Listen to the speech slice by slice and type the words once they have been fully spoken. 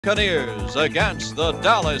Buccaneers against the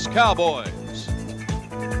Dallas Cowboys.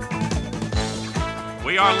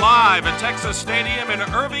 We are live at Texas Stadium in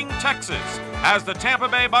Irving, Texas, as the Tampa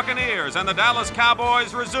Bay Buccaneers and the Dallas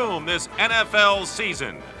Cowboys resume this NFL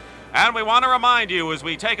season. And we want to remind you as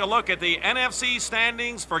we take a look at the NFC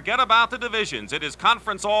standings, forget about the divisions. It is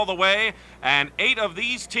conference all the way, and 8 of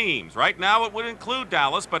these teams, right now it would include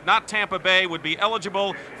Dallas, but not Tampa Bay, would be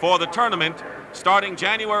eligible for the tournament starting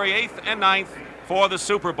January 8th and 9th for the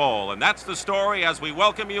Super Bowl. And that's the story as we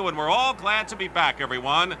welcome you, and we're all glad to be back,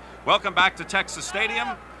 everyone. Welcome back to Texas Stadium.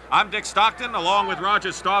 I'm Dick Stockton, along with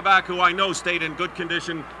Roger Staubach, who I know stayed in good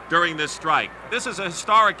condition during this strike. This is a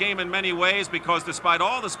historic game in many ways because despite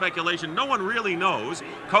all the speculation, no one really knows,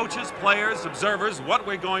 coaches, players, observers, what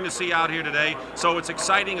we're going to see out here today. So it's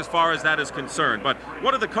exciting as far as that is concerned. But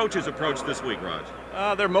what are the coaches' approach this week,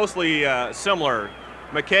 Raj? They're mostly similar.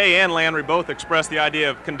 McKay and Landry both expressed the idea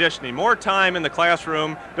of conditioning. More time in the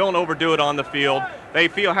classroom, don't overdo it on the field. They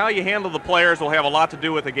feel how you handle the players will have a lot to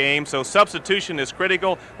do with the game, so substitution is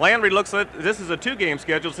critical. Landry looks at this is a 2-game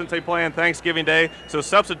schedule since they play on Thanksgiving Day, so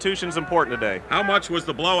substitution is important today. How much was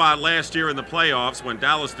the blowout last year in the playoffs when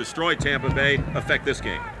Dallas destroyed Tampa Bay affect this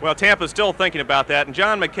game? Well, Tampa's still thinking about that, and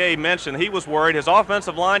John McKay mentioned he was worried. His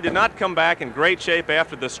offensive line did not come back in great shape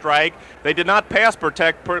after the strike. They did not pass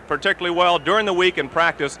protect particularly well during the week in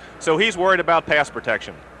practice, so he's worried about pass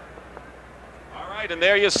protection. And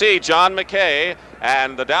there you see John McKay,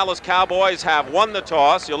 and the Dallas Cowboys have won the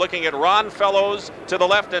toss. You're looking at Ron Fellows to the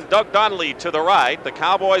left and Doug Donnelly to the right. The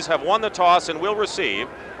Cowboys have won the toss and will receive.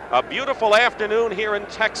 A beautiful afternoon here in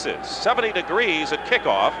Texas, 70 degrees at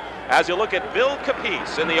kickoff, as you look at Bill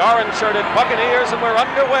Capice in the orange-shirted Buccaneers, and we're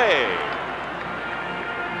underway.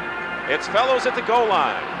 It's Fellows at the goal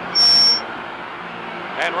line.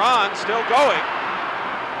 And Ron still going.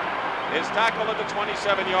 His tackle at the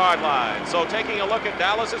 27-yard line. So taking a look at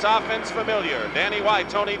Dallas's offense, familiar. Danny White,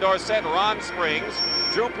 Tony Dorsett, Ron Springs,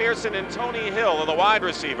 Drew Pearson, and Tony Hill are the wide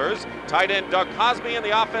receivers. Tight end Doug Cosby in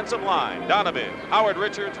the offensive line. Donovan, Howard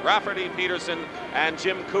Richards, Rafferty, Peterson, and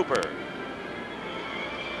Jim Cooper.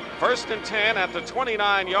 1st and 10 at the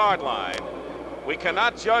 29-yard line. We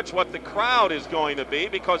cannot judge what the crowd is going to be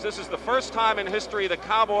because this is the first time in history the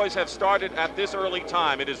Cowboys have started at this early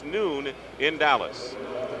time. It is noon in Dallas.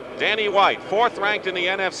 Danny White, 4th ranked in the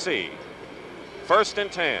NFC. 1st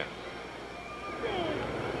and 10.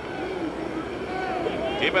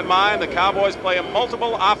 Keep in mind the Cowboys play a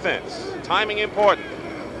multiple offense. Timing important.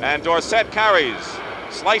 And Dorsett carries,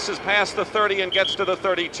 slices past the 30 and gets to the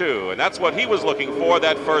 32. And that's what he was looking for,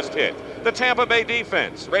 that first hit. The Tampa Bay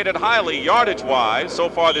defense, rated highly yardage-wise so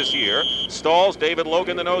far this year. Stalls, David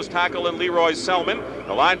Logan, the nose tackle, and Leroy Selman.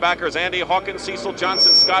 The linebackers, Andy Hawkins, Cecil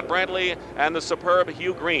Johnson, Scott Brantley, and the superb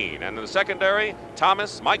Hugh Green. And in the secondary,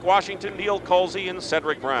 Thomas, Mike Washington, Neil Colsey, and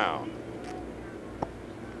Cedric Brown.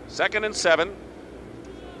 2nd and 7.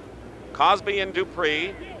 Cosby and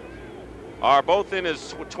Dupree are both in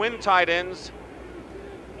as twin tight ends.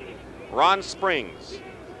 Ron Springs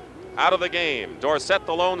out of the game. Dorsett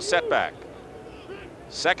the lone setback.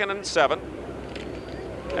 2nd and 7.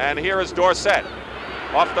 And here is Dorsett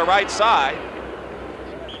off the right side.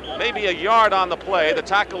 Maybe a yard on the play. The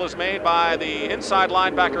tackle is made by the inside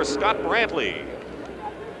linebacker Scott Brantley.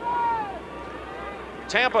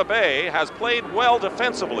 Tampa Bay has played well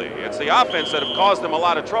defensively. It's the offense that have caused them a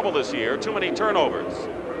lot of trouble this year. Too many turnovers.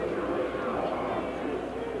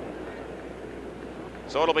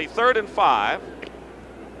 So it'll be 3rd and 5.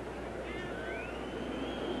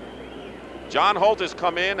 John Holt has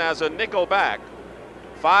come in as a nickel back.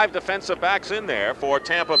 5 defensive backs in there for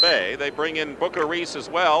Tampa Bay. They bring in Booker Reese as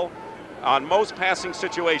well on most passing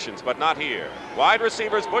situations, but not here. Wide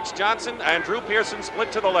receivers Butch Johnson and Drew Pearson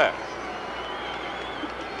split to the left.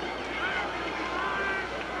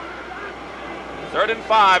 Third and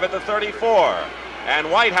 5 at the 34.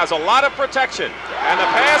 And White has a lot of protection. And the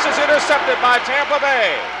pass is intercepted by Tampa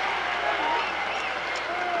Bay.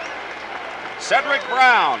 Cedric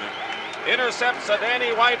Brown intercepts a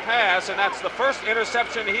Danny White pass, and that's the first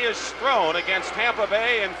interception he has thrown against Tampa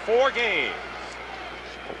Bay in 4 games.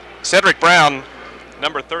 Cedric Brown,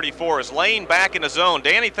 number 34, is laying back in the zone.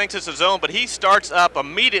 Danny thinks it's a zone, but he starts up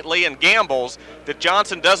immediately and gambles that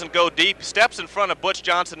Johnson doesn't go deep. Steps in front of Butch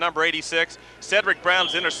Johnson, number 86. Cedric Brown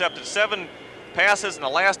has intercepted 7 passes in the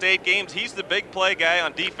last 8 games. He's the big play guy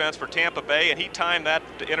on defense for Tampa Bay, and he timed that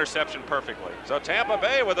interception perfectly. So Tampa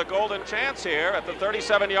Bay with a golden chance here at the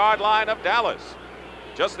 37-yard line of Dallas.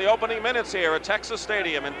 Just the opening minutes here at Texas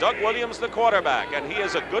Stadium, and Doug Williams the quarterback, and he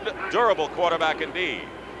is a good, durable quarterback indeed.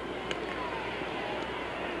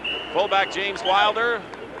 Fullback James Wilder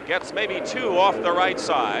gets maybe 2 off the right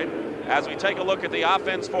side. as we take a look at the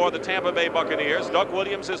offense for the Tampa Bay Buccaneers. Doug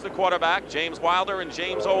Williams is the quarterback. James Wilder and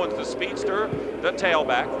James Owens, the speedster, the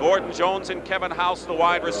tailback. Gordon Jones and Kevin House, the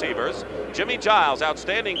wide receivers. Jimmy Giles,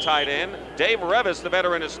 outstanding tight end. Dave Revis, the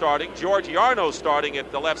veteran, is starting. George Yarno starting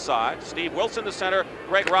at the left side. Steve Wilson, the center.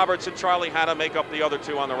 Greg Roberts and Charlie Hanna make up the other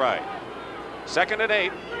two on the right. 2nd and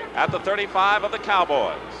 8 at the 35 of the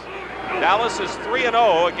Cowboys. Dallas is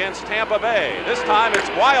 3-0 against Tampa Bay. This time it's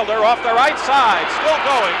Wilder off the right side, still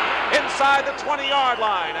going inside the 20-yard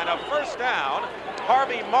line, and a first down.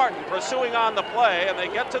 Harvey Martin pursuing on the play, and they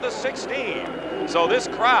get to the 16. So this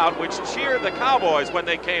crowd, which cheered the Cowboys when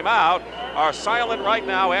they came out, are silent right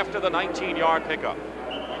now after the 19-yard pickup.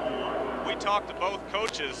 We talked to both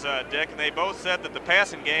coaches, Dick, and they both said that the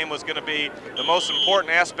passing game was going to be the most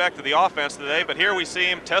important aspect of the offense today, but here we see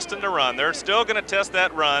him testing the run. They're still going to test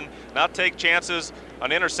that run, not take chances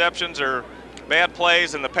on interceptions or bad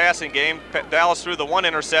plays in the passing game. Dallas threw the 1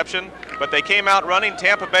 interception, but they came out running.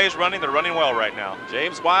 Tampa Bay's running. They're running well right now.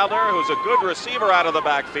 James Wilder, who's a good receiver out of the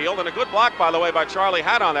backfield, and a good block, by the way, by Charlie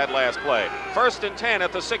Hatt on that last play. 1st and 10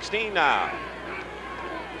 at the 16 now.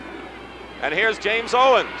 And here's James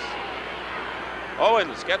Owens.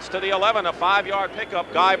 Owens gets to the 11, a 5-yard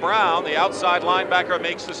pickup. Guy Brown, the outside linebacker,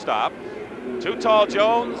 makes the stop. Too Tall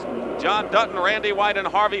Jones, John Dutton, Randy White, and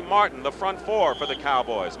Harvey Martin, the front 4 for the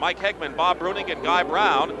Cowboys. Mike Hegman, Bob Bruning, and Guy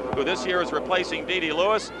Brown, who this year is replacing D.D.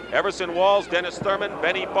 Lewis. Everson Walls, Dennis Thurman,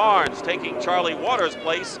 Benny Barnes taking Charlie Waters'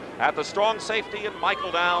 place at the strong safety, and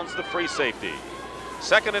Michael Downs, the free safety.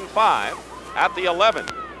 2nd and 5 at the 11.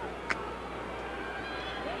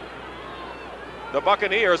 The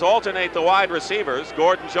Buccaneers alternate the wide receivers,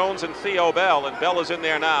 Gordon Jones and Theo Bell, and Bell is in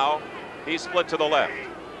there now. He's split to the left.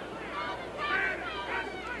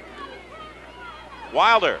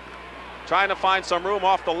 Wilder trying to find some room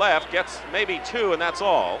off the left, gets maybe 2, and that's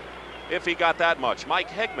all, if he got that much. Mike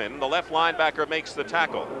Hegman, the left linebacker, makes the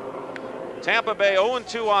tackle. Tampa Bay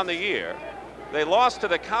 0-2 on the year. They lost to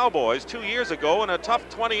the Cowboys 2 years ago in a tough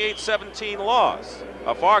 28-17 loss,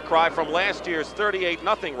 a far cry from last year's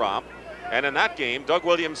 38-0 romp. And in that game, Doug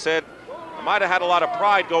Williams said, I might have had a lot of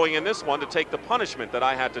pride going in this one to take the punishment that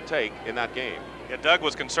I had to take in that game. Yeah, Doug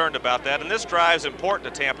was concerned about that, and this drive is important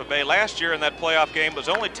to Tampa Bay. Last year in that playoff game, it was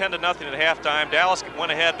only 10-0 at halftime. Dallas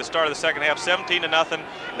went ahead at the start of the second half, 17-0.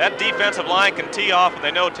 That defensive line can tee off, and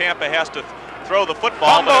they know Tampa has to throw the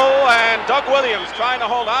football. Fumble, and Doug Williams trying to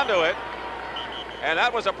hold on to it. And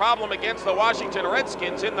that was a problem against the Washington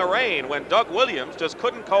Redskins in the rain when Doug Williams just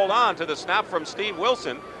couldn't hold on to the snap from Steve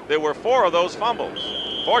Wilson. There were 4 of those fumbles.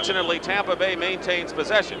 Fortunately, Tampa Bay maintains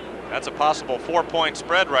possession. That's a possible 4-point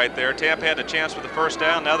spread right there. Tampa had a chance for the first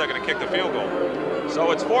down. Now they're going to kick the field goal.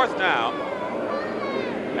 So it's 4th down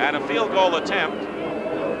and a field goal attempt.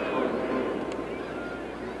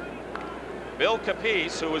 Bill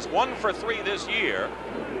Capice, who is 1 for 3 this year,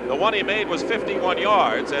 the one he made was 51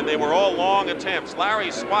 yards, and they were all long attempts.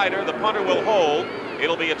 Larry Spider, the punter, will hold.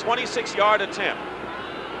 It'll be a 26-yard attempt.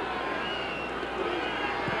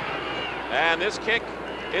 And this kick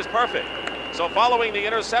is perfect. So following the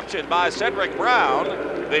interception by Cedric Brown,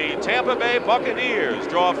 the Tampa Bay Buccaneers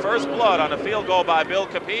draw first blood on a field goal by Bill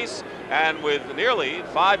Capice, and with nearly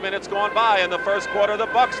 5 minutes gone by in the first quarter, the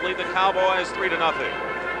Bucs lead the Cowboys 3-0.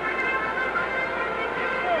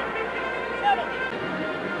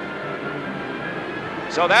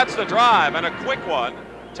 So that's the drive, and a quick one.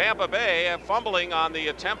 Tampa Bay fumbling on the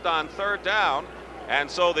attempt on 3rd down.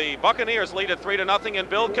 And so the Buccaneers lead at 3-0, and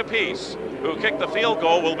Bill Capice, who kicked the field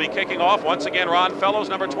goal, will be kicking off. Once again, Ron Fellows,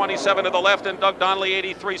 number 27 to the left, and Doug Donnelly,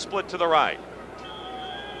 83, split to the right.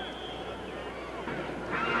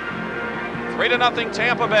 3-0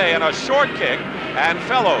 Tampa Bay, and a short kick, and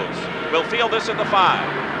Fellows will field this at the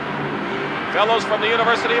 5. Fellows from the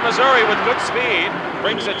University of Missouri with good speed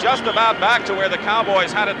brings it just about back to where the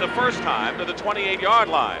Cowboys had it the first time, to the 28-yard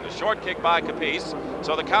line. A short kick by Capice,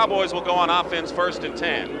 so the Cowboys will go on offense 1st and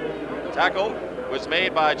 10. Tackle was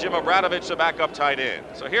made by Jim Obradovich, the backup tight end.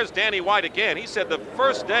 So here's Danny White again. He said the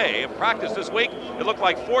first day of practice this week, it looked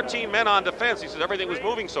like 14 men on defense. He said everything was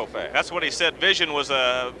moving so fast. That's what he said. Vision was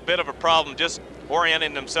a bit of a problem, just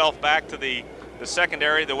orienting himself back to the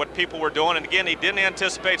secondary, what people were doing. And again, he didn't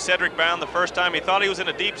anticipate Cedric Brown the first time. He thought he was in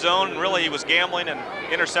a deep zone, and really he was gambling and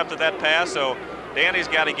intercepted that pass. So Danny's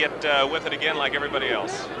got to get with it again like everybody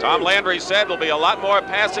else. Tom Landry said there'll be a lot more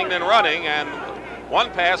passing than running, and one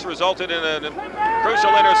pass resulted in a crucial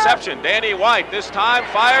interception. Danny White this time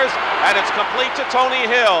fires, and it's complete to Tony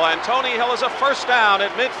Hill, and Tony Hill is a first down at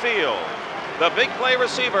midfield. The big play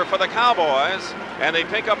receiver for the Cowboys, and they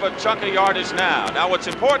pick up a chunk of yardage now. Now what's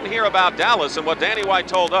important here about Dallas, and what Danny White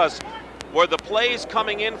told us, were the plays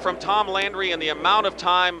coming in from Tom Landry and the amount of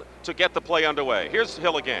time to get the play underway. Here's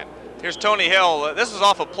Hill again. Here's Tony Hill. This is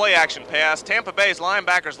off a play action pass. Tampa Bay's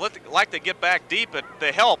linebackers like to get back deep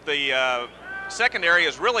to help. The secondary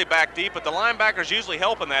is really back deep, but the linebackers usually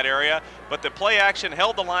help in that area. But the play action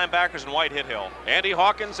held the linebackers, and White hit Hill. Andy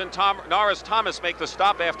Hawkins and Norris Thomas make the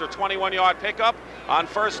stop after 21-yard pickup. On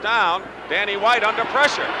first down, Danny White under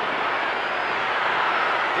pressure.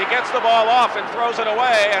 He gets the ball off and throws it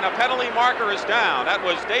away, and a penalty marker is down. That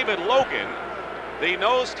was David Logan, the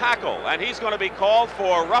nose tackle, and he's going to be called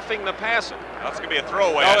for roughing the passer. That's going to be a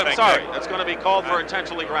throwaway. Oh, I'm sorry. That's going to be called for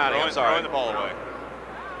intentionally grounding. I'm sorry. Throwing the ball away.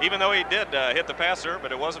 Even though he did hit the passer,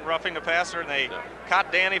 but it wasn't roughing the passer, and they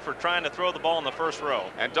caught Danny for trying to throw the ball in the first row.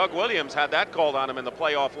 And Doug Williams had that called on him in the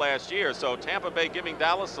playoff last year, so Tampa Bay giving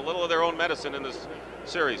Dallas a little of their own medicine in this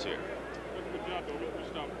series here.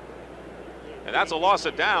 And that's a loss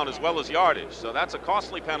of down as well as yardage, so that's a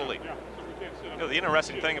costly penalty. You know, the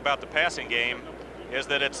interesting thing about the passing game is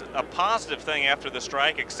that it's a positive thing after the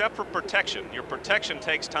strike, except for protection. Your protection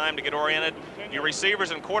takes time to get oriented. Your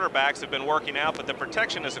receivers and quarterbacks have been working out, but the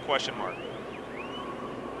protection is a question mark.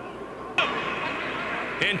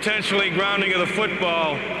 Intentionally grounding of the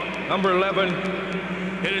football. Number 11,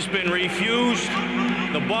 it has been refused.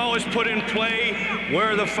 The ball is put in play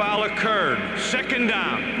where the foul occurred. Second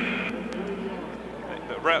down.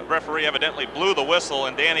 The referee evidently blew the whistle,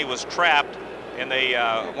 and Danny was trapped, and they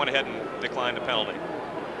went ahead and declined the penalty.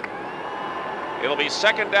 It'll be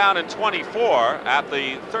second down and 24 at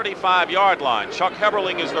the 35-yard line. Chuck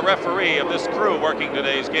Heberling is the referee of this crew working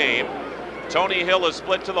today's game. Tony Hill is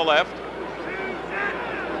split to the left.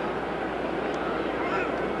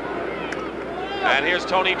 And here's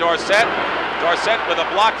Tony Dorsett. Dorsett with a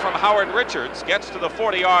block from Howard Richards gets to the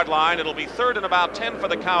 40-yard line. It'll be third and about 10 for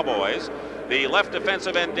the Cowboys. The left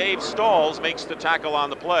defensive end Dave Stalls makes the tackle on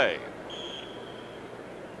the play.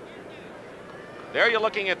 There you're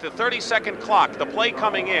looking at the 30-second clock, the play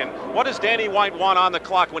coming in. What does Danny White want on the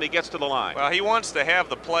clock when he gets to the line? Well, he wants to have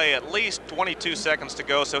the play at least 22 seconds to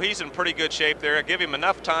go, so he's in pretty good shape there. Give him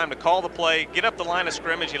enough time to call the play, get up the line of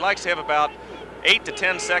scrimmage. He likes to have about 8 to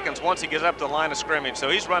 10 seconds once he gets up the line of scrimmage, so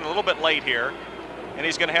he's running a little bit late here, and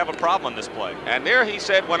he's going to have a problem in this play. And there he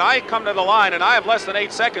said, when I come to the line and I have less than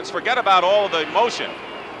 8 seconds, forget about all of the motion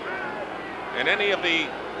and any of the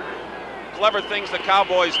clever things the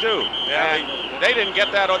Cowboys do. Yeah, and they didn't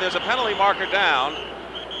get that. Oh, there's a penalty marker down.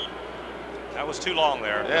 That was too long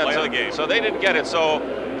there. Yeah, Delay of the game. So they didn't get it. So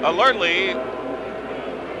alertly, you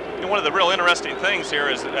know, one of the real interesting things here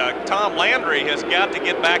is Tom Landry has got to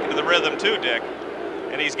get back into the rhythm too, Dick.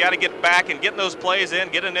 And he's got to get back and getting those plays in,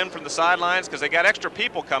 getting in from the sidelines, because they got extra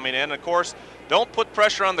people coming in. Of course, don't put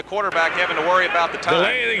pressure on the quarterback having to worry about the time.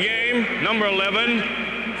 Delay of the game, number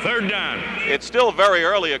 11, third down. It's still very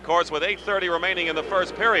early, of course, with 8:30 remaining in the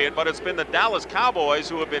first period, but it's been the Dallas Cowboys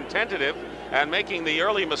who have been tentative and making the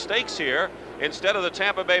early mistakes here instead of the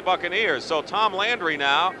Tampa Bay Buccaneers. So Tom Landry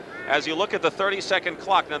now, as you look at the 30-second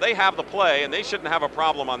clock, now they have the play, and they shouldn't have a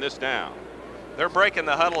problem on this down. They're breaking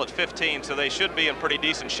the huddle at 15, so they should be in pretty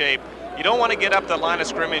decent shape. You don't want to get up the line of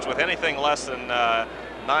scrimmage with anything less than 9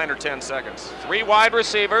 or 10 seconds. 3 wide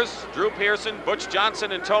receivers, Drew Pearson, Butch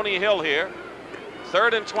Johnson, and Tony Hill here.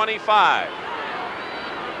 Third and 25.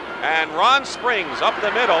 And Ron Springs up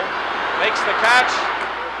the middle, makes the catch,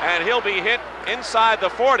 and he'll be hit inside the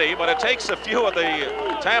 40, but it takes a few of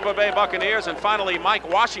the Tampa Bay Buccaneers, and finally Mike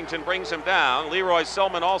Washington brings him down. Leroy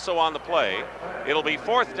Selman also on the play. It'll be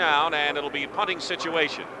fourth down, and it'll be a punting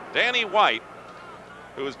situation. Danny White,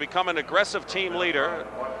 who has become an aggressive team leader,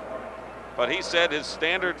 but he said his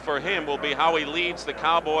standard for him will be how he leads the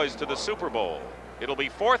Cowboys to the Super Bowl. It'll be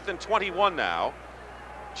fourth and 21 now.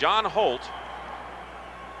 John Holt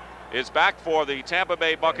is back for the Tampa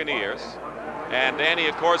Bay Buccaneers, and Danny,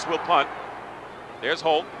 of course, will punt. There's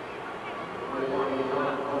Holt.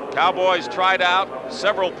 Cowboys tried out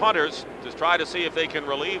several punters to try to see if they can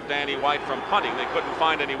relieve Danny White from punting. They couldn't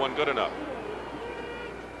find anyone good enough.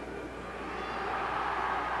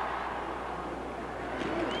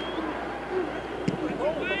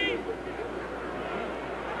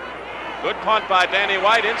 Good punt by Danny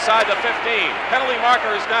White inside the 15. Penalty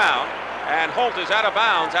marker is down, and Holt is out of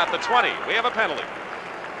bounds at the 20. We have a penalty.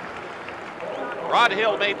 Rod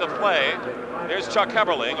Hill made the play. There's Chuck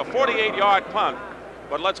Heberling, a 48-yard punt,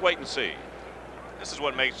 but let's wait and see. This is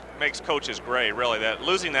what makes coaches great, really. That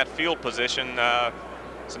losing that field position,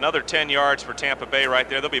 it's another 10 yards for Tampa Bay right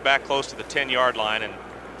there. They'll be back close to the 10-yard line, and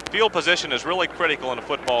field position is really critical in a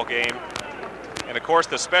football game. And of course,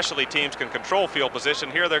 the specialty teams can control field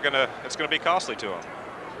position. Here, it's going to be costly to them.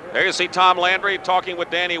 There you see Tom Landry talking with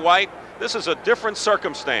Danny White. This is a different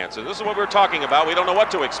circumstance, and this is what we're talking about. We don't know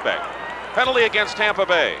what to expect. Penalty against Tampa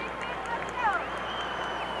Bay.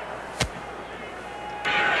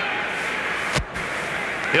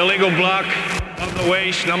 Illegal block of the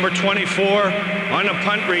waist, number 24, on a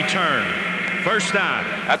punt return. First down.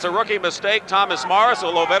 That's a rookie mistake, Thomas Morris,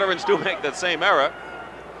 although veterans do make that same error.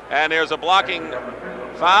 And there's a blocking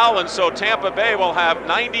foul, and so Tampa Bay will have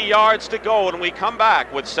 90 yards to go when we come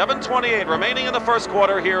back with 7:28 remaining in the first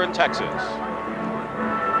quarter here in Texas.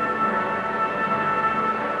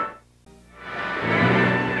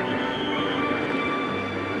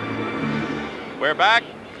 We're back,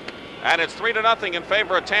 and it's 3-0 in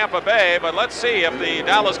favor of Tampa Bay, but let's see if the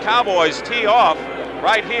Dallas Cowboys tee off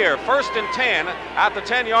right here. 1st and 10 at the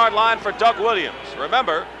 10-yard line for Doug Williams.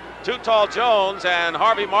 Remember, Too Tall Jones and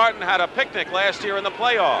Harvey Martin had a picnic last year in the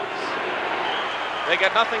playoffs. They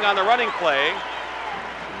get nothing on the running play.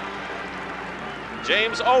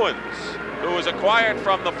 James Owens, who was acquired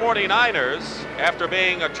from the 49ers after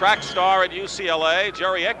being a track star at UCLA.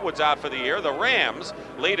 Jerry Eckwood's out for the year. The Rams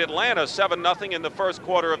lead Atlanta 7-0 in the first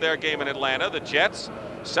quarter of their game in Atlanta. The Jets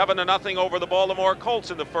 7-0 over the Baltimore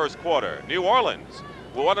Colts in the first quarter. New Orleans,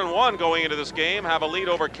 1-1 going into this game, have a lead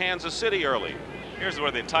over Kansas City early. Here's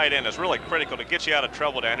where the tight end is really critical to get you out of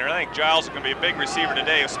trouble down there. I think Giles is going to be a big receiver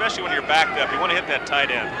today, especially when you're backed up. You want to hit that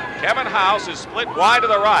tight end. Kevin House is split wide to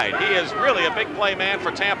the right. He is really a big play man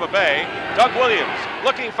for Tampa Bay. Doug Williams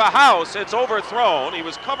looking for House. It's overthrown. He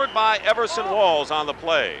was covered by Everson Walls on the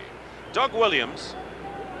play. Doug Williams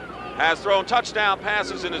has thrown touchdown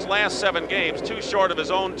passes in his last 7 games, 2 short of his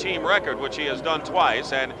own team record, which he has done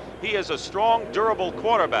twice, and he is a strong, durable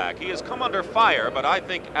quarterback. He has come under fire, but I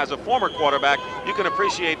think as a former quarterback, you can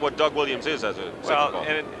appreciate what Doug Williams is as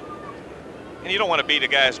a and you don't want to beat a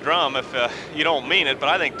guy's drum if you don't mean it, but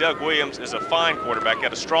I think Doug Williams is a fine quarterback.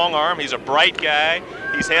 Got a strong arm. He's a bright guy.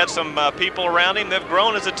 He's had some people around him. They've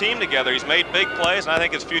grown as a team together. He's made big plays, and I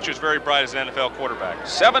think his future is very bright as an NFL quarterback.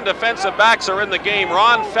 7 defensive backs are in the game.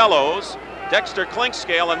 Ron Fellows, Dexter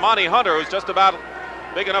Clinkscale, and Monty Hunter, who's just about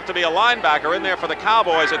big enough to be a linebacker, in there for the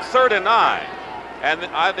Cowboys at 3rd and 9. And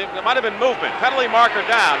there might have been movement. Penalty marker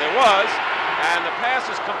down. There was, and the pass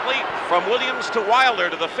is complete from Williams to Wilder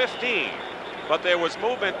to the 15. But there was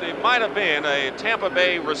movement. There might have been a Tampa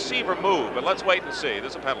Bay receiver move, but let's wait and see.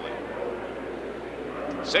 There's a penalty.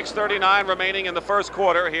 6:39 remaining in the first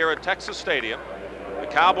quarter here at Texas Stadium. The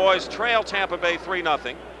Cowboys trail Tampa Bay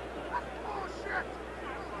 3-0.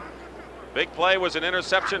 Big play was an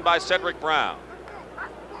interception by Cedric Brown.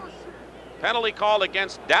 Penalty called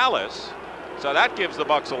against Dallas, so that gives the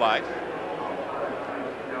Bucs a life.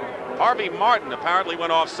 Harvey Martin apparently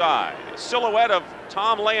went offside. A silhouette of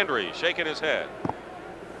Tom Landry shaking his head.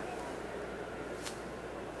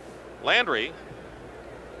 Landry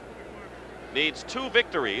needs 2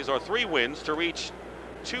 victories or 3 wins to reach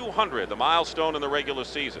 200, the milestone in the regular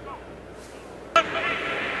season.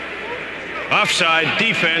 Offside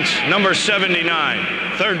defense, number 79,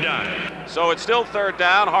 3rd down. So it's still 3rd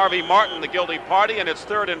down. Harvey Martin, the guilty party, and it's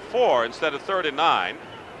 3rd and 4 instead of 3rd and 9.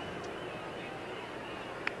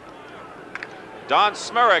 Don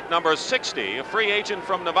Smerrick, number 60, a free agent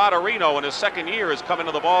from Nevada Reno in his 2nd year, has come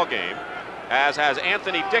into the ball game, as has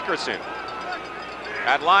Anthony Dickerson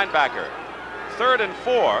at linebacker. 3rd and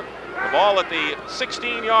 4. The ball at the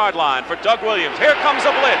 16-yard line for Doug Williams. Here comes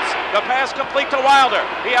a blitz. The pass complete to Wilder.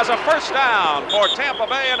 He has a first down for Tampa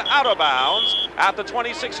Bay and out of bounds at the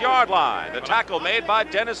 26-yard line. The tackle made by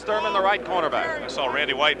Dennis Thurman, the right cornerback. I saw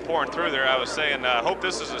Randy White pouring through there. I was saying, hope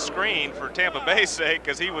this is a screen for Tampa Bay's sake,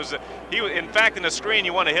 because he was, in fact, in a screen,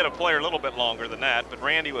 you want to hit a player a little bit longer than that, but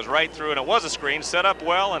Randy was right through, and it was a screen, set up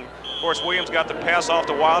well, and of course Williams got the pass off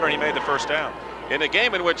to Wilder, and he made the first down. In a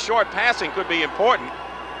game in which short passing could be important,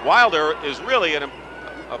 Wilder is really an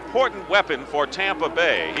important weapon for Tampa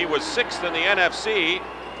Bay. He was 6th in the NFC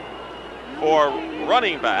for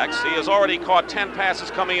running backs. He has already caught 10 passes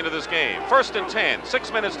coming into this game. 1st and 10,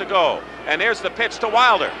 6 minutes to go. And there's the pitch to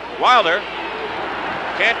Wilder. Wilder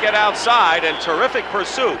can't get outside, and terrific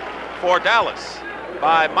pursuit for Dallas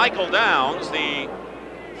by Michael Downs, the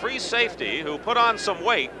free safety, who put on some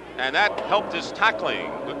weight, and that helped his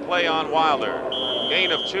tackling. Good play on Wilder.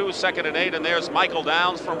 Gain of 2, 2nd and 8, and there's Michael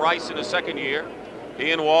Downs from Rice in his 2nd year.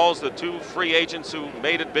 He and Walls, the 2 free agents who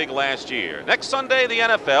made it big last year. Next Sunday, the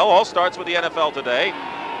NFL. All starts with the NFL today.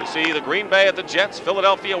 We see the Green Bay at the Jets,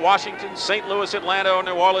 Philadelphia, Washington, St. Louis, Atlanta,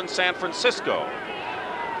 New Orleans, San Francisco.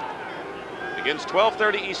 Begins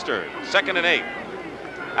 12:30 Eastern, 2nd and 8.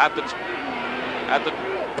 At the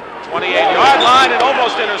 28-yard line, and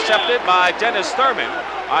almost intercepted by Dennis Thurman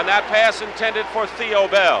on that pass intended for Theo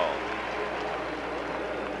Bell.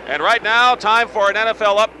 And right now, time for an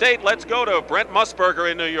NFL update. Let's go to Brent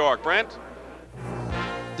Musburger in New York. Brent?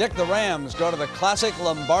 Dick, the Rams go to the classic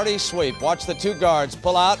Lombardi sweep. Watch the two guards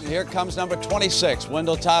pull out, and here comes number 26.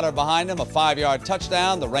 Wendell Tyler behind him, a 5-yard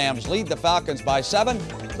touchdown. The Rams lead the Falcons by 7.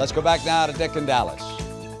 Let's go back now to Dick in Dallas.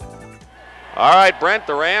 All right, Brent,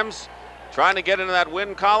 the Rams trying to get into that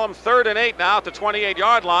win column. 3rd and 8 now at the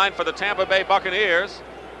 28-yard line for the Tampa Bay Buccaneers.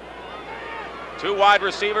 Two wide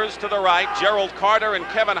receivers to the right, Gerald Carter and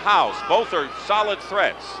Kevin House. Both are solid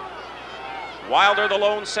threats. Wilder the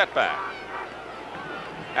lone setback.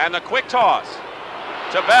 And the quick toss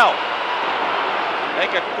to Bell.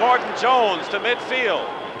 Make it Gordon Jones to midfield.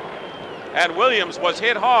 And Williams was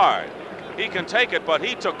hit hard. He can take it, but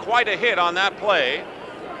he took quite a hit on that play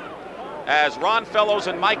as Ron Fellows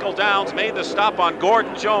and Michael Downs made the stop on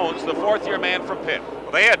Gordon Jones, the 4th-year man from Pitt.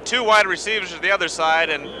 Well, they had two wide receivers to the other side,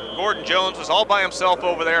 and Gordon Jones was all by himself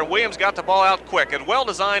over there, and Williams got the ball out quick. A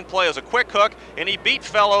well-designed play. It was a quick hook, and he beat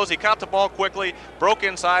Fellows. He caught the ball quickly, broke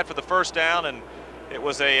inside for the first down, and it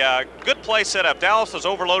was a good play set up. Dallas was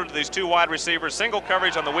overloaded to these two wide receivers, single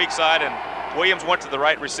coverage on the weak side, and Williams went to the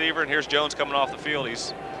right receiver, and here's Jones coming off the field.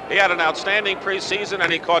 He had an outstanding preseason,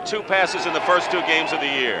 and he caught 2 passes in the first 2 games of the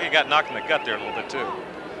year. He got knocked in the gut there a little bit, too.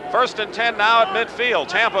 1st and 10 now at midfield.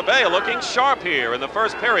 Tampa Bay looking sharp here in the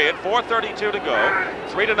first period. 4:32 to go.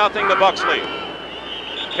 3-0 the Bucs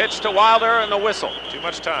lead. Pitch to Wilder and the whistle. Too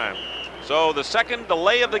much time. So the second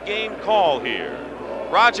delay of the game call here.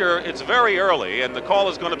 Roger, it's very early, and the call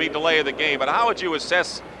is going to be delay of the game, but how would you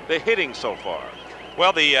assess the hitting so far?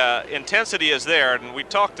 Well, the intensity is there, and we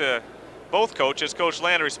talked to both coaches. Coach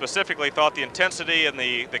Landry specifically thought the intensity and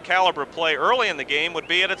the caliber of play early in the game would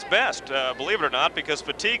be at its best, believe it or not, because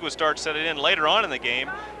fatigue would start setting in later on in the game,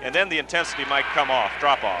 and then the intensity might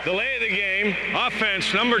drop off. Delay of the game,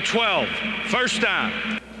 offense number 12, 1st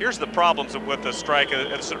down. Here's the problems with the strike.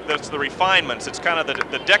 It's the refinements. It's kind of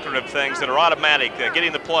the decorative things that are automatic,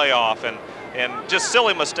 getting the play off, and just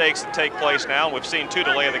silly mistakes that take place now. We've seen 2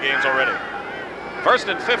 delay of the games already. 1st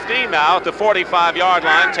and 15 now at the 45-yard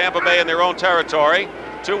line. Tampa Bay in their own territory.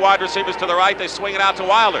 2 wide receivers to the right. They swing it out to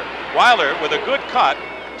Wilder. Wilder with a good cut,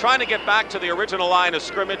 trying to get back to the original line of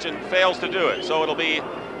scrimmage and fails to do it. So it'll be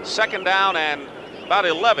 2nd down and about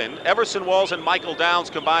 11. Everson Walls and Michael Downs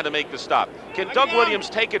combined to make the stop. Can Doug Williams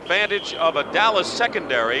take advantage of a Dallas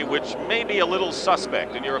secondary, which may be a little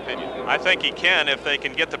suspect, in your opinion? I think he can if they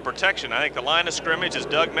can get the protection. I think the line of scrimmage, as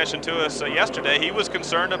Doug mentioned to us yesterday, he was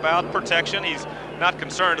concerned about protection. He's not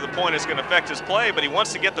concerned to the point it's going to affect his play, but he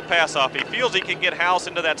wants to get the pass off. He feels he can get House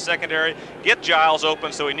into that secondary, get Giles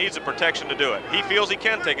open, so he needs the protection to do it. He feels he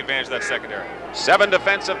can take advantage of that secondary. 7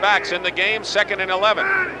 defensive backs in the game, 2nd and 11.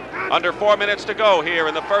 Under 4 minutes to go here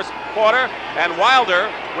in the first quarter, and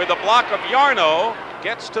Wilder with a block of Yarno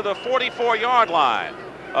gets to the 44-yard line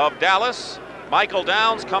of Dallas. Michael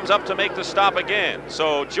Downs comes up to make the stop again.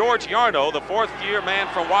 So George Yarno, the 4th-year man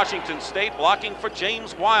from Washington State, blocking for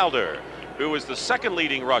James Wilder, who is the 2nd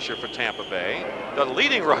leading rusher for Tampa Bay. The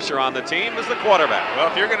leading rusher on the team is the quarterback. Well,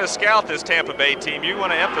 if you're going to scout this Tampa Bay team, you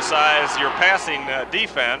want to emphasize your passing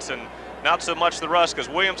defense and not so much the rush, because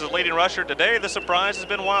Williams is leading rusher. Today, the surprise has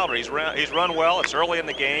been Wilder. He's run well. It's early in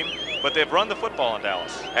the game, but they've run the football in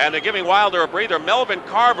Dallas. And they're giving Wilder a breather. Melvin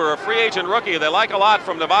Carver, a free agent rookie they like a lot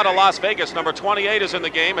from Nevada, Las Vegas. Number 28 is in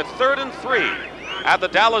the game at 3rd and 3 at the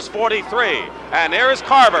Dallas 43. And there is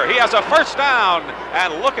Carver. He has a 1st down.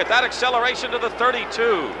 And look at that acceleration to the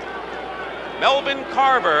 32. Melvin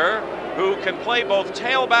Carver, who can play both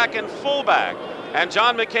tailback and fullback. And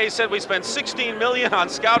John McKay said we spent $16 million on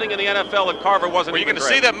scouting in the NFL, and Carver wasn't even You're going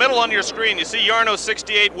to see that middle on your screen. You see Yarno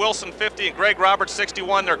 68, Wilson 50, and Greg Roberts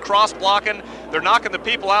 61. They're cross-blocking. They're knocking the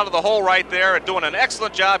people out of the hole right there and doing an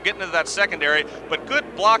excellent job getting into that secondary. But good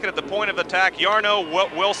blocking at the point of attack. Yarno,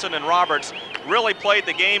 Wilson, and Roberts really played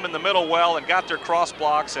the game in the middle well and got their cross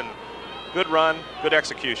blocks, and good run, good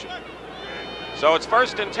execution. So it's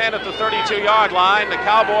 1st and 10 at the 32-yard line. The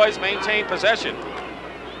Cowboys maintain possession.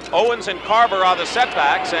 Owens and Carver are the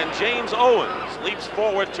setbacks, and James Owens leaps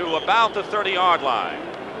forward to about the 30-yard line.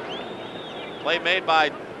 Play made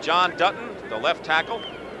by John Dutton, the left tackle.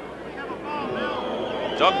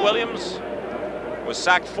 Doug Williams was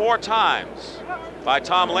sacked 4 times by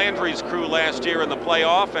Tom Landry's crew last year in the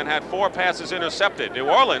playoff and had 4 passes intercepted. New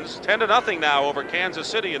Orleans 10-0 now over Kansas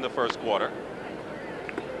City in the first quarter.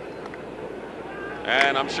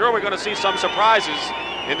 And I'm sure we're going to see some surprises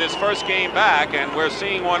in this first game back, and we're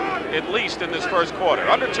seeing one at least in this first quarter.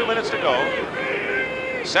 Under 2 minutes to go.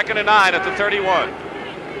 2nd and 9 at the 31.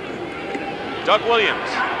 Doug Williams,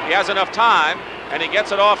 he has enough time, and he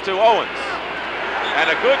gets it off to Owens.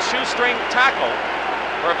 And a good shoestring tackle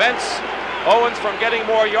prevents Owens from getting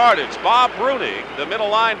more yardage. Bob Bruning, the middle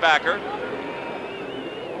linebacker,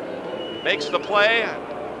 makes the play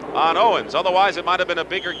on Owens. Otherwise, it might have been a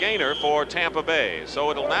bigger gainer for Tampa Bay.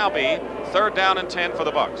 So it'll now be 3rd down and 10 for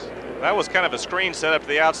the Bucs. That was kind of a screen set up to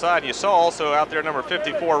the outside. And you saw also out there number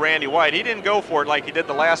 54, Randy White. He didn't go for it like he did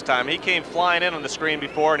the last time. He came flying in on the screen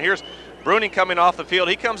before, and here's Bruning coming off the field.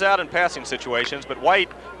 He comes out in passing situations, but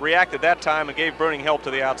White reacted that time and gave Bruning help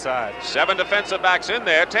to the outside. 7 defensive backs in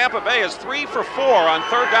there. Tampa Bay is 3 for 4 on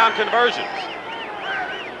 3rd down conversions.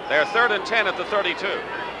 They're 3rd and 10 at the 32.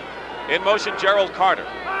 In motion, Gerald Carter.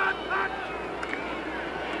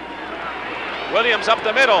 Williams up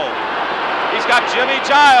the middle. He's got Jimmy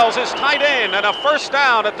Giles, his tight end, and a 1st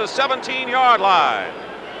down at the 17-yard line.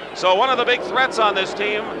 So one of the big threats on this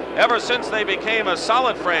team ever since they became a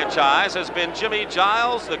solid franchise has been Jimmy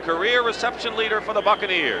Giles, the career reception leader for the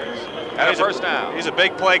Buccaneers. And a 1st down. He's a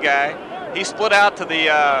big play guy. He split out to the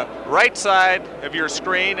right side of your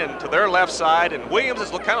screen and to their left side, and Williams is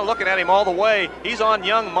kind of looking at him all the way. He's on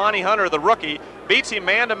young Monty Hunter, the rookie. Beats him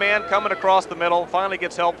man-to-man coming across the middle. Finally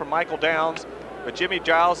gets help from Michael Downs. But Jimmy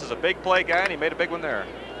Giles is a big play guy, and he made a big one there.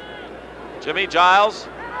 Jimmy Giles,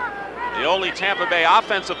 the only Tampa Bay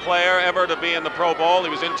offensive player ever to be in the Pro Bowl. He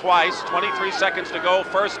was in twice. 23 seconds to go.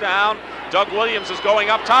 1st down. Doug Williams is going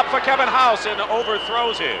up top for Kevin House and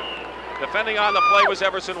overthrows him. Defending on the play was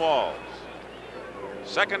Everson Walls.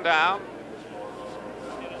 2nd down.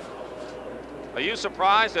 Are you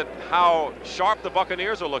surprised at how sharp the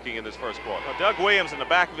Buccaneers are looking in this 1st quarter? Well, Doug Williams in the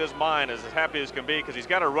back of his mind is as happy as can be because he's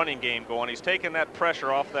got a running game going. He's taking that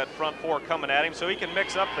pressure off that front 4 coming at him so he can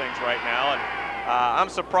mix up things right now. And I'm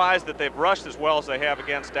surprised that they've rushed as well as they have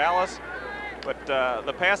against Dallas. But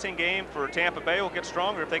the passing game for Tampa Bay will get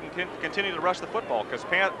stronger if they can continue to rush the football because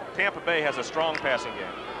Tampa Bay has a strong passing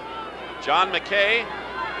game. John McKay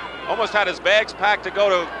almost had his bags packed to go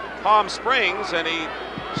to Palm Springs, and he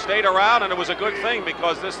stayed around, and it was a good thing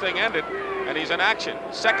because this thing ended, and he's in action.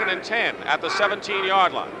 2nd and 10 at the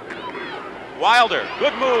 17-yard line. Wilder,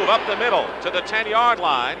 good move up the middle to the 10-yard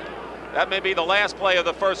line. That may be the last play of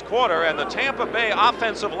the 1st quarter, and the Tampa Bay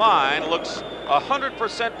offensive line looks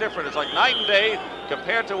 100% different. It's like night and day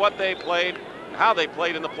compared to what they played, how they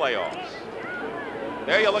played in the playoffs.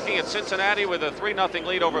 There you're looking at Cincinnati with a 3-0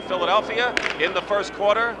 lead over Philadelphia in the 1st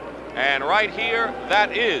quarter. And right here,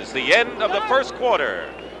 that is the end of the 1st quarter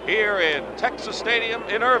here in Texas Stadium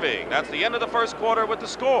in Irving. That's the end of the 1st quarter with the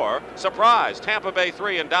score. Surprise, Tampa Bay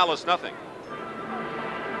 3 and Dallas 0.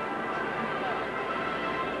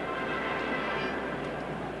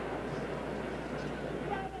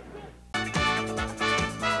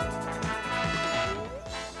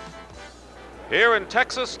 Here in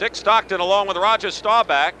Texas, Dick Stockton along with Roger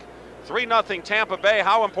Staubach. 3-0 Tampa Bay.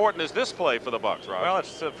 How important is this play for the Bucs, Roger? Well,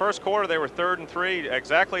 it's the 1st quarter. They were 3rd and 3,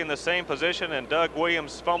 exactly in the same position, and Doug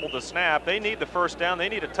Williams fumbled the snap. They need the 1st down. They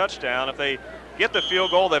need a touchdown. If they get the field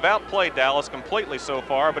goal, they've outplayed Dallas completely so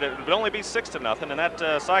far, but it would only be 6-0, and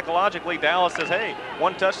that psychologically Dallas says, hey,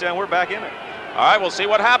 1 touchdown, we're back in it. All right, we'll see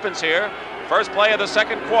what happens here. 1st play of the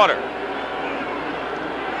 2nd quarter.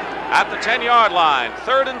 At the 10-yard line,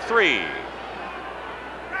 3rd and 3.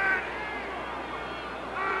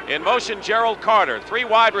 In motion, Gerald Carter. 3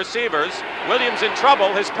 wide receivers. Williams in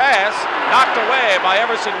trouble. His pass knocked away by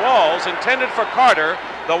Everson Walls, intended for Carter,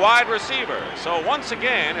 the wide receiver. So once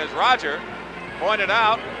again, as Roger pointed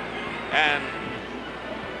out, and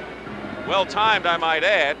well-timed, I might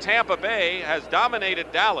add, Tampa Bay has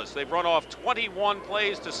dominated Dallas. They've run off 21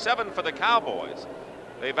 plays to 7 for the Cowboys.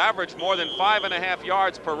 They've averaged more than 5.5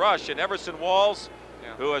 yards per rush, and Everson Walls,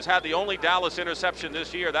 who has had the only Dallas interception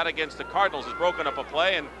this year, that against the Cardinals, has broken up a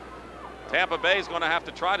play, and Tampa Bay is going to have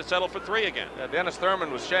to try to settle for 3 again. Dennis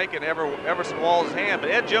Thurman was shaking Everson Walls' hand, but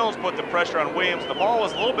Ed Jones put the pressure on Williams. The ball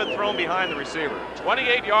was a little bit thrown behind the receiver.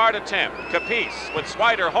 28-yard attempt. Capice with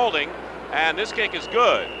Swider holding, and this kick is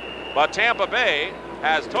good. But Tampa Bay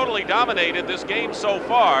has totally dominated this game so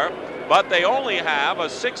far, but they only have a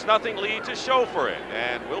 6-0 lead to show for it.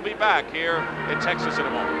 And we'll be back here in Texas in a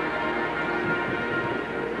moment.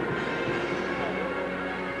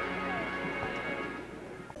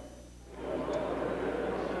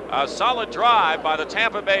 A solid drive by the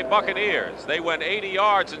Tampa Bay Buccaneers. They went 80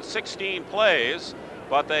 yards in 16 plays,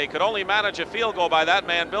 but they could only manage a field goal by that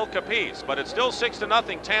man, Bill Capice. But it's still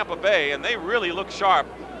 6-0 Tampa Bay, and they really look sharp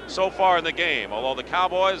so far in the game. Although the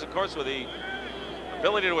Cowboys, of course, with the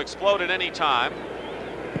ability to explode at any time.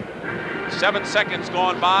 7 seconds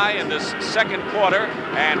gone by in this 2nd quarter,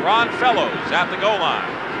 and Ron Fellows at the goal line.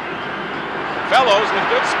 Fellows with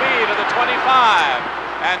good speed at the 25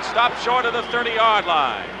 and stopped short of the 30-yard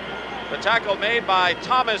line. The tackle made by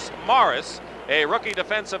Thomas Morris, a rookie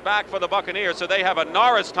defensive back for the Buccaneers. So they have a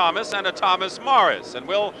Norris Thomas and a Thomas Morris. And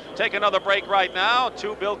we'll take another break right now.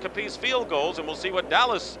 2 Bill Capice field goals, and we'll see what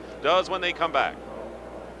Dallas does when they come back.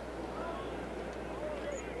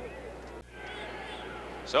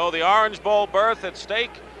 So the Orange Bowl berth at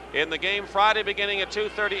stake in the game Friday beginning at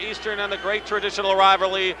 2:30 Eastern, and the great traditional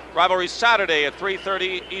rivalry Saturday at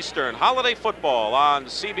 3:30 Eastern. Holiday football on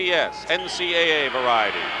CBS, NCAA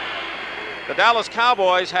variety. The Dallas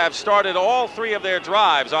Cowboys have started all 3 of their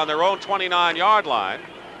drives on their own 29-yard line.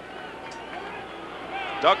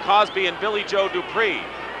 Doug Cosby and Billy Joe Dupree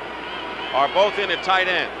are both in at tight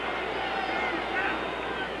end.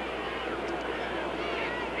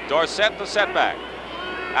 Dorsett the setback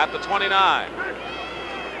at the 29.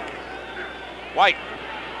 White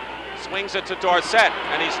swings it to Dorsett,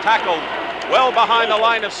 and he's tackled well behind the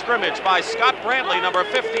line of scrimmage by Scott Brantley, number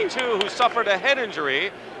 52, who suffered a head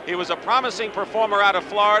injury. He was a promising performer out of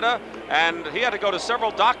Florida, and he had to go to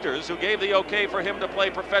several doctors who gave the okay for him to play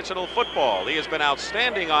professional football. He has been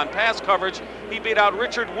outstanding on pass coverage. He beat out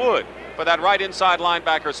Richard Wood for that right inside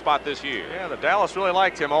linebacker spot this year. Yeah, the Dallas really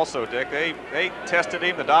liked him also, Dick. They tested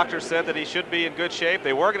him. The doctors said that he should be in good shape.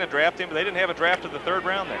 They were going to draft him, but they didn't have a draft in the 3rd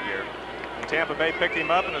round that year. And Tampa Bay picked him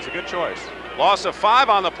up, and it was a good choice. Loss of 5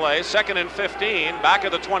 on the play, 2nd and 15, back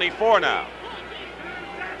of the 24 now.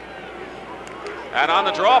 And on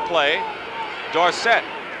the draw play, Dorsett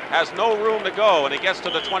has no room to go, and he gets to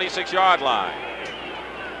the 26-yard line.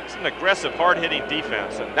 It's an aggressive, hard-hitting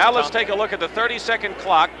defense. And now let's take a look at the 30-second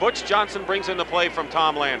clock. Butch Johnson brings in the play from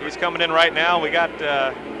Tom Landry. He's coming in right now. We got,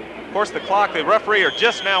 of course, the clock. The referee are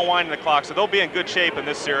just now winding the clock, so they'll be in good shape in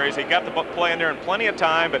this series. He got the play in there in plenty of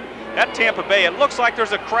time, but at Tampa Bay, it looks like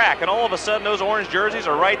there's a crack, and all of a sudden those orange jerseys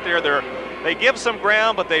are right there. They give some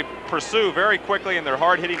ground, but they pursue very quickly in their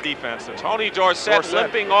hard-hitting defense. And Tony Dorsett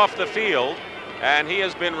limping off the field, and he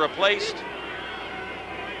has been replaced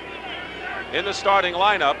in the starting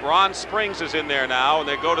lineup. Ron Springs is in there now, and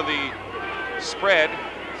they go to the spread,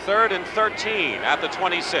 3rd and 13 at the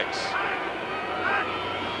 26.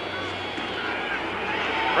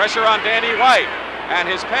 Pressure on Danny White, and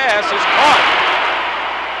his pass is caught.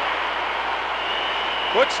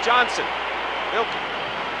 Butch Johnson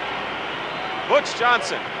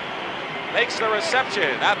makes the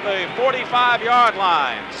reception at the 45-yard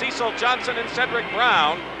line. Cecil Johnson and Cedric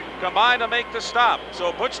Brown combine to make the stop.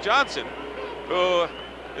 So Butch Johnson, who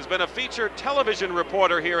has been a featured television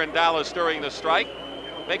reporter here in Dallas during the strike,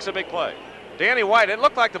 makes a big play. Danny White, it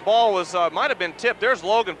looked like the ball was might have been tipped. There's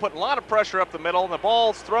Logan putting a lot of pressure up the middle, and the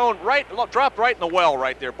ball's dropped right in the well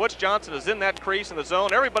right there. Butch Johnson is in that crease in the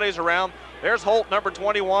zone. Everybody's around. There's Holt, number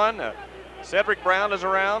 21. Cedric Brown is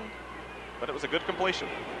around, but it was a good completion.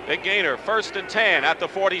 Big gainer, 1st and 10 at the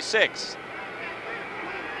 46.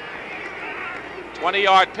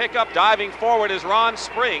 20-yard pickup. Diving forward is Ron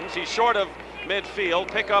Springs. He's short of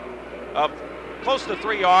midfield. Pickup of close to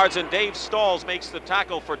 3 yards, and Dave Stalls makes the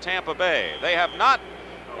tackle for Tampa Bay. They have not,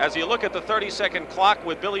 as you look at the 30-second clock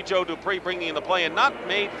with Billy Joe Dupree bringing in the play, and not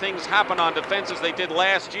made things happen on defense as they did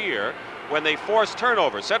last year when they forced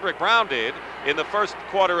turnovers. Cedric Brown did in the 1st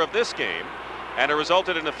quarter of this game, and it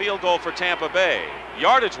resulted in a field goal for Tampa Bay.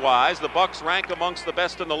 Yardage-wise, the Bucs rank amongst the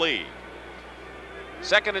best in the league.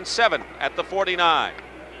 2nd and 7 at the 49.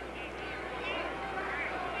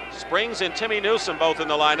 Springs and Timmy Newsome both in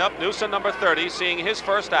the lineup. Newsome, number 30, seeing his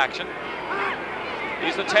first action.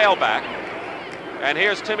 He's the tailback. And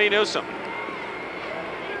here's Timmy Newsome.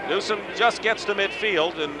 Newsome just gets to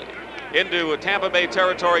midfield and into Tampa Bay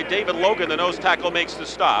territory. David Logan, the nose tackle, makes the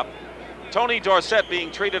stop. Tony Dorsett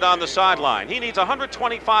being treated on the sideline. He needs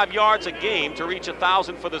 125 yards a game to reach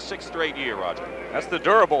 1,000 for the 6th straight year, Roger. That's the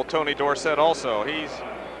durable Tony Dorsett also. He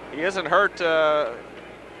isn't hurt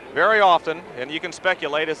very often, and you can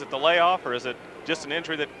speculate, is it the layoff or is it just an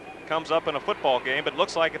injury that comes up in a football game? But it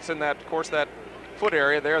looks like it's in that, of course, that foot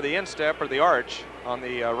area there, the instep or the arch on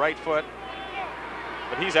the right foot.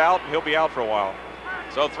 But he's out, and he'll be out for a while.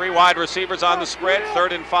 So 3 wide receivers on the spread,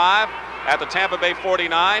 3rd and 5 at the Tampa Bay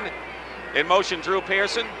 49. In motion, Drew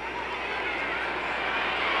Pearson.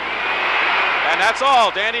 And that's all.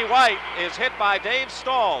 Danny White is hit by Dave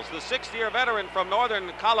Stalls, the 6th-year veteran from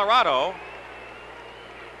northern Colorado.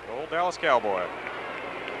 Old Dallas Cowboy.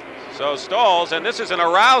 So Stalls, and this is an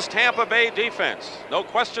aroused Tampa Bay defense. No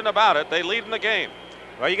question about it. They lead in the game.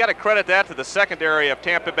 Well, you got to credit that to the secondary of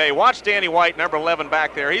Tampa Bay. Watch Danny White, number 11,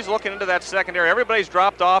 back there. He's looking into that secondary. Everybody's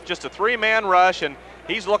dropped off, just a 3-man rush, and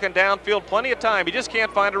he's looking downfield plenty of time. He just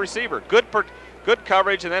can't find a receiver. Good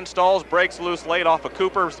coverage, and then Stalls breaks loose late off of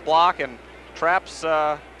Cooper's block and traps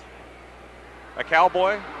a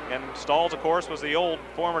Cowboy. And Stalls, of course, was the old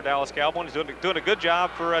former Dallas Cowboy. He's doing a good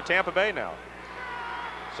job for Tampa Bay now.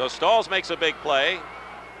 So Stalls makes a big play,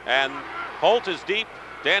 and Holt is deep.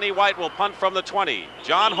 Danny White will punt from the 20.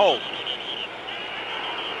 John Holt.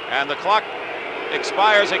 And the clock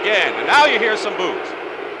expires again. And now you hear some boos.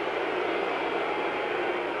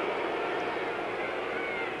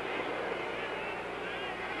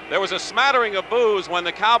 There was a smattering of boos when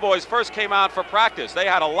the Cowboys first came out for practice. They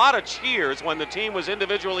had a lot of cheers when the team was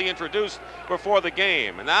individually introduced before the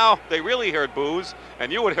game. And now they really heard boos,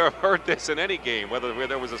 and you would have heard this in any game, whether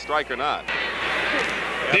there was a strike or not.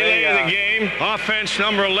 Delay of the game, offense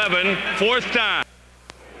number 11, 4th down.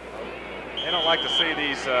 They don't like to see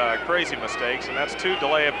these crazy mistakes, and that's 2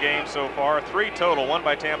 delay of game so far, 3 total, 1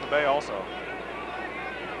 by Tampa Bay also.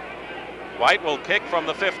 White will kick from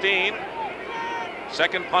the 15.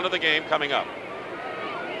 Second punt of the game coming up.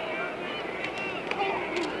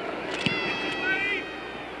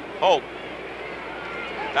 Holt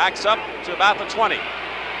backs up to about the 20.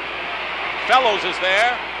 Fellows is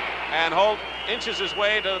there, and Holt inches his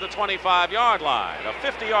way to the 25-yard line. A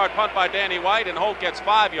 50-yard punt by Danny White, and Holt gets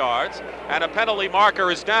 5 yards, and a penalty marker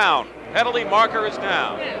is down. Penalty marker is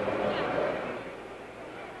down.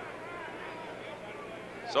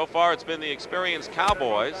 So far, it's been the experienced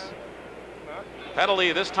Cowboys.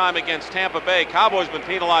 Penalty this time against Tampa Bay. Cowboys been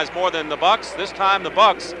penalized more than the Bucs. This time the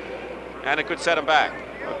Bucs, and it could set them back.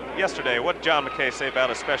 Yesterday, what did John McKay say about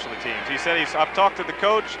his specialty teams? He said, I've talked to the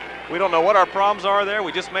coach. We don't know what our problems are there.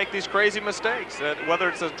 We just make these crazy mistakes. Whether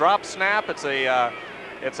it's a drop snap, it's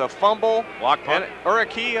a fumble, block punt, or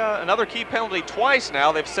another key penalty. Twice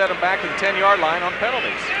now they've set them back to the 10-yard line on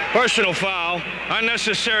penalties. Personal foul,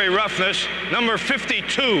 unnecessary roughness, number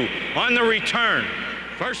 52 on the return.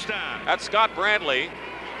 First down. That's Scott Brantley.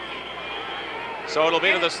 So it'll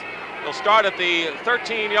be they'll start at the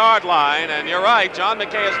 13-yard line, and you're right, John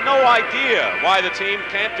McKay has no idea why the team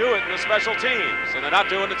can't do it in the special teams, and they're not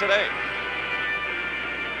doing it today.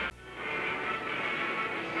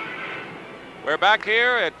 We're back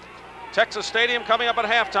here at Texas Stadium coming up at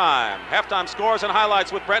halftime. Halftime scores and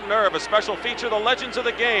highlights with Brent and Irv, a special feature, the legends of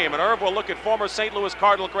the game. And Irv will look at former St. Louis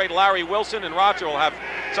Cardinal great Larry Wilson, and Roger will have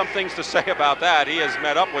some things to say about that. He has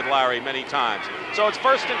met up with Larry many times. So it's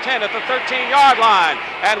 1st and 10 at the 13-yard line.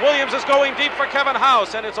 And Williams is going deep for Kevin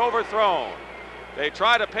House, and it's overthrown. They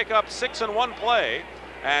try to pick up 6 in one play,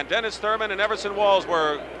 and Dennis Thurman and Everson Walls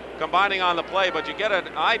were combining on the play, but you get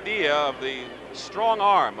an idea of the strong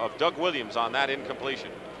arm of Doug Williams on that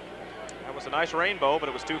incompletion. That was a nice rainbow, but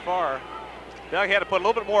it was too far. Doug had to put a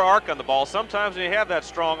little bit more arc on the ball. Sometimes when you have that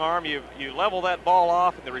strong arm, you level that ball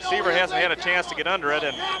off, and the receiver hasn't had a chance to get under it.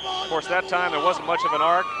 And, of course, that time there wasn't much of an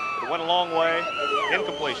arc. It went a long way.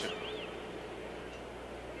 Incompletion.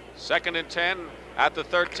 2nd and 10 at the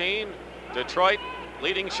 13. Detroit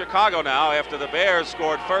leading Chicago now after the Bears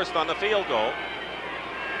scored first on the field goal.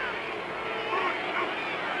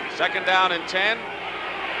 2nd down and 10.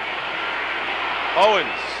 Owens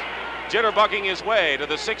jitterbugging his way to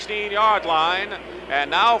the 16-yard line.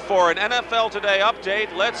 And now for an NFL Today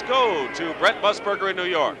update, let's go to Brent Musburger in New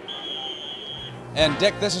York. And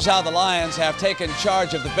Dick, this is how the Lions have taken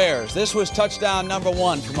charge of the Bears. This was touchdown number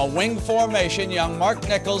 1 from a wing formation. Young Mark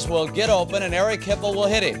Nichols will get open, and Eric Hipple will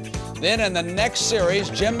hit him. Then in the next series,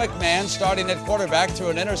 Jim McMahon starting at quarterback threw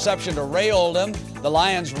an interception to Ray Oldham. The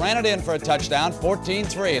Lions ran it in for a touchdown,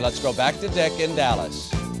 14-3. Let's go back to Dick in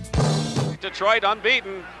Dallas. Detroit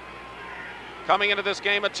unbeaten. Coming into this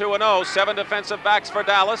game at 2-0, 7 defensive backs for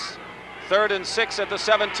Dallas. 3rd and 6 at the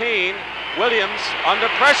 17. Williams under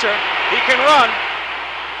pressure. He can run,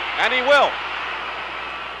 and he will.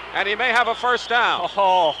 And he may have a first down.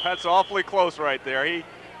 Oh, that's awfully close right there.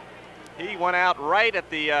 He went out right at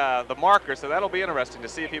the marker, so that'll be interesting to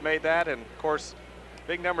see if he made that. And, of course,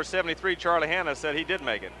 big number 73, Charlie Hanna, said he did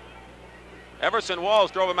make it. Everson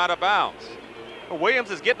Walls drove him out of bounds.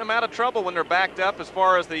 Williams is getting them out of trouble when they're backed up as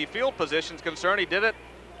far as the field position is concerned. He did it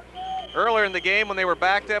earlier in the game when they were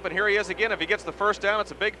backed up, and here he is again. If he gets the first down,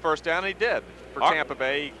 it's a big first down, and he did for Tampa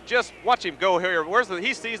Bay. Just watch him go here.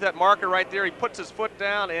 He sees that marker right there. He puts his foot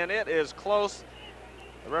down, and it is close.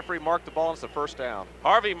 The referee marked the ball, and it's the first down.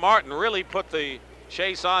 Harvey Martin really put the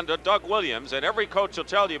chase on to Doug Williams, and every coach will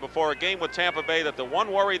tell you before a game with Tampa Bay that the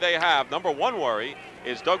one worry they have, number 1 worry,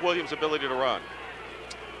 is Doug Williams' ability to run.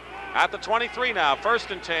 At the 23 now,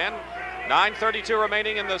 1st and 10. 9:32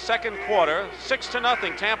 remaining in the second quarter.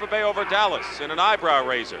 6-0 Tampa Bay over Dallas in an eyebrow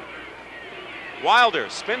raiser. Wilder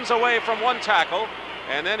spins away from one tackle,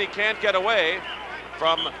 and then he can't get away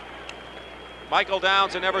from Michael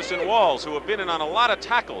Downs and Everson Walls, who have been in on a lot of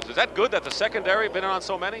tackles. Is that good that the secondary have been in on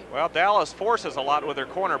so many? Well, Dallas forces a lot with their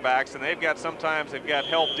cornerbacks, and sometimes they've got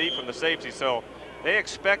help deep from the safety. So they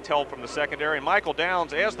expect help from the secondary. And Michael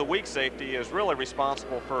Downs, as the weak safety, is really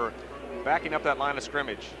responsible for backing up that line of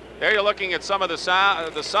scrimmage. There you're looking at some of the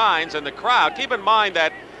signs and the crowd. Keep in mind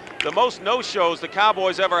that the most no-shows the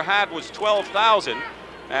Cowboys ever had was 12,000.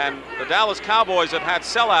 And the Dallas Cowboys have had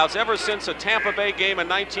sellouts ever since a Tampa Bay game in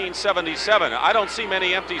 1977. I don't see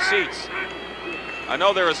many empty seats. I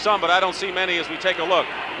know there are some, but I don't see many as we take a look.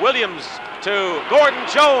 Williams to Gordon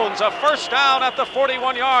Jones, a first down at the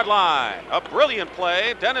 41-yard line. A brilliant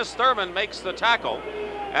play. Dennis Thurman makes the tackle.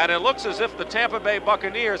 And it looks as if the Tampa Bay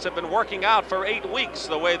Buccaneers have been working out for 8 weeks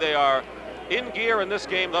the way they are in gear in this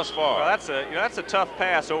game thus far. Well, that's a tough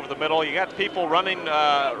pass over the middle. You got people running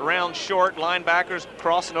around short, linebackers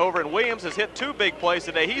crossing over, and Williams has hit 2 big plays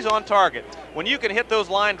today. He's on target. When you can hit those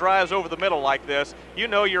line drives over the middle like this, you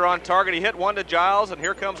know you're on target. He hit one to Giles, and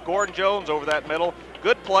here comes Gordon Jones over that middle.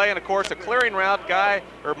 Good play, and of course a clearing route guy,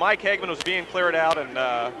 or Mike Hagman was being cleared out, and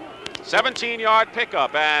 17-yard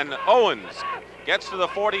pickup, and Owens gets to the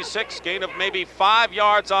 46, gain of maybe 5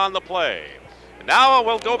 yards on the play. Now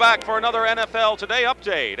we'll go back for another NFL Today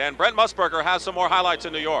update, and Brent Musburger has some more highlights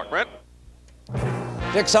in New York. Brent?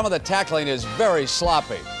 Dick, some of the tackling is very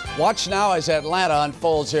sloppy. Watch now as Atlanta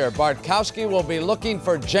unfolds here. Bartkowski will be looking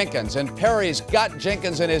for Jenkins, and Perry's got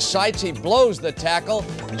Jenkins in his sights. He blows the tackle.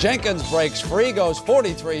 Jenkins breaks free, goes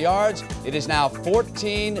 43 yards. It is now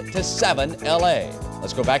 14-7 LA.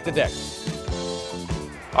 Let's go back to Dick.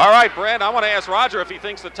 All right, Brent, I want to ask Roger if he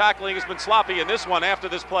thinks the tackling has been sloppy in this one after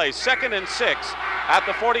this play. 2nd and 6 at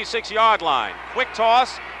the 46-yard line. Quick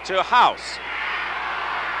toss to House.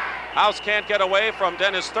 House can't get away from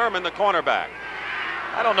Dennis Thurman, the cornerback.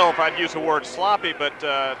 I don't know if I'd use the word sloppy, but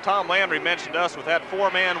Tom Landry mentioned us with that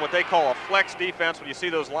 4-man, what they call a flex defense. When you see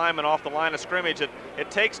those linemen off the line of scrimmage, it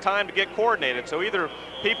takes time to get coordinated. So either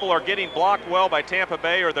people are getting blocked well by Tampa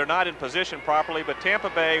Bay or they're not in position properly. But Tampa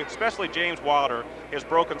Bay, especially James Wilder, has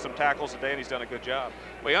broken some tackles today, and he's done a good job.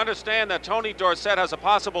 We understand that Tony Dorsett has a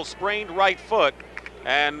possible sprained right foot,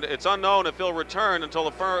 and it's unknown if he'll return until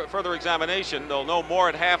the further examination. They'll know more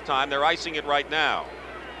at halftime. They're icing it right now.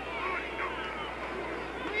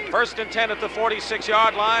 1st and 10 at the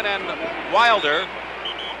 46-yard line, and Wilder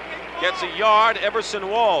gets a yard. Everson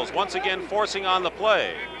Walls once again forcing on the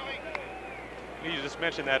play. You just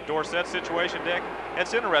mentioned that Dorsett situation, Dick.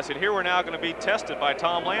 It's interesting. Here we're now going to be tested by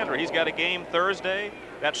Tom Landry. He's got a game Thursday.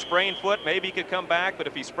 That sprained foot, maybe he could come back, but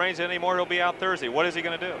if he sprains it anymore, he'll be out Thursday. What is he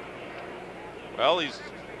going to do? Well,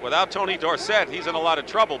 without Tony Dorsett, he's in a lot of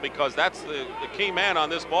trouble because that's the key man on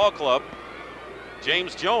this ball club.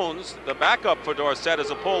 James Jones, the backup for Dorsett,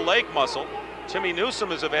 is a pulled leg muscle. Timmy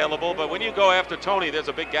Newsome is available, but when you go after Tony, there's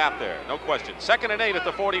a big gap there, no question. 2nd and 8 at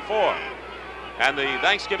the 44. And the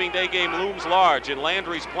Thanksgiving Day game looms large in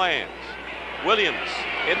Landry's plans. Williams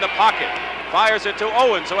in the pocket, fires it to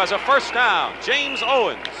Owens, who has a first down. James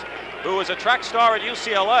Owens, who is a track star at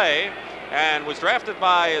UCLA and was drafted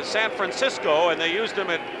by San Francisco, and they used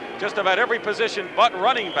him at just about every position but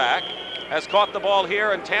running back, has caught the ball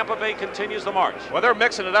here, and Tampa Bay continues the march. Well, they're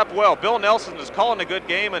mixing it up well. Bill Nelson is calling a good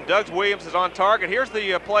game, and Doug Williams is on target. Here's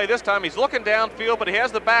the play this time. He's looking downfield, but he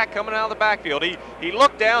has the back coming out of the backfield. He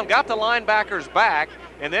looked down, got the linebacker's back,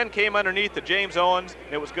 and then came underneath to James Owens,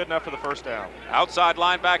 and it was good enough for the first down. Outside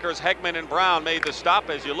linebackers Hegman and Brown made the stop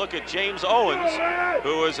as you look at James Owens,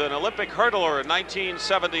 who was an Olympic hurdler in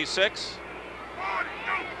 1976.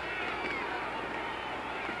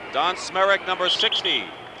 Don Smerrick, number 60.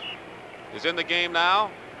 Is in the game now.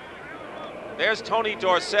 There's Tony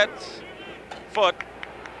Dorsett's foot.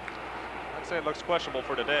 I'd say it looks questionable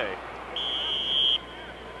for today.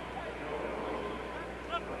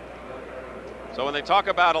 So when they talk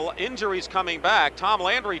about injuries coming back, Tom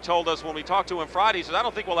Landry told us when we talked to him Friday, he said, I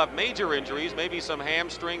don't think we'll have major injuries, maybe some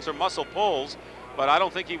hamstrings or muscle pulls, but I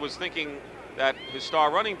don't think he was thinking that his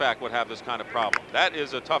star running back would have this kind of problem. That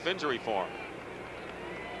is a tough injury for him.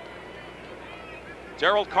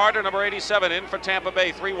 Gerald Carter, number 87, in for Tampa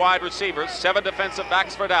Bay. 3 wide receivers, 7 defensive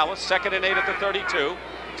backs for Dallas. 2nd and 8 at the 32.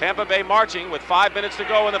 Tampa Bay marching with 5 minutes to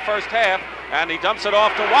go in the first half, and he dumps it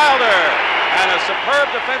off to Wilder. And a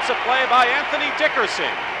superb defensive play by Anthony Dickerson.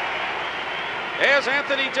 There's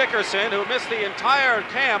Anthony Dickerson, who missed the entire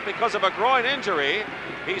camp because of a groin injury.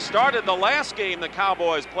 He started the last game the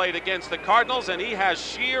Cowboys played against the Cardinals, and he has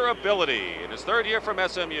sheer ability in his 3rd year from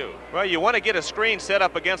SMU. Well, you want to get a screen set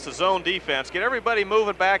up against the zone defense. Get everybody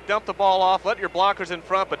moving back, dump the ball off, let your blockers in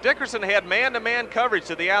front. But Dickerson had man-to-man coverage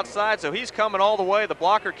to the outside, so he's coming all the way. The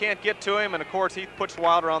blocker can't get to him, and, of course, he puts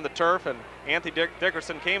Wilder on the turf, and Anthony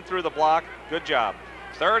Dickerson came through the block. Good job.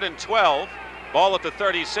 3rd and 12. Ball at the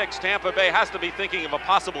 36. Tampa Bay has to be thinking of a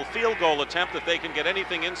possible field goal attempt if they can get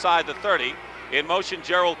anything inside the 30. In motion,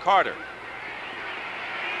 Gerald Carter.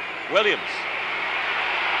 Williams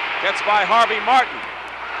gets by Harvey Martin,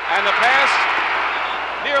 and the pass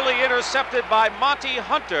nearly intercepted by Monty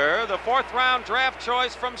Hunter, the 4th-round draft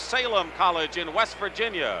choice from Salem College in West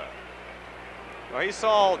Virginia. Well, he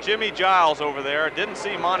saw Jimmy Giles over there, didn't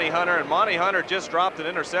see Monty Hunter, and Monty Hunter just dropped an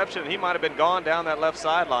interception, and he might have been gone down that left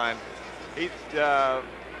sideline.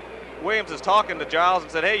 Williams is talking to Giles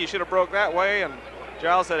and said, hey, you should have broke that way, and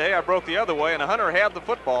Giles said, hey, I broke the other way, and Hunter had the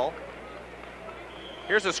football.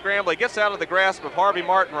 Here's a scramble. He gets out of the grasp of Harvey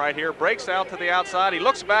Martin right here, breaks out to the outside. He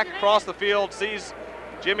looks back across the field, sees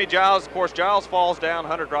Jimmy Giles. Of course, Giles falls down.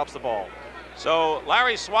 Hunter drops the ball. So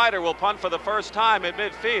Larry Swider will punt for the first time at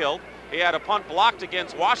midfield. He had a punt blocked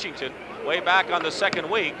against Washington way back on the 2nd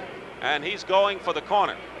week, and he's going for the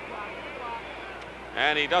corner.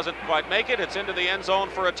 And he doesn't quite make it. It's into the end zone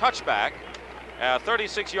for a touchback. A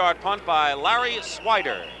 36-yard punt by Larry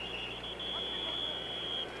Swider.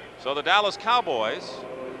 So the Dallas Cowboys,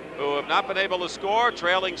 who have not been able to score,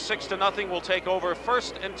 trailing 6-0, will take over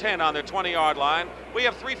 1st and 10 on their 20-yard line. We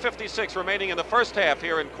have 3:56 remaining in the first half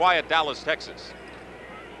here in quiet Dallas, Texas.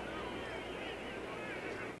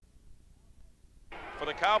 For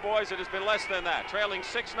the Cowboys, it has been less than that, trailing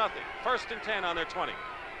 6-0, 1st and 10 on their 20.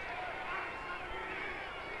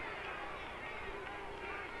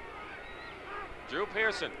 Drew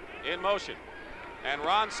Pearson in motion, and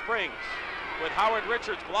Ron Springs with Howard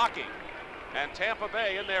Richards blocking, and Tampa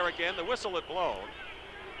Bay in there again. The whistle had blown.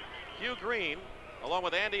 Hugh Green, along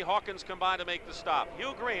with Andy Hawkins, combined to make the stop.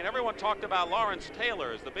 Hugh Green, everyone talked about Lawrence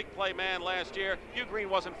Taylor as the big play man last year. Hugh Green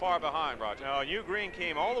wasn't far behind, Roger. No, Hugh Green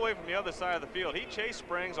came all the way from the other side of the field. He chased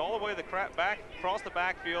Springs all the way back across the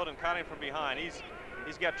backfield and caught him from behind. He's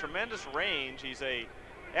got tremendous range. He's a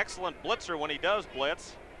excellent blitzer when he does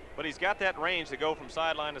blitz, but he's got that range to go from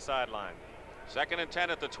sideline to sideline. 2nd and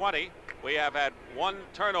 10 at the 20. We have had one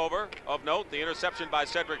turnover of note, the interception by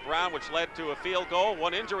Cedric Brown, which led to a field goal.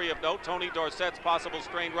 One injury of note, Tony Dorsett's possible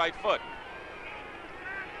strained right foot.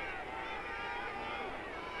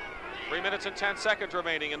 3 minutes and 10 seconds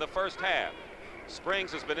remaining in the first half.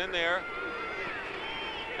 Springs has been in there,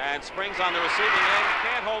 and Springs on the receiving end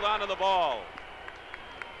can't hold on to the ball.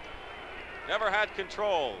 Never had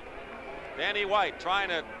control. Danny White trying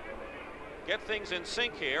to get things in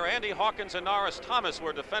sync here. Andy Hawkins and Norris Thomas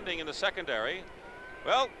were defending in the secondary.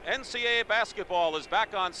 Well, NCAA basketball is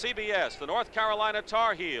back on CBS. The North Carolina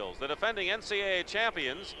Tar Heels, the defending NCAA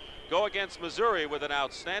champions, go against Missouri with an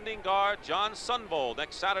outstanding guard, John Sunvold,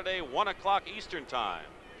 next Saturday, 1 o'clock Eastern time.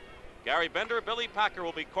 Gary Bender, Billy Packer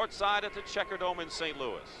will be courtside at the Checker Dome in St.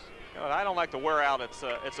 Louis. You know, I don't like to wear out. It's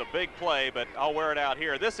a big play, but I'll wear it out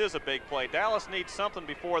here. This is a big play. Dallas needs something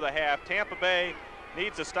before the half. Tampa Bay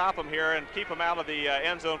needs to stop them here and keep them out of the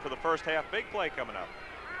end zone for the first half. Big play coming up.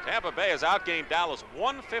 Tampa Bay has outgained Dallas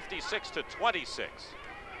 156-26.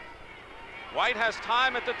 White has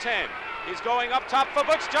time at the 10. He's going up top for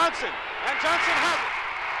Butch Johnson, and Johnson has it.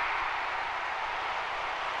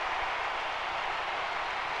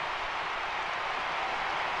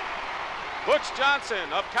 Butch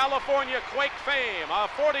Johnson of California Quake fame, a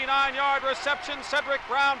 49-yard reception. Cedric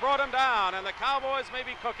Brown brought him down, and the Cowboys may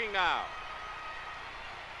be cooking now.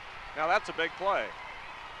 Now that's a big play.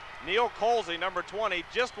 Neil Colsey, number 20,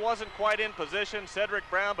 just wasn't quite in position. Cedric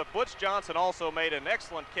Brown, but Butch Johnson also made an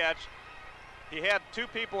excellent catch. He had two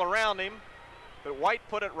people around him, but White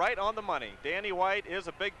put it right on the money. Danny White is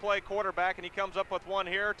a big play quarterback, and he comes up with one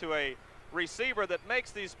here to a receiver that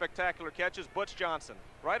makes these spectacular catches, Butch Johnson.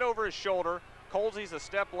 Right over his shoulder. Colsey's a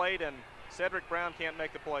step late, and Cedric Brown can't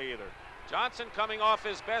make the play either. Johnson coming off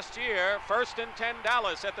his best year. 1st and 10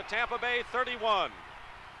 Dallas at the Tampa Bay 31.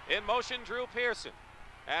 In motion, Drew Pearson.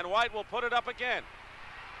 And White will put it up again.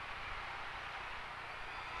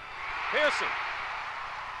 Pearson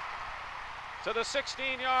to the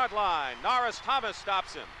 16-yard line. Norris Thomas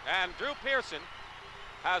stops him. And Drew Pearson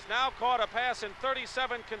has now caught a pass in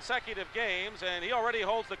 37 consecutive games, and he already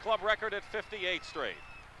holds the club record at 58 straight.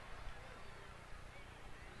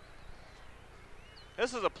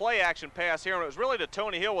 This is a play-action pass here, and it was really to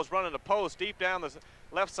Tony Hill, was running a post deep down the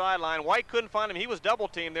left sideline. White couldn't find him. He was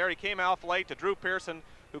double-teamed there. He came out late to Drew Pearson,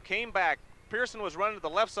 who came back. Pearson was running to the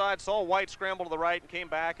left side, saw White scramble to the right, and came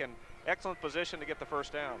back in excellent position to get the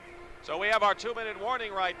first down. So we have our 2-minute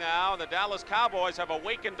warning right now. The Dallas Cowboys have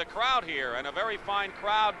awakened the crowd here, and a very fine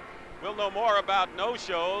crowd. We'll know more about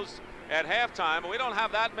no-shows at halftime, but we don't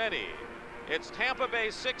have that many. It's Tampa Bay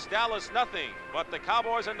 6, Dallas nothing, but the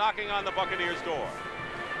Cowboys are knocking on the Buccaneers' door.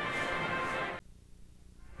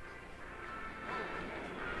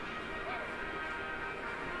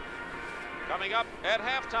 Coming up at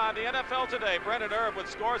halftime, the NFL Today. Brennan Erb with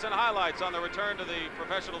scores and highlights on the return to the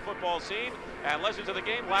professional football scene. And legends of the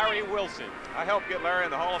game, Larry Wilson. I helped get Larry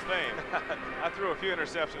in the Hall of Fame. I threw a few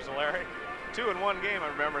interceptions to Larry. 2 in one game, I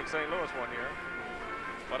remember, in St. Louis one year.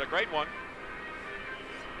 But a great one.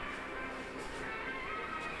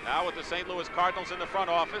 Now with the St. Louis Cardinals in the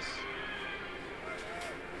front office.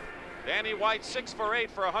 Danny White 6 for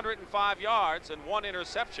 8 for 105 yards and 1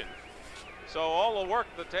 interception. So all the work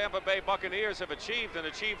the Tampa Bay Buccaneers have achieved and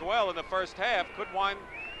achieved well in the first half could wind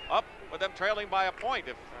up with them trailing by a point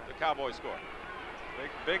if the Cowboys score.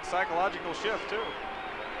 Big psychological shift too.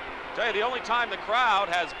 Tell you, the only time the crowd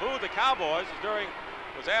has booed the Cowboys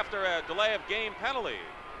was after a delay of game penalty.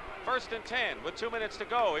 1st and 10 with 2 minutes to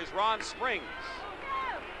go. Here's Ron Springs.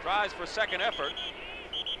 Tries for second effort.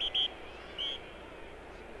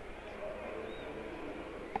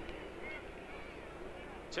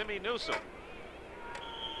 Timmy Newsome.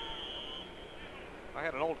 I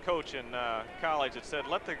had an old coach in college that said,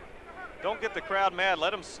 don't get the crowd mad,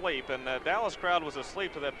 let them sleep. And the Dallas crowd was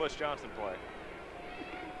asleep to that Butch Johnson play.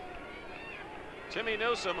 Timmy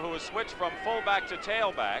Newsome, who has switched from fullback to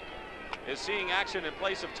tailback, is seeing action in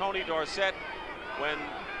place of Tony Dorsett when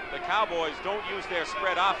the Cowboys don't use their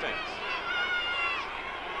spread offense.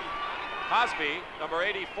 Cosby, number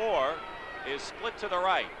 84, is split to the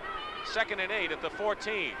right. 2nd and 8 at the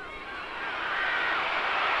 14.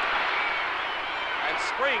 And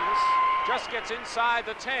Springs just gets inside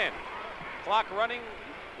the 10. Clock running,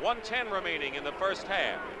 1:10 remaining in the first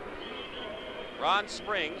half. Ron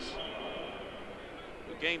Springs,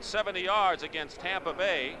 who gained 70 yards against Tampa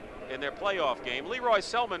Bay in their playoff game. Leroy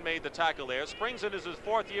Selman made the tackle there. Springs is his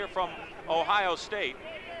 4th year from Ohio State.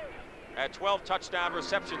 Had 12 touchdown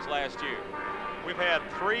receptions last year. We've had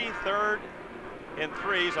 3 3rd and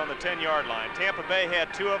 3s on the 10-yard line. Tampa Bay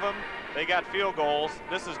had 2 of them. They got field goals.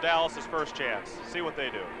 This is Dallas's first chance. See what they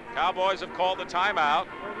do. Cowboys have called the timeout.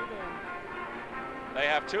 They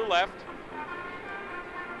have 2 left.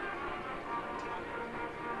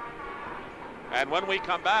 And when we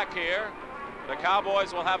come back here, the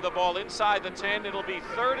Cowboys will have the ball inside the 10. It'll be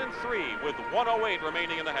 3rd and 3 with 1:08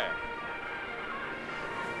 remaining in the half.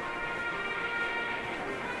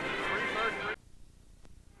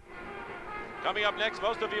 Coming up next,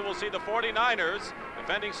 most of you will see the 49ers,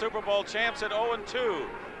 defending Super Bowl champs at 0-2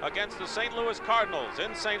 against the St. Louis Cardinals.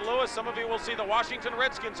 In St. Louis, some of you will see the Washington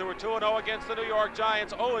Redskins, who are 2-0 against the New York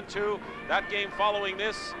Giants, 0-2. That game following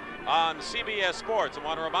this on CBS Sports. I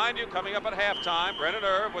want to remind you, coming up at halftime, Brennan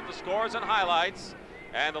Erb with the scores and highlights,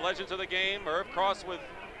 and the legends of the game, Irv Cross with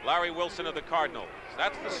Larry Wilson of the Cardinals.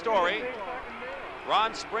 That's the story.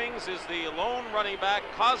 Ron Springs is the lone running back.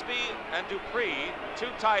 Cosby and Dupree, 2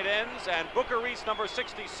 tight ends, and Booker Reese, number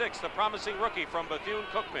 66, the promising rookie from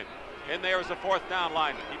Bethune-Cookman. In there is the 4th down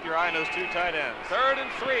lineman. Keep your eye on those 2 tight ends. 3rd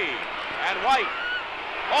and 3, and White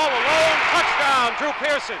all alone, touchdown, Drew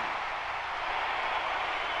Pearson.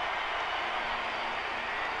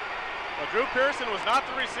 Well, Drew Pearson was not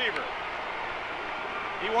the receiver.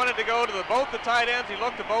 He wanted to go to both the tight ends. He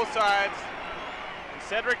looked to both sides. And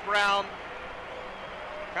Cedric Brown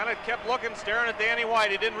kind of kept looking, staring at Danny White.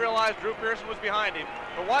 He didn't realize Drew Pearson was behind him.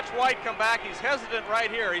 But watch White come back. He's hesitant right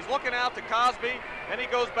here. He's looking out to Cosby, and he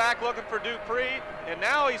goes back looking for Dupree, and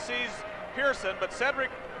now he sees Pearson, but Cedric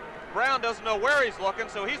Brown doesn't know where he's looking,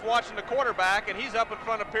 so he's watching the quarterback, and he's up in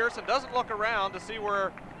front of Pearson, doesn't look around to see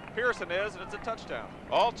where Pearson is, and it's a touchdown.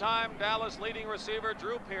 All-time Dallas leading receiver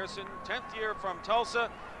Drew Pearson, 10th year from Tulsa.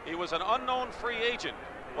 He was an unknown free agent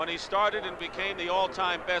when he started and became the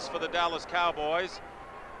all-time best for the Dallas Cowboys.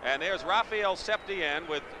 And there's Rafael Septien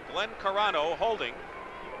with Glenn Carano holding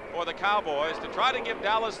for the Cowboys to try to give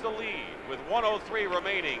Dallas the lead with 1:03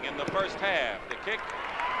 remaining in the first half. The kick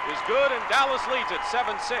is good, and Dallas leads it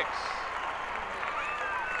 7-6.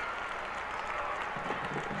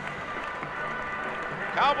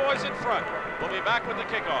 Cowboys in front. We'll be back with the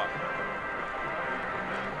kickoff.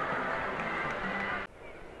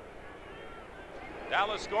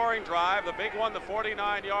 Dallas scoring drive, the big one, the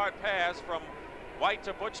 49-yard pass from White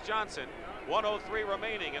to Butch Johnson. 1:03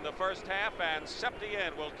 remaining in the first half, and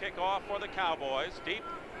Septien will kick off for the Cowboys. Deep,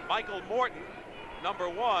 Michael Morton, number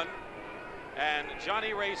 1, and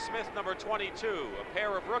Johnny Ray Smith, number 22, a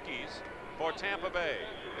pair of rookies for Tampa Bay.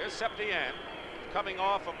 There's Septien coming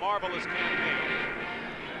off a marvelous campaign.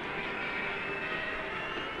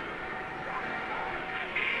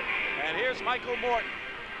 And here's Michael Morton,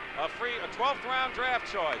 a 12th round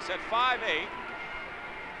draft choice at 5'8",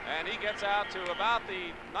 and he gets out to about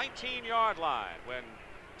the 19-yard line when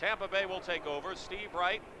Tampa Bay will take over. Steve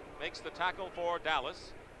Wright makes the tackle for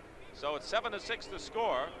Dallas. So it's 7-6 to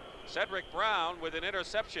score. Cedric Brown with an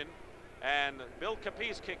interception And Bill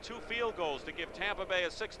Capiz kicked 2 field goals to give Tampa Bay a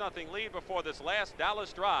 6-0 lead before this last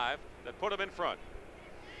Dallas drive that put them in front.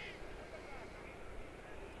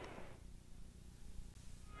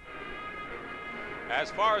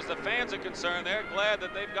 As far as the fans are concerned, they're glad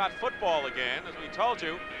that they've got football again. As we told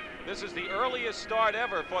you, this is the earliest start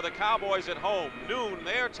ever for the Cowboys at home, noon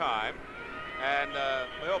their time. And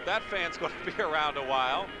we hope that fan's going to be around a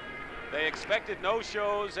while. They expected no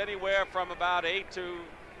shows anywhere from about 8 to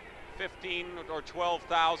 15 or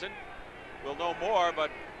 12,000. We'll know more, but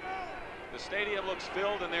the stadium looks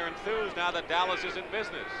filled and they're enthused now that Dallas is in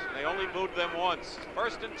business. They only booed them once.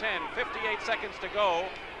 1st and 10, 58 seconds to go.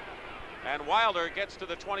 And Wilder gets to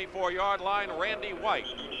the 24-yard line. Randy White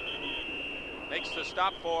makes the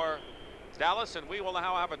stop for Dallas, and we will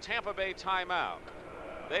now have a Tampa Bay timeout.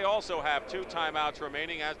 They also have 2 timeouts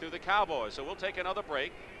remaining, as do the Cowboys. So we'll take another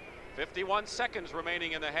break. 51 seconds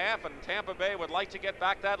remaining in the half, and Tampa Bay would like to get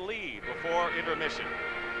back that lead before intermission.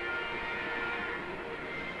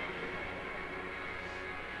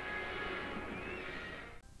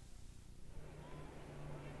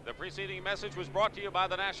 The preceding message was brought to you by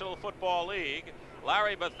the National Football League.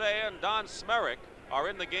 Larry Bethea and Don Smerick are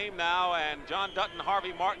in the game now, and John Dutton and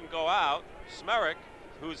Harvey Martin go out. Smerick,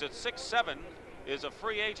 who's at 6'7", is a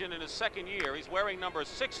free agent in his 2nd year. He's wearing number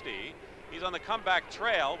 60. He's on the comeback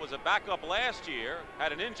trail, was a backup last year,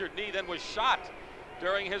 had an injured knee, then was shot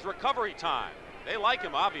during his recovery time. They like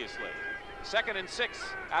him, obviously. 2nd and 6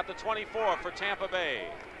 at the 24 for Tampa Bay.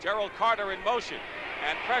 Gerald Carter in motion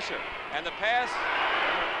and pressure, and the pass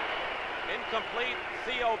incomplete.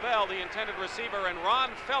 Theo Bell, the intended receiver, and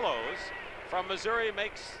Ron Fellows from Missouri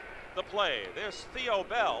makes the play. There's Theo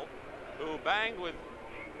Bell, who banged with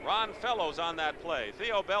Ron Fellows on that play.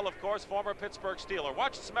 Theo Bell, of course, former Pittsburgh Steeler.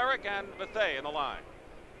 Watch Smerick and Bethea in the line.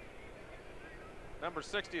 Number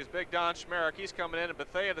 60 is Big Don Schmerich. He's coming in, and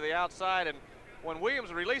Bethea to the outside. And when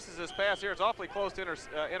Williams releases this pass here, it's awfully close to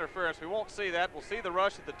interference. We won't see that. We'll see the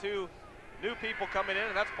rush of the 2 new people coming in,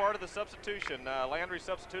 and that's part of the substitution. Landry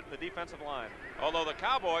substituting the defensive line. Although the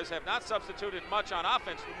Cowboys have not substituted much on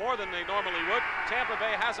offense, more than they normally would, Tampa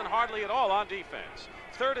Bay hasn't hardly at all on defense.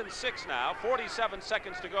 3rd and 6 now, 47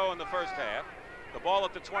 seconds to go in the first half. The ball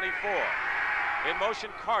at the 24. In motion,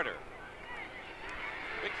 Carter.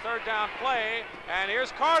 Big 3rd down play, and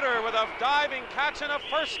here's Carter with a diving catch and a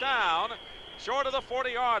 1st down. Short of the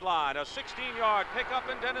 40-yard line, a 16-yard pickup,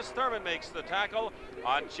 and Dennis Thurman makes the tackle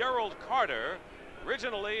on Gerald Carter.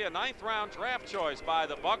 Originally a 9th-round draft choice by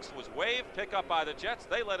the Bucs, was waived, pick up by the Jets.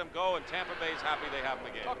 They let him go, and Tampa Bay's happy they have him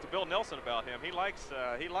again. Talked to Bill Nelson about him. He likes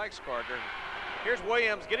Carter. Here's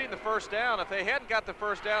Williams getting the 1st down. If they hadn't got the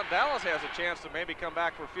 1st down, Dallas has a chance to maybe come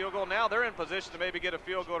back for a field goal. Now they're in position to maybe get a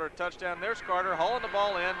field goal or a touchdown. There's Carter hauling the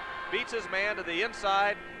ball in, beats his man to the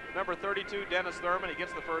inside. Number 32, Dennis Thurman, he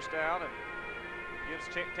gets the 1st down and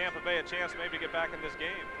gives Tampa Bay a chance maybe to get back in this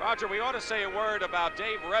game. Roger, we ought to say a word about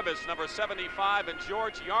Dave Revis, number 75, and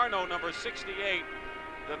George Yarno, number 68,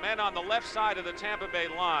 the men on the left side of the Tampa Bay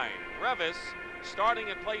line. Revis starting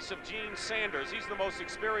in place of Gene Sanders. He's the most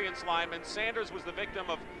experienced lineman. Sanders was the victim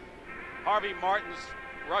of Harvey Martin's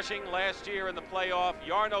rushing last year in the playoff.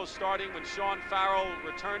 Yarno starting when Sean Farrell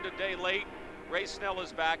returned a day late. Ray Snell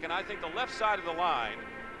is back, and I think the left side of the line,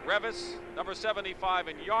 Revis, number 75,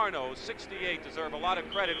 and Yarno, 68, deserve a lot of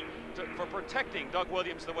credit for protecting Doug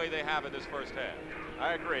Williams the way they have in this first half.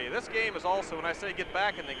 I agree. This game is also, when I say get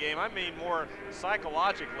back in the game, I mean more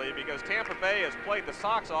psychologically, because Tampa Bay has played the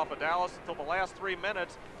socks off of Dallas until the last 3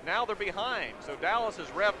 minutes. Now they're behind. So Dallas is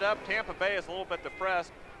revved up. Tampa Bay is a little bit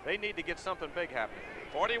depressed. They need to get something big happening.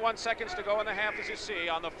 41 seconds to go in the half, as you see,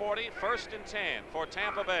 on the 40, 1st and 10 for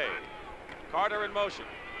Tampa Bay. Carter in motion.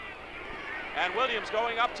 And Williams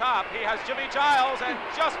going up top. He has Jimmy Giles and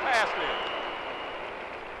just passed him.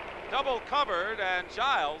 Double covered, and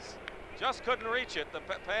Giles just couldn't reach it. The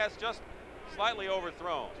pass just slightly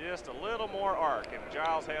overthrown. Just a little more arc, and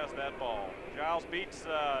Giles has that ball. Giles beats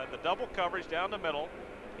the double coverage down the middle.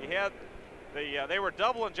 He had they were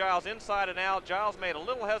doubling Giles inside and out. Giles made a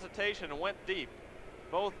little hesitation and went deep.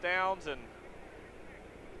 Both downs, and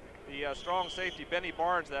the strong safety Benny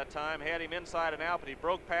Barnes that time had him inside and out, but he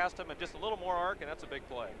broke past him, and just a little more arc, and that's a big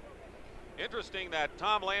play. Interesting that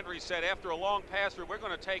Tom Landry said after a long pass, we're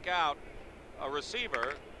going to take out a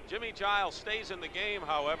receiver. Jimmy Giles stays in the game,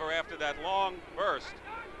 however, after that long burst.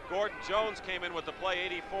 Gordon Jones came in with the play,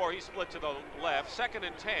 84. He split to the left. 2nd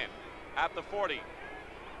and 10 at the 40.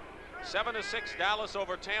 7-6 Dallas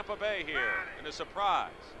over Tampa Bay here in a surprise.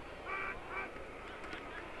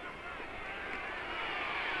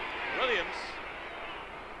 Williams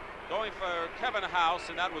going going for Kevin House,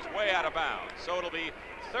 and that was way out of bounds. So it'll be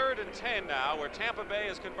 3rd and 10 now, where Tampa Bay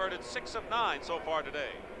has converted 6 of 9 so far today.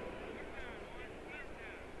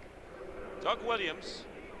 Doug Williams,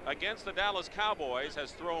 against the Dallas Cowboys,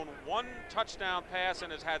 has thrown 1 touchdown pass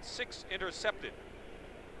and has had 6 intercepted.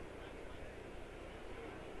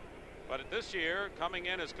 But this year, coming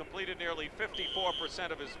in, has completed nearly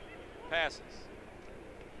 54% of his passes.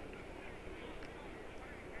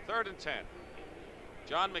 3rd and 10.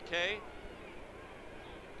 John McKay,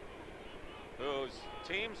 whose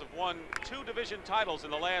teams have won 2 division titles in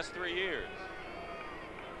the last 3 years.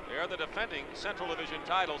 They are the defending Central Division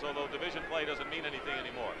titles, although division play doesn't mean anything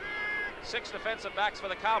anymore. 6 defensive backs for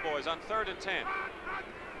the Cowboys on 3rd and 10.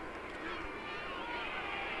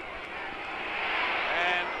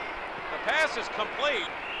 And the pass is complete.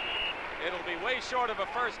 It'll be way short of a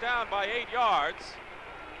first down by 8 yards.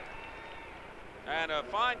 And a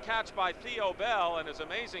fine catch by Theo Bell, and it's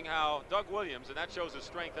amazing how Doug Williams, and that shows his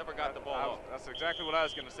strength, ever got the ball off. That's exactly what I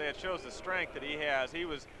was going to say. It shows the strength that he has. He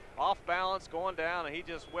was off balance going down, and he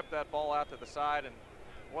just whipped that ball out to the side, and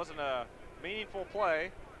it wasn't a meaningful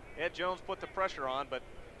play. Ed Jones put the pressure on, but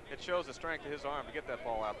it shows the strength of his arm to get that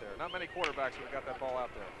ball out there. Not many quarterbacks would have got that ball out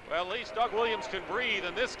there. Well, at least Doug Williams can breathe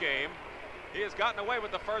in this game. He has gotten away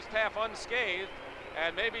with the first half unscathed,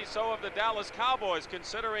 and maybe so have the Dallas Cowboys,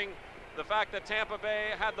 considering the fact that Tampa Bay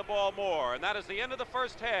had the ball more. And that is the end of the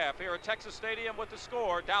first half here at Texas Stadium with the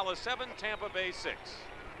score, Dallas 7, Tampa Bay 6.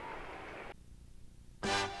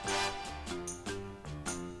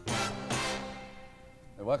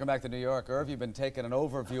 Welcome back to New York. Irv, you've been taking an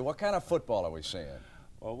overview. What kind of football are we seeing?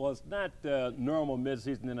 Well, it's not normal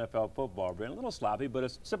midseason NFL football, Brent. A little sloppy, but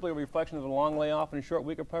it's simply a reflection of the long layoff and a short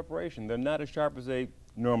week of preparation. They're not as sharp as they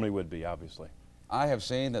normally would be, obviously. I have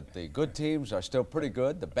seen that the good teams are still pretty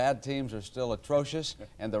good, the bad teams are still atrocious,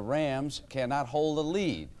 and the Rams cannot hold a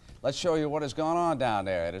lead. Let's show you what has gone on down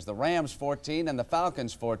there. It is the Rams 14 and the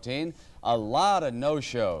Falcons 14. A lot of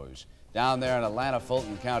no-shows down there in Atlanta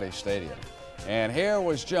Fulton County Stadium. And here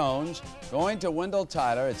was Jones going to Wendell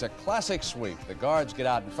Tyler. It's a classic sweep. The guards get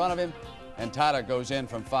out in front of him, and Tyler goes in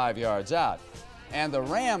from 5 yards out. And the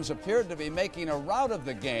Rams appeared to be making a rout of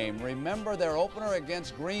the game. Remember their opener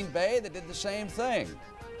against Green Bay? They did the same thing.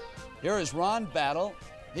 Here is Ron Battle.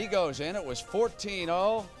 He goes in. It was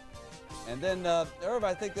 14-0. And then, Irv,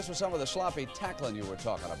 I think this was some of the sloppy tackling you were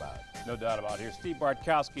talking about. No doubt about it. Here, Steve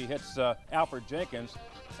Bartkowski hits Alfred Jenkins.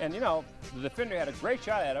 And, you know, the defender had a great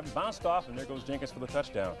shot at him, bounced off, and there goes Jenkins for the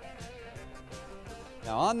touchdown.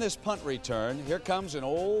 Now, on this punt return, here comes an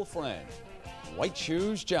old friend, White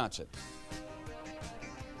Shoes Johnson.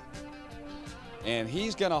 And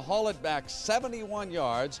he's going to haul it back 71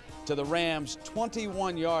 yards to the Rams'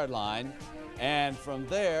 21-yard line. And from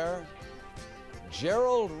there,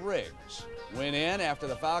 Gerald Riggs went in after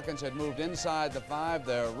the Falcons had moved inside the 5,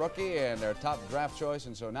 their rookie and their top draft choice.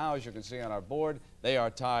 And so now, as you can see on our board, they are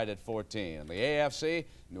tied at 14. In the AFC,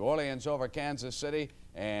 New Orleans over Kansas City,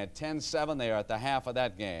 and 10-7, they are at the half of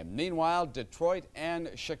that game. Meanwhile, Detroit and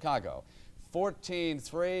Chicago,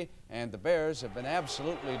 14-3, and the Bears have been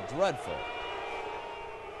absolutely dreadful.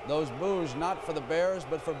 Those boos not for the Bears,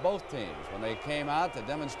 but for both teams when they came out to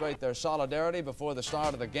demonstrate their solidarity before the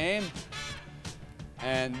start of the game.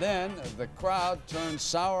 And then the crowd turned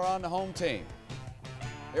sour on the home team.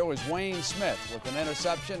 Here was Wayne Smith with an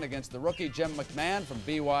interception against the rookie Jim McMahon from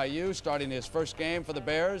BYU, starting his first game for the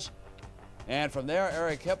Bears. And from there,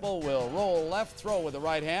 Eric Hipple will roll left, throw with the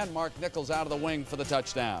right hand. Mark Nichols out of the wing for the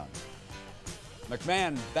touchdown.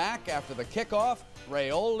 McMahon back after the kickoff.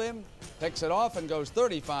 Ray Oldham picks it off and goes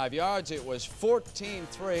 35 yards. It was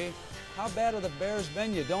 14-3. How bad have the Bears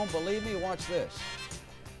been? You don't believe me? Watch this.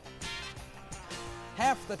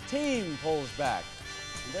 Half the team pulls back.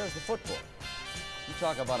 And there's the football. You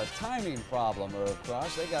talk about a timing problem, Irv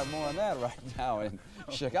Cross. They got more than that right now in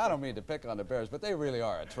Chicago. I don't mean to pick on the Bears, but they really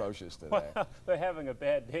are atrocious today. Well, they're having a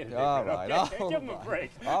bad day today. All right. Okay? Give them a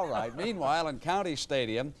break. All right. Meanwhile, in County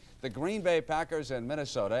Stadium, the Green Bay Packers and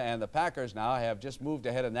Minnesota, and the Packers now have just moved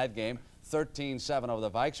ahead in that game, 13-7 over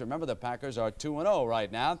the Vikes. Remember, the Packers are 2-0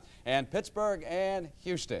 right now. And Pittsburgh and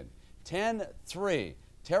Houston, 10-3.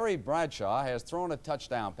 Terry Bradshaw has thrown a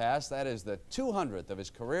touchdown pass. That is the 200th of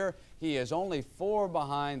his career. He is only 4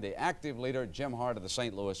 behind the active leader, Jim Hart of the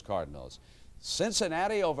St. Louis Cardinals.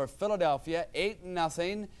 Cincinnati over Philadelphia,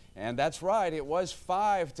 8-0. And that's right, it was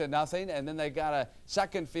 5-0. And then they got a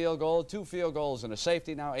second field goal, 2 field goals and a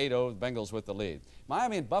safety. Now 8-0, the Bengals with the lead.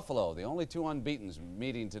 Miami and Buffalo, the only 2 unbeatens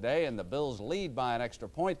meeting today, and the Bills lead by an extra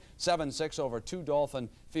point, 7-6 over 2 Dolphin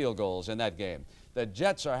field goals in that game. The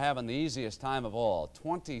Jets are having the easiest time of all,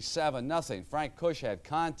 27-0. Frank Kush had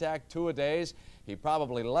contact, 2-a-days, he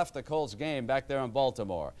probably left the Colts game back there in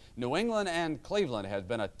Baltimore. New England and Cleveland has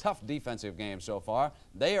been a tough defensive game so far.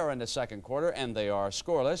 They are in the second quarter, and they are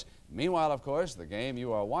scoreless. Meanwhile, of course, the game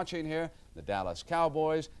you are watching here, the Dallas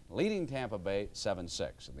Cowboys leading Tampa Bay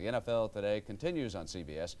 7-6. And the NFL Today continues on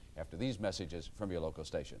CBS after these messages from your local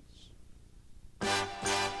stations.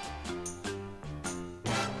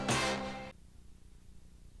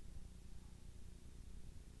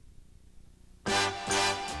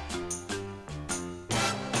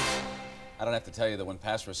 I don't have to tell you that when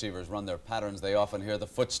pass receivers run their patterns, they often hear the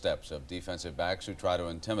footsteps of defensive backs who try to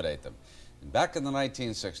intimidate them. And back in the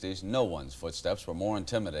 1960s, no one's footsteps were more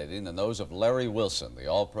intimidating than those of Larry Wilson, the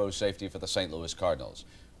all-pro safety for the St. Louis Cardinals.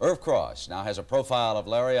 Irv Cross now has a profile of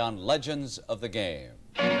Larry on Legends of the Game.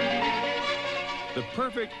 The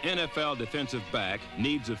perfect NFL defensive back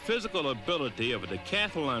needs the physical ability of a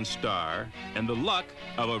decathlon star and the luck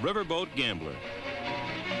of a riverboat gambler.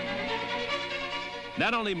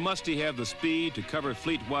 Not only must he have the speed to cover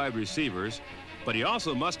fleet wide receivers, but he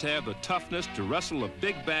also must have the toughness to wrestle a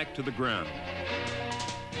big back to the ground.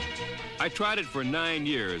 I tried it for 9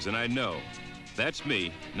 years, and I know. That's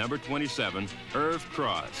me, number 27, Irv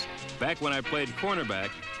Cross, back when I played cornerback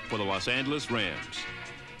for the Los Angeles Rams.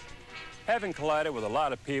 Having collided with a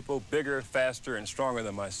lot of people bigger, faster, and stronger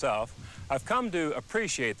than myself, I've come to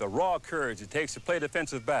appreciate the raw courage it takes to play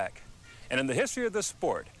defensive back. And in the history of this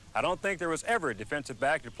sport, I don't think there was ever a defensive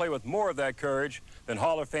back to play with more of that courage than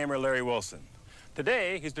Hall of Famer Larry Wilson.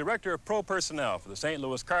 Today, he's director of pro personnel for the St.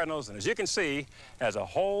 Louis Cardinals, and as you can see, has a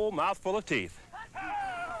whole mouthful of teeth.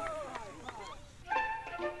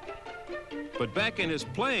 But back in his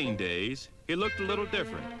playing days, he looked a little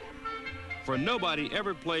different. For nobody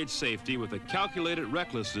ever played safety with the calculated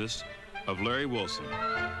recklessness of Larry Wilson.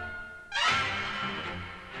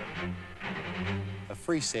 A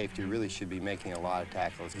free safety really should be making a lot of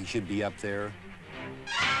tackles. He should be up there.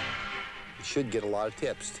 He should get a lot of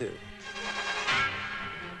tips, too.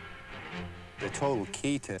 The total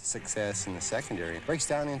key to success in the secondary breaks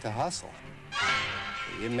down into hustle.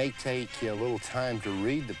 It may take you a little time to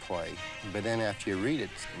read the play, but then after you read it,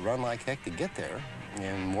 run like heck to get there,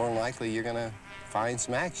 and more than likely you're going to find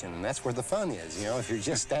some action, and that's where the fun is. You know, if you're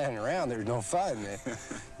just standing around, there's no fun.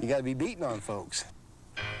 You got to be beating on folks.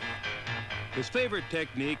 His favorite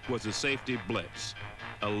technique was the safety blitz,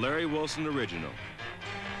 a Larry Wilson original.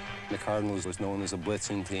 The Cardinals was known as a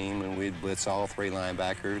blitzing team, and we'd blitz all three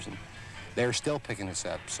linebackers, and they were still picking us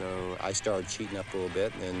up. So I started cheating up a little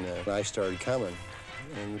bit, and I started coming.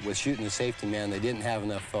 And with shooting the safety man, they didn't have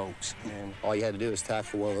enough folks. And all you had to do was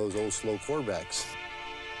tackle one of those old slow quarterbacks.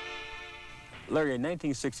 Larry, in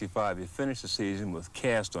 1965, you finished the season with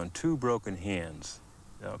cast on 2 broken hands.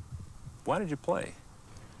 Why did you play?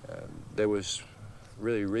 There was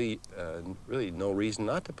really no reason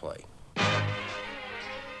not to play.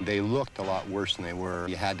 They looked a lot worse than they were.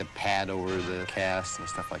 You had to pad over the cast and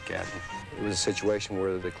stuff like that. It was a situation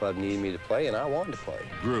where the club needed me to play, and I wanted to play.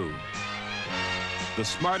 Grew. The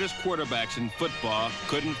smartest quarterbacks in football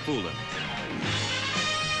couldn't fool him.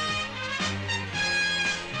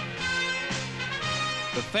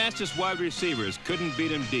 The fastest wide receivers couldn't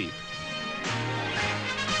beat him deep.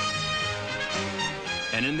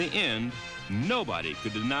 And in the end, nobody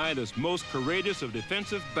could deny this most courageous of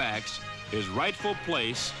defensive backs his rightful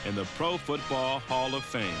place in the Pro Football Hall of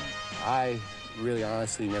Fame. I really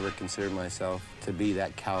honestly never considered myself to be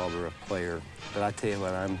that caliber of player. But I tell you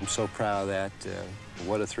what, I'm so proud of that.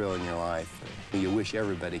 What a thrill in your life. You wish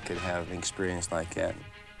everybody could have an experience like that.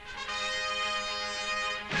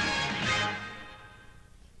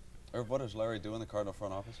 Irv, what does Larry do in the Cardinal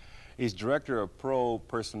front office? He's director of pro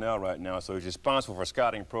personnel right now, so he's responsible for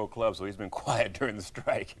scouting pro clubs, so he's been quiet during the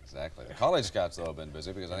strike. Exactly. The college scouts, though, have been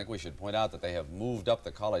busy because I think we should point out that they have moved up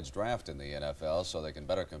the college draft in the NFL so they can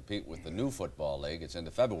better compete with the new football league. It's into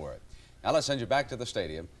February. Now let's send you back to the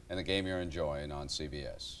stadium and the game you're enjoying on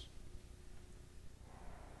CBS.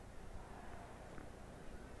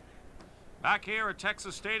 Back here at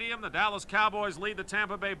Texas Stadium, the Dallas Cowboys lead the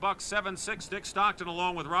Tampa Bay Bucs 7-6. Dick Stockton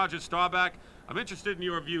along with Roger Staubach. I'm interested in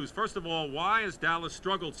your views. First of all, why has Dallas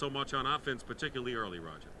struggled so much on offense, particularly early,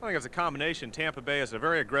 Roger? I think it's a combination. Tampa Bay has a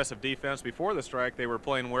very aggressive defense. Before the strike, they were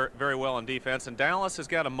playing very well on defense, and Dallas has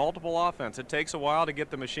got a multiple offense. It takes a while to get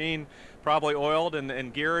the machine probably oiled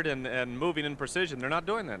and geared and moving in precision. They're not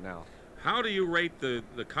doing that now. How do you rate the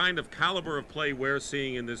kind of caliber of play we're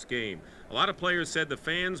seeing in this game? A lot of players said the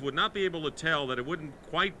fans would not be able to tell that it wouldn't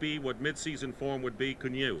quite be what midseason form would be.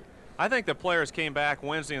 Can you? I think the players came back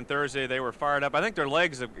Wednesday and Thursday. They were fired up. I think their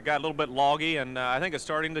legs have got a little bit loggy, and I think it's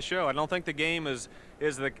starting to show. I don't think the game is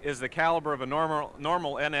the caliber of a normal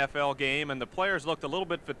NFL game, and the players looked a little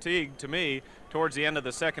bit fatigued to me towards the end of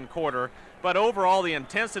the second quarter. But overall, the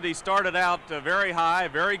intensity started out very high,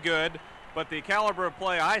 very good. But the caliber of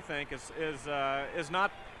play, I think, is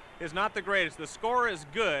not the greatest. The score is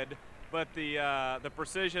good, but the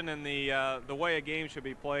precision and the way a game should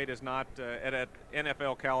be played is not at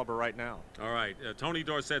NFL caliber right now. All right, Tony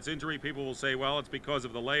Dorsett's injury, people will say, well, it's because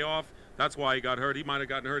of the layoff. That's why he got hurt. He might have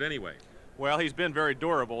gotten hurt anyway. Well, he's been very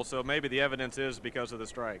durable, so maybe the evidence is because of the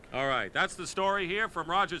strike. All right, that's the story here from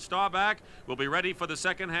Roger Staubach. We'll be ready for the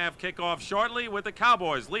second half kickoff shortly with the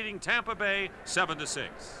Cowboys leading Tampa Bay 7-6.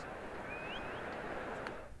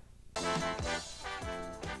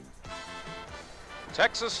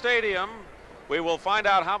 Texas Stadium, we will find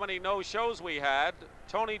out how many no-shows we had.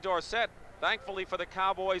 Tony Dorsett, thankfully for the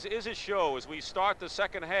Cowboys, is a show as we start the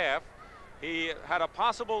second half. He had a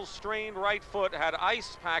possible strained right foot, had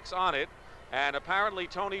ice packs on it, and apparently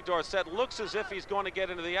Tony Dorsett looks as if he's going to get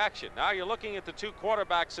into the action. Now you're looking at the two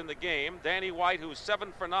quarterbacks in the game. Danny White, who's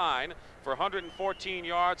 7 for 9 for 114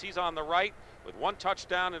 yards. He's on the right with 1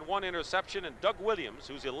 touchdown and 1 interception. And Doug Williams,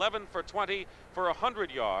 who's 11 for 20 for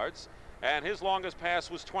 100 yards. And his longest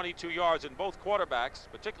pass was 22 yards. And both quarterbacks,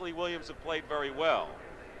 particularly Williams, have played very well.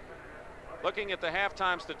 Looking at the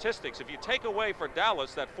halftime statistics, if you take away for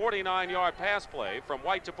Dallas that 49-yard pass play from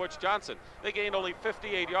White to Butch Johnson, they gained only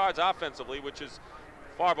 58 yards offensively, which is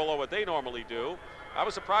far below what they normally do. I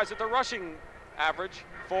was surprised at the rushing average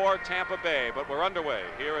for Tampa Bay, but we're underway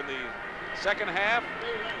here in the second half.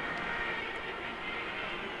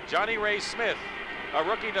 Johnny Ray Smith, a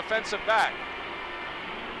rookie defensive back,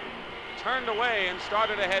 turned away and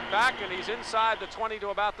started to head back, and he's inside the 20 to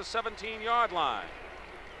about the 17-yard line.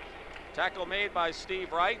 Tackle made by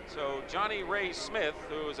Steve Wright. So Johnny Ray Smith,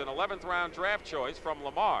 who is an 11th round draft choice from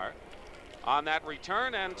Lamar, on that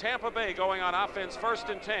return, and Tampa Bay going on offense 1st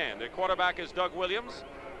and 10. Their quarterback is Doug Williams.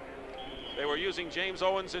 They were using James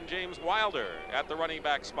Owens and James Wilder at the running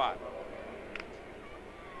back spot.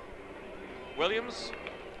 Williams,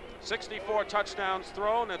 64 touchdowns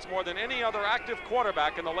thrown. That's more than any other active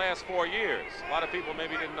quarterback in the last 4 years. A lot of people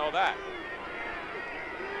maybe didn't know that.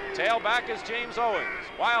 Tailback is James Owens.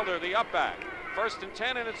 Wilder, the up back. 1st and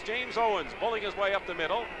 10, and it's James Owens bullying his way up the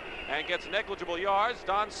middle and gets negligible yards.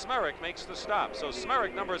 Don Smerick makes the stop. So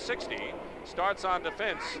Smerick, number 60, starts on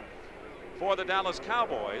defense for the Dallas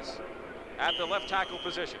Cowboys at the left tackle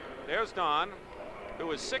position. There's Don,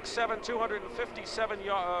 who is 6'7", 257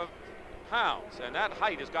 pounds, and that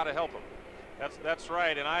height has got to help him. That's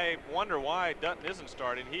right, and I wonder why Dutton isn't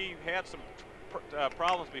starting. He had some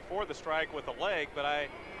problems before the strike with the leg, but I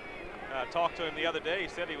talked to him the other day. He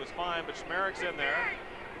said he was fine, but Schmerick's in there.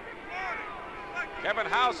 Kevin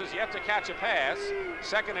House has yet to catch a pass.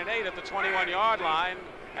 2nd and 8 at the 21-yard line,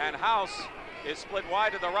 and House is split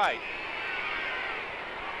wide to the right.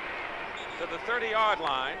 To the 30-yard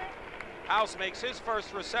line, House makes his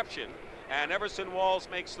first reception, and Everson Walls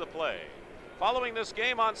makes the play. Following this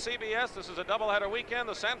game on CBS, this is a doubleheader weekend.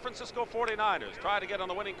 The San Francisco 49ers try to get on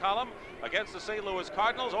the winning column against the St. Louis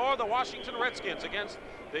Cardinals, or the Washington Redskins against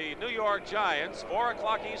the New York Giants. 4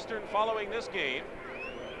 o'clock Eastern following this game.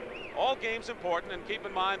 All games important, and keep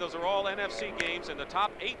in mind those are all NFC games, and the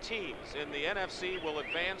top 8 teams in the NFC will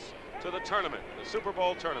advance to the tournament, the Super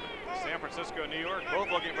Bowl tournament. San Francisco and New York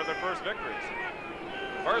both looking for their first victories.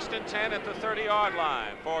 1st and 10 at the 30-yard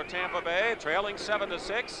line for Tampa Bay, trailing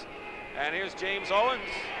 7-6. And here's James Owens.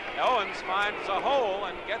 Owens finds a hole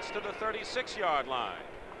and gets to the 36-yard line.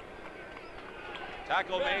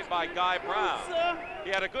 Tackle made by Guy Brown. He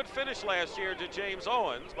had a good finish last year to James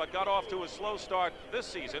Owens, but got off to a slow start this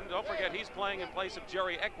season. Don't forget, he's playing in place of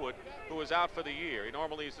Jerry Eckwood, who is out for the year. He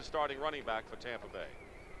normally is the starting running back for Tampa Bay.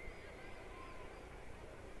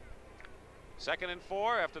 2nd and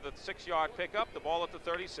 4 after the 6-yard pickup. The ball at the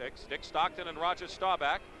 36. Dick Stockton and Roger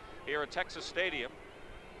Staubach here at Texas Stadium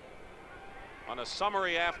on a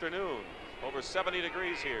summery afternoon. Over 70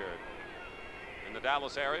 degrees here in the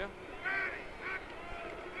Dallas area.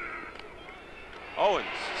 Owens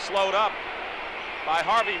slowed up by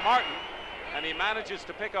Harvey Martin, and he manages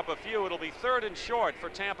to pick up a few. It'll be 3rd and short for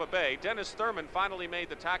Tampa Bay. Dennis Thurman finally made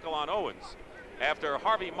the tackle on Owens after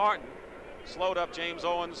Harvey Martin slowed up James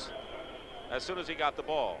Owens as soon as he got the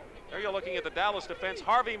ball. There you're looking at the Dallas defense.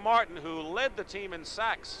 Harvey Martin, who led the team in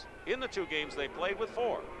sacks in the 2 games they played, with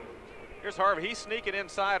 4. Here's Harvey. He's sneaking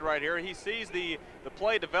inside right here. He sees the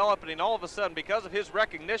play developing, and all of a sudden, because of his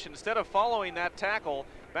recognition, instead of following that tackle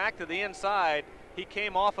back to the inside, he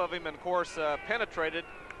came off of him and, of course, penetrated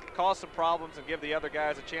cause some problems and give the other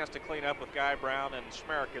guys a chance to clean up with Guy Brown, and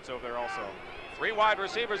Schmerich gets over there also. 3 wide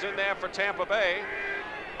receivers in there for Tampa Bay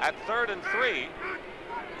at 3rd and 3.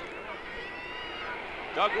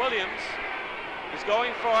 Doug Williams is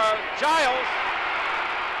going for Giles.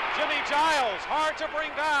 Jimmy Giles, hard to bring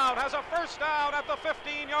down, has a first down at the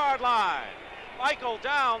 15-yard line. Michael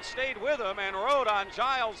Downs stayed with him and rode on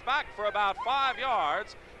Giles' back for about 5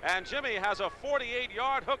 yards. And Jimmy has a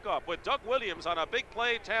 48-yard hookup with Doug Williams on a big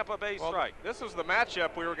play Tampa Bay strike. This was the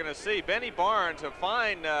matchup we were going to see. Benny Barnes, a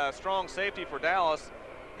fine strong safety for Dallas,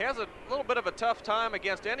 has a little bit of a tough time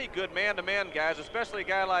against any good man-to-man guys, especially a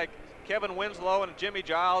guy like Kevin Winslow and Jimmy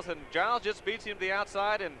Giles. And Giles just beats him to the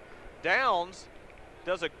outside, and Downs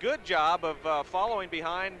does a good job of following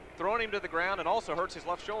behind, throwing him to the ground, and also hurts his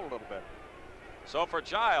left shoulder a little bit. So for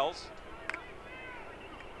Giles,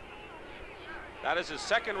 that is his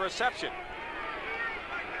 2nd reception.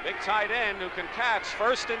 Big tight end who can catch.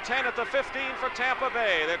 1st and 10 at the 15 for Tampa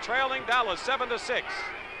Bay. They're trailing Dallas 7-6.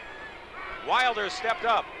 Wilder stepped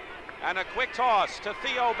up, and a quick toss to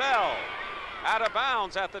Theo Bell. Out of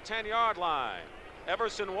bounds at the 10-yard line.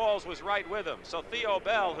 Everson Walls was right with him. So Theo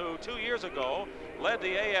Bell, who 2 years ago led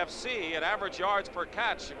the AFC at average yards per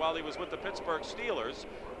catch while he was with the Pittsburgh Steelers,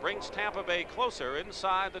 brings Tampa Bay closer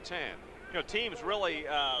inside the 10. You know, teams really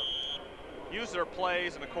use their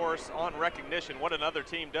plays and, of course, on recognition, what another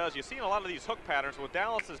team does. You've seen a lot of these hook patterns with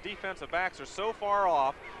Dallas's defensive backs are so far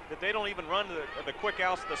off that they don't even run the quick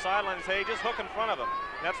outs to the sidelines. They just hook in front of them.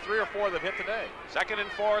 And that's 3 or 4 that hit today. 2nd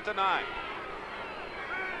and 4 at the 9.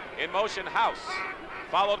 In motion, House,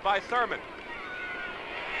 followed by Thurman.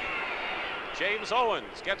 James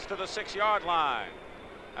Owens gets to the 6-yard line.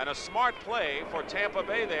 And a smart play for Tampa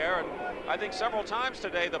Bay there. And I think several times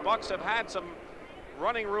today the Bucs have had some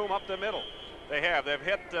running room up the middle. They have. They've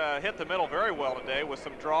hit the middle very well today with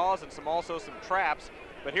some draws and also some traps.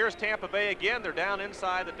 But here's Tampa Bay again. They're down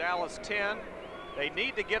inside the Dallas 10. They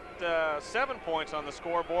need to get 7 points on the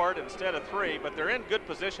scoreboard instead of 3, but they're in good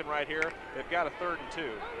position right here. They've got a 3rd and 2.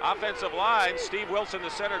 Offensive line, Steve Wilson the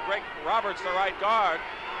center, Greg Roberts the right guard.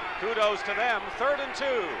 Kudos to them. 3rd and 2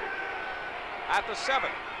 at the 7.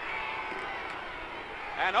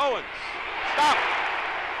 And Owens, stop.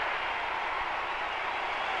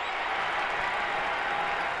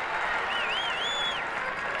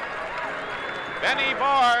 Benny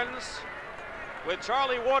Barnes, with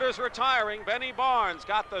Charlie Waters retiring, Benny Barnes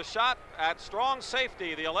got the shot at strong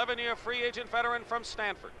safety, the 11-year free agent veteran from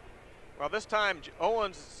Stanford. Well, this time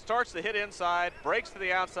Owens starts to hit inside, breaks to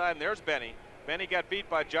the outside, and there's Benny. Benny got beat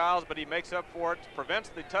by Giles, but he makes up for it, prevents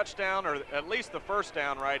the touchdown, or at least the first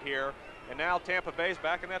down right here. And now Tampa Bay's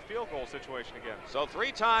back in that field goal situation again. So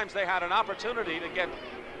 3 times they had an opportunity to get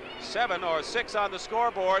 7 or 6 on the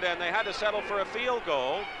scoreboard, and they had to settle for a field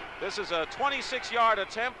goal. This is a 26-yard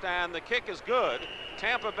attempt, and the kick is good.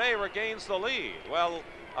 Tampa Bay regains the lead. Well,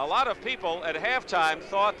 a lot of people at halftime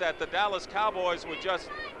thought that the Dallas Cowboys would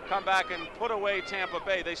just come back and put away Tampa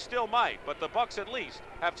Bay. They still might, but the Bucs at least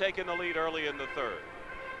have taken the lead early in the 3rd.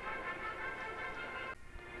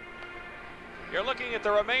 You're looking at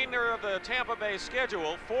the remainder of the Tampa Bay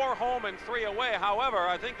schedule, 4 home and 3 away. However,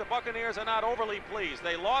 I think the Buccaneers are not overly pleased.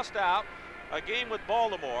 They lost out a game with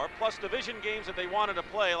Baltimore, plus division games that they wanted to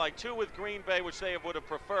play, like 2 with Green Bay, which they would have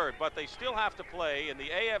preferred. But they still have to play in the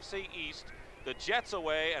AFC East, the Jets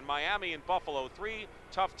away, and Miami and Buffalo, 3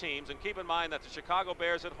 tough teams. And keep in mind that the Chicago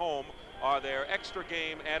Bears at home are their extra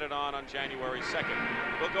game added on January 2nd.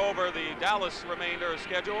 We'll go over the Dallas remainder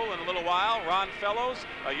schedule in a little while. Ron Fellows,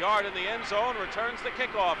 a yard in the end zone, returns the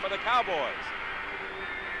kickoff for the Cowboys.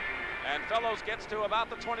 And Fellows gets to about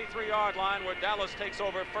the 23-yard line where Dallas takes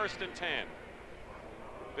over 1st and 10.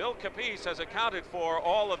 Bill Capice has accounted for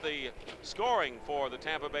all of the scoring for the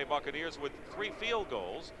Tampa Bay Buccaneers with 3 field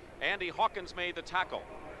goals. Andy Hawkins made the tackle.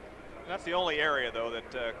 That's the only area, though,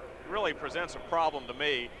 that really presents a problem to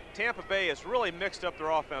me. Tampa Bay has really mixed up their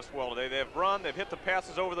offense well today. They've run, they've hit the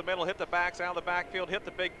passes over the middle, hit the backs out of the backfield, hit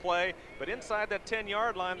the big play. But inside that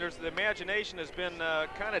 10-yard line, the imagination has been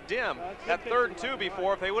kind of dim. That 3rd and 2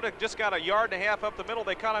 before, if they would have just got a yard and a half up the middle,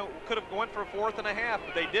 they kind of could have went for a 4th and a half.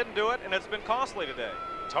 But they didn't do it, and it's been costly today.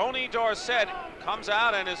 Tony Dorsett comes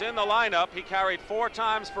out and is in the lineup. He carried 4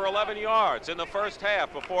 times for 11 yards in the first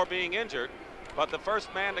half before being injured. But the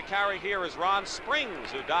first man to carry here is Ron Springs,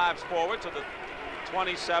 who dives forward to the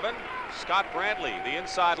 27. Scott Brantley, the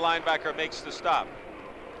inside linebacker, makes the stop.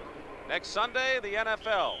 Next Sunday, the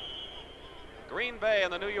NFL. Green Bay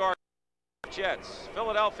and the New York Jets.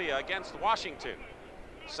 Philadelphia against Washington.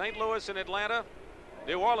 St. Louis and Atlanta.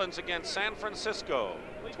 New Orleans against San Francisco.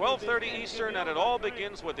 12:30 Eastern, and it all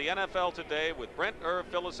begins with the NFL Today with Brent, Irv,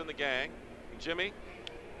 Phyllis, and the gang. Jimmy.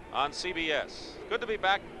 on CBS. Good to be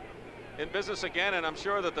back in business again, and I'm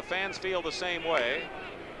sure that the fans feel the same way.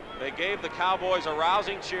 They gave the Cowboys a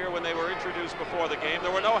rousing cheer when they were introduced before the game.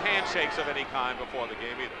 There were no handshakes of any kind before the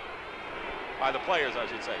game either. By the players, I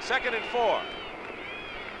should say. 2nd and 4.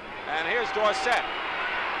 And here's Dorsett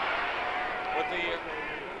with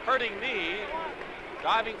the hurting knee,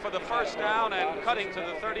 diving for the first down and cutting to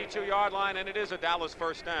the 32-yard line, and it is a Dallas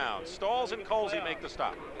first down. Stalls and Colsey make the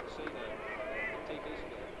stop.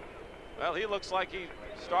 Well, he looks like he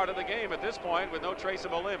started the game at this point with no trace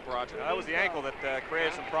of a limp, Roger. That was the ankle that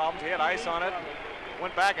created some problems. He had ice on it.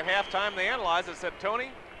 Went back at halftime. They analyzed it and said,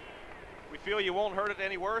 Tony, we feel you won't hurt it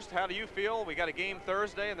any worse. How do you feel? We got a game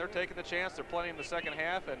Thursday, and they're taking the chance. They're playing in the second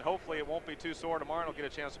half, and hopefully it won't be too sore tomorrow, and he'll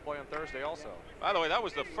get a chance to play on Thursday also. By the way, that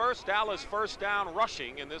was the first Dallas first down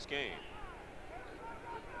rushing in this game.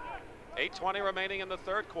 8:20 remaining in the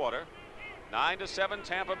third quarter. 9-7,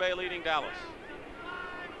 Tampa Bay leading Dallas.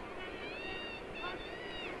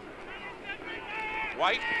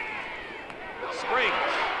 White springs.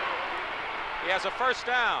 He has a first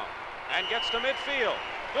down and gets to midfield.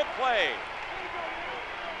 Good play.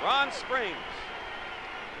 Ron Springs,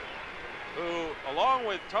 who, along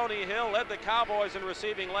with Tony Hill, led the Cowboys in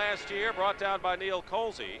receiving last year, brought down by Neil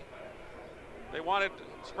Colsey. They wanted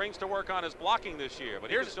Springs to work on his blocking this year, but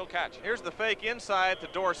he can still catch. Here's the fake inside to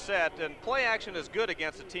Dorsett, and play action is good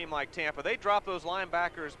against a team like Tampa. They drop those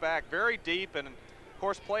linebackers back very deep, and of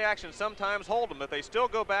course play action sometimes hold them. If they still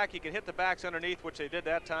go back, he can hit the backs underneath, which they did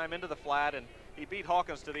that time, into the flat, and he beat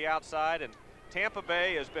Hawkins to the outside, and Tampa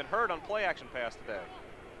Bay has been hurt on play action pass today.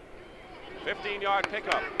 15-yard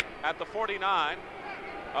pickup at the 49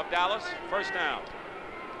 of Dallas, first down.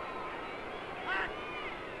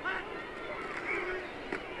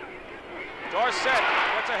 Dorsett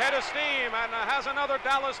gets ahead of steam and has another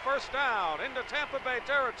Dallas first down into Tampa Bay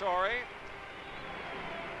territory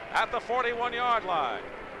at the 41-yard line.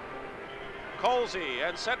 Colsey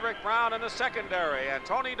and Cedric Brown in the secondary, and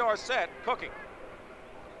Tony Dorsett cooking.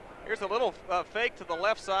 Here's a little fake to the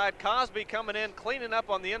left side. Cosby coming in, cleaning up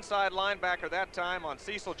on the inside linebacker that time on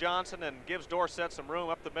Cecil Johnson, and gives Dorsett some room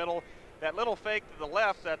up the middle. That little fake to the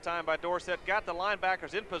left that time by Dorsett got the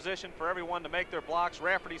linebackers in position for everyone to make their blocks.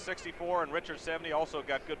 Rafferty 64 and Richard 70 also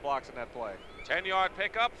got good blocks in that play. 10-yard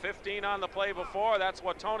pickup, 15 on the play before. That's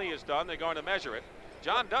what Tony has done. They're going to measure it.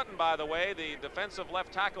 John Dutton, by the way, the defensive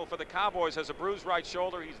left tackle for the Cowboys, has a bruised right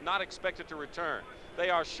shoulder. He's not expected to return.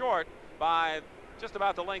 They are short by just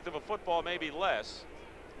about the length of a football, maybe less.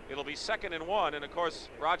 It'll be 2nd and 1, and of course,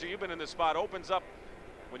 Roger, you've been in this spot, opens up,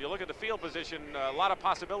 when you look at the field position, a lot of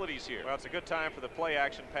possibilities here. Well, it's a good time for the play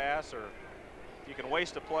action pass, or if you can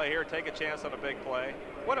waste a play here, take a chance on a big play.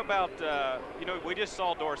 What about, you know, we just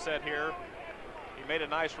saw Dorsett here. He made a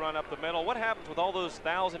nice run up the middle. What happens with all those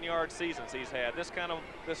 1,000-yard seasons he's had? This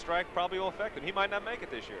strike probably will affect him. He might not make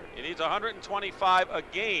it this year. He needs 125 a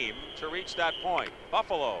game to reach that point.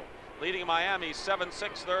 Buffalo leading Miami 7-6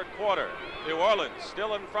 third quarter. New Orleans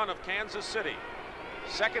still in front of Kansas City.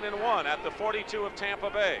 2nd and 1 at the 42 of Tampa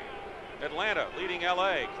Bay. Atlanta leading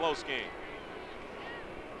LA, close game.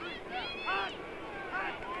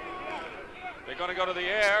 They're going to go to the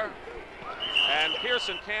air, and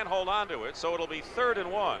Pearson can't hold on to it, so it'll be 3rd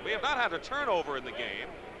and 1. We have not had a turnover in the game.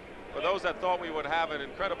 For those that thought we would have an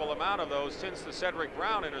incredible amount of those since the Cedric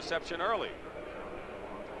Brown interception early.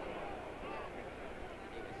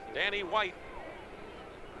 Danny White,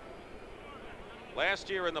 last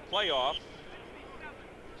year in the playoff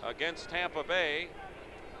against Tampa Bay,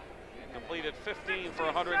 completed 15 for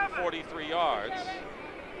 143 yards.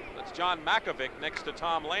 That's John Makovic next to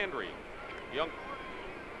Tom Landry, young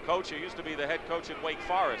coach who used to be the head coach at Wake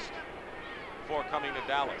Forest before coming to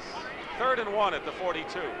Dallas. 3rd and 1 at the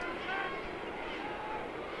 42.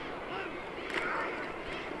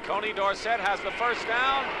 Tony Dorsett has the first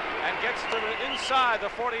down and gets to the inside the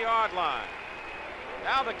 40-yard line.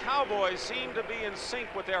 Now the Cowboys seem to be in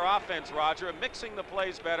sync with their offense, Roger, mixing the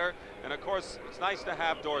plays better. And of course, it's nice to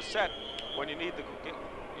have Dorsett when you need the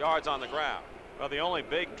yards on the ground. Well, the only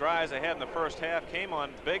big drives they had in the first half came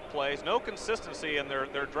on big plays. No consistency in their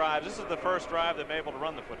drives. This is the first drive they've been able to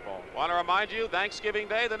run the football. Want to remind you, Thanksgiving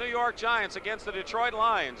Day, the New York Giants against the Detroit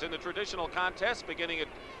Lions in the traditional contest beginning at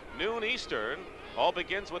noon Eastern. All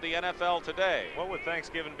begins with the NFL today. What would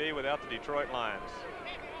Thanksgiving be without the Detroit Lions?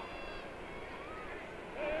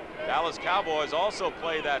 Dallas Cowboys also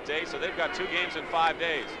play that day, so they've got 2 games in 5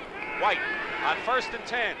 days. White on 1st and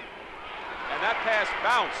 10, and that pass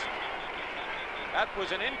bounced. That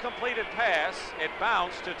was an incompleted pass. It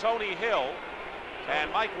bounced to Tony Hill,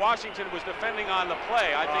 and Mike Washington was defending on the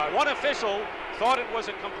play. I think one official thought it was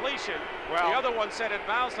a completion. The other one said it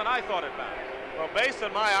bounced, and I thought it bounced. Well, based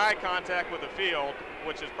on my eye contact with the field,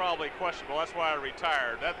 which is probably questionable, that's why I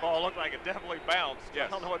retired. That ball looked like it definitely bounced. Yes.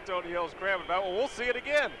 I don't know what Tony Hill's crabbing about. Well, we'll see it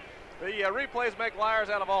again. The replays make liars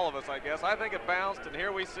out of all of us, I guess. I think it bounced, and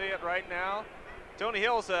here we see it right now. Tony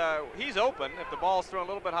Hill's, he's open if the ball's thrown a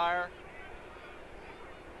little bit higher.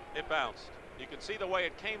 It bounced. You can see the way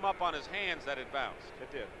it came up on his hands that it bounced.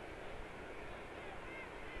 It did.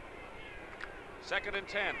 2nd and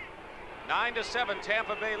 10. 9-7,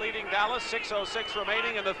 Tampa Bay leading Dallas. 6:06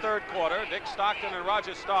 remaining in the third quarter. Dick Stockton and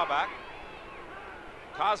Roger Staubach.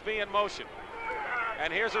 Cosby in motion.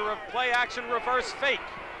 And here's a play action reverse fake.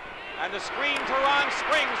 And the screen to Ron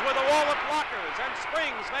Springs with a wall of blockers. And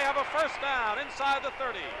Springs may have a first down inside the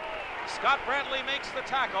 30. Scott Brantley makes the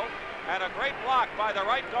tackle. And a great block by the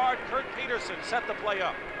right guard, Kurt Peterson, set the play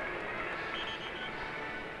up.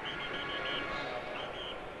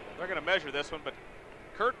 They're going to measure this one, but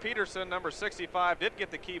Kurt Peterson, number 65, did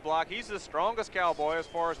get the key block. He's the strongest Cowboy as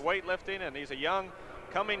far as weightlifting, and he's a young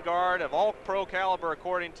coming guard of all-pro caliber,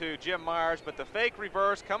 according to Jim Myers. But the fake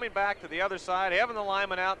reverse coming back to the other side, having the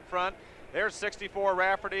lineman out in front. There's 64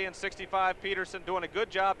 Rafferty and 65 Peterson doing a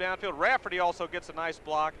good job downfield. Rafferty also gets a nice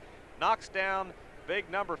block, knocks down big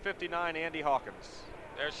number 59, Andy Hawkins.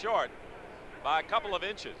 They're short by a couple of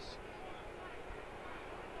inches.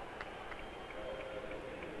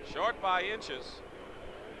 Short by inches.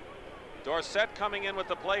 Dorsett coming in with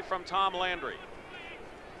the play from Tom Landry.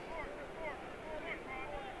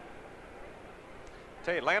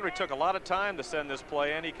 Tell you, Landry took a lot of time to send this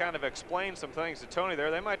play in. He kind of explained some things to Tony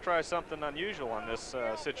there. They might try something unusual on this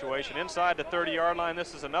situation. Inside the 30-yard line,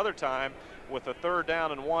 this is another time with a 3rd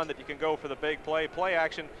down and 1 that you can go for the big play. Play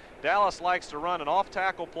action. Dallas likes to run an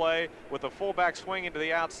off-tackle play with a fullback swinging to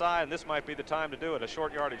the outside, and this might be the time to do it, a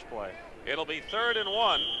short yardage play. It'll be 3rd and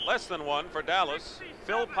 1, less than 1 for Dallas.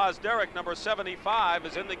 Phil Pozderick, number 75,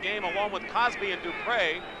 is in the game along with Cosby and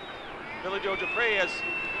Dupree. Billy Joe Dupree has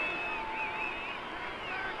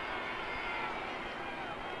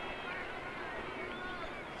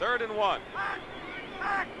third and 1.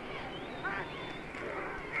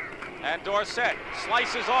 And Dorsett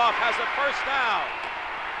slices off, has a first down.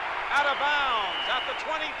 Out of bounds at the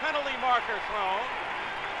 20 penalty marker thrown.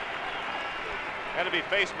 Had to be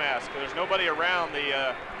face mask. There's nobody around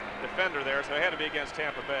the defender there, so it had to be against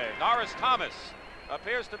Tampa Bay. Norris Thomas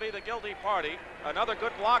appears to be the guilty party. Another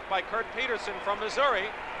good block by Kurt Peterson from Missouri,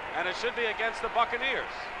 and it should be against the Buccaneers.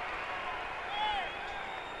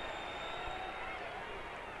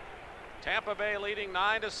 Tampa Bay leading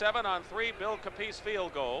 9-7 on 3 Bill Capice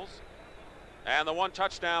field goals. And the 1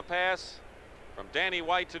 touchdown pass from Danny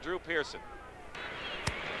White to Drew Pearson.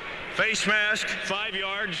 Face mask, 5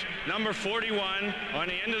 yards, number 41 on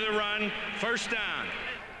the end of the run, first down.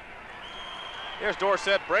 Here's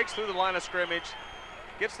Dorsett, breaks through the line of scrimmage,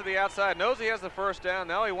 gets to the outside, knows he has the first down.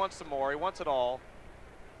 Now he wants some more. He wants it all.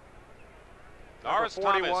 Norris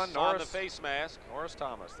Thomas on the face mask. Norris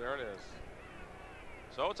Thomas, there it is.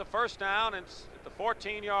 So it's a first down, and it's at the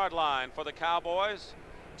 14-yard line for the Cowboys.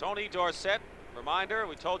 Tony Dorsett, reminder,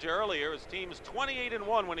 we told you earlier, his team's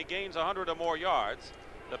 28-1 when he gains 100 or more yards.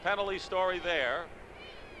 The penalty story there.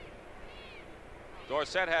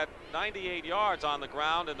 Dorsett had 98 yards on the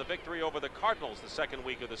ground in the victory over the Cardinals the second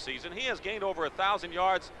week of the season. He has gained over 1,000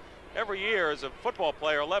 yards every year as a football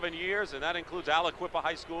player, 11 years, and that includes Aliquippa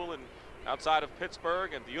High School and outside of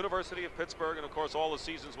Pittsburgh and the University of Pittsburgh, and of course all the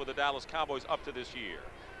seasons with the Dallas Cowboys up to this year.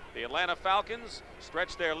 The Atlanta Falcons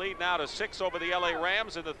stretch their lead now to 6 over the LA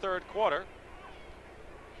Rams in the third quarter.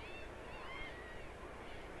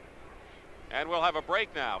 And we'll have a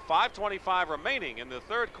break now. 5:25 remaining in the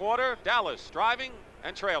third quarter. Dallas driving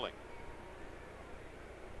and trailing.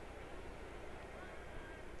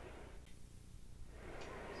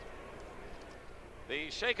 The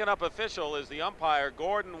shaken up official is the umpire,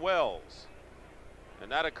 Gordon Wells.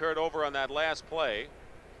 And that occurred over on that last play.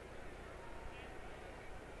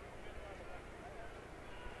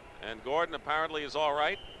 And Gordon apparently is all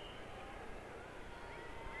right.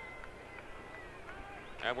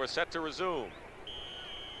 And we're set to resume.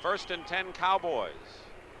 1st and 10 Cowboys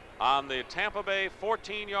on the Tampa Bay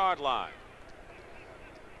 14-yard line.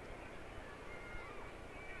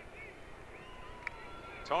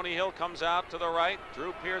 Tony Hill comes out to the right,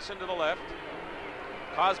 Drew Pearson to the left.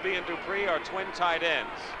 Cosby and Dupree are twin tight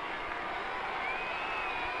ends.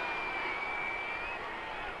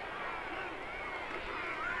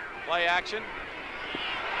 Play action.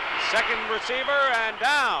 Second receiver and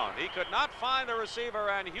down. He could not find the receiver,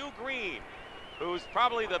 and Hugh Green, who's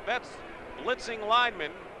probably the best blitzing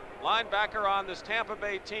linebacker on this Tampa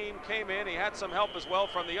Bay team, came in. He had some help as well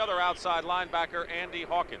from the other outside linebacker, Andy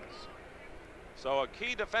Hawkins. So a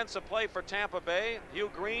key defensive play for Tampa Bay. Hugh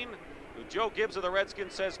Green, who Joe Gibbs of the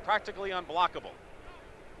Redskins says practically unblockable.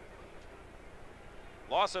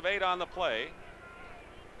 Loss of 8 on the play.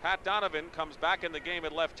 Pat Donovan comes back in the game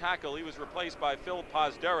at left tackle. He was replaced by Phil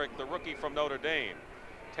Pozderac, the rookie from Notre Dame.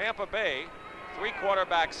 Tampa Bay, 3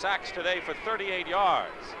 quarterback sacks today for 38 yards.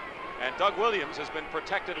 And Doug Williams has been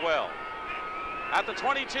protected well. At the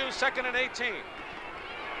 22, 2nd and 18.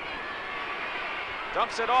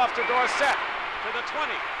 Dumps it off to Dorsett, to the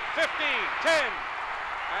 20, 15, 10.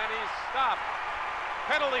 And he's stopped.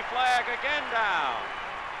 Penalty flag again down.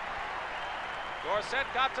 Dorsett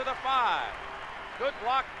got to the 5. Good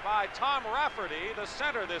block by Tom Rafferty, the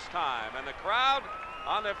center this time. And the crowd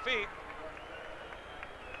on their feet.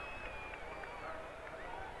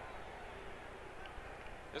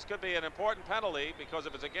 This could be an important penalty because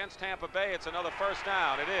if it's against Tampa Bay, it's another first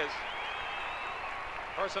down. It is.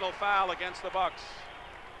 Personal foul against the Bucs.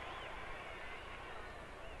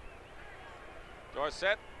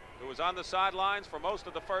 Dorsett, who was on the sidelines for most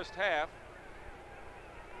of the first half.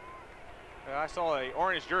 I saw a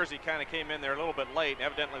orange jersey kind of came in there a little bit late.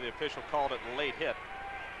 Evidently the official called it a late hit.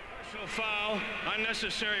 Personal foul,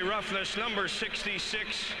 unnecessary roughness, number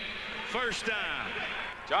 66, first down.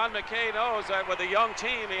 John McKay knows that with a young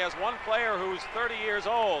team, he has one player who's 30 years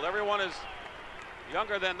old. Everyone is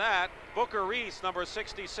younger than that. Booker Reese, number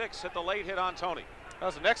 66, hit the late hit on Tony. That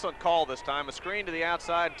was an excellent call this time. A screen to the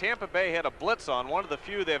outside. Tampa Bay had a blitz on, one of the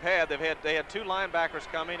few they've had. They had 2 linebackers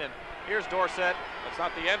coming, and here's Dorsett. That's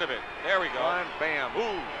not the end of it. There we go. Line, bam.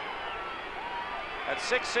 Ooh. At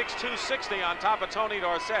 6'6", 260 on top of Tony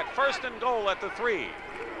Dorsett. First and goal at the 3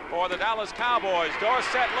 for the Dallas Cowboys.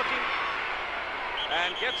 Dorsett looking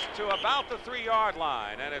and gets to about the 3-yard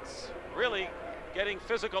line, and it's really getting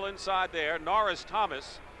physical inside there. Norris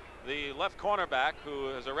Thomas, the left cornerback, who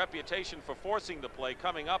has a reputation for forcing the play,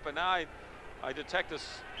 coming up, and now I detect a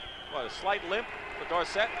slight limp for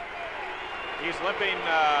Dorsett. He's limping.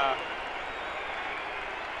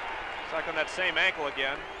 It's like on that same ankle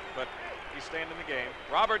again, but he's staying in the game.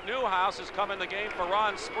 Robert Newhouse has come in the game for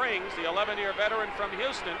Ron Springs, the 11-year veteran from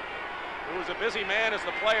Houston, who was a busy man as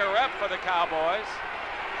the player rep for the Cowboys.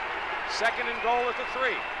 Second and goal at the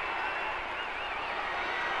 3.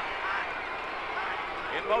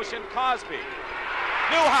 In motion, Cosby.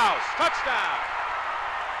 Newhouse, touchdown.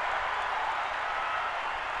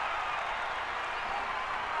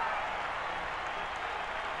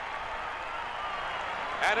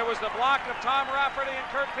 And it was the block of Tom Rafferty and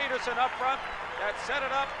Kurt Peterson up front that set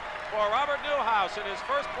it up for Robert Newhouse in his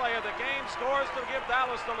first play of the game. Scores to give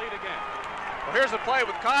Dallas the lead again. Well, here's the play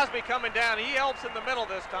with Cosby coming down. He helps in the middle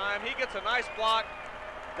this time. He gets a nice block.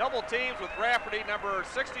 Double teams with Rafferty, number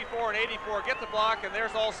 64 and 84, get the block, and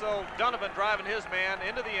there's also Donovan driving his man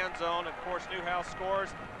into the end zone. And of course, Newhouse scores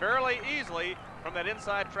fairly easily from that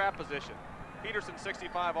inside trap position. Peterson,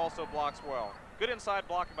 65, also blocks well. Good inside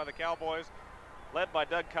blocking by the Cowboys, led by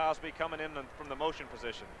Doug Cosby coming in from the motion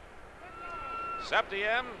position.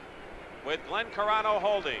 Septiem with Glenn Carano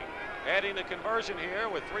holding, adding the conversion here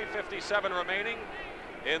with 3:57 remaining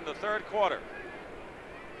in the 3rd quarter.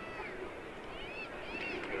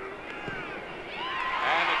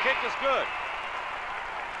 And the kick is good.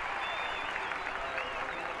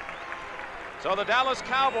 So the Dallas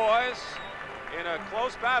Cowboys in a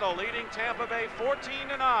close battle leading Tampa Bay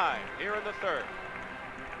 14-9 here in the 3rd.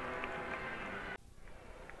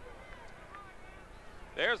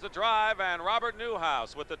 There's the drive, and Robert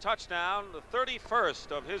Newhouse with the touchdown, the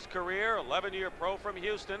 31st of his career, 11-year pro from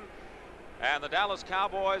Houston. And the Dallas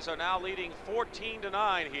Cowboys are now leading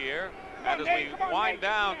 14-9 here. And as we wind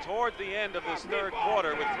down toward the end of this 3rd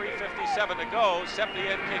quarter with 3:57 to go,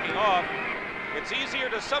 Septien kicking off. It's easier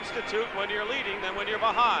to substitute when you're leading than when you're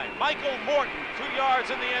behind. Michael Morton, 2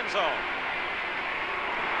 yards in the end zone.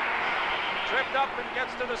 Tripped up and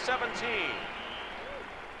gets to the 17.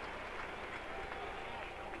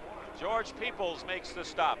 George Peoples makes the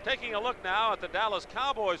stop. Taking a look now at the Dallas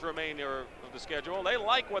Cowboys remainder of the schedule. They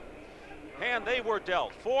like what hand they were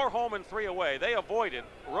dealt. 4 home and 3 away. They avoided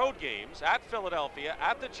road games at Philadelphia,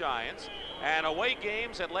 at the Giants, and away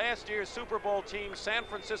games at last year's Super Bowl teams, San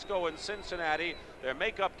Francisco and Cincinnati. Their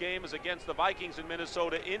makeup game is against the Vikings in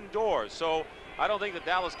Minnesota indoors. So I don't think the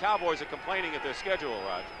Dallas Cowboys are complaining at their schedule,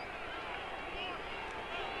 Raj.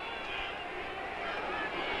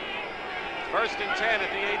 First and 10 at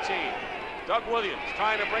the 18. Doug Williams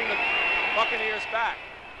trying to bring the Buccaneers back.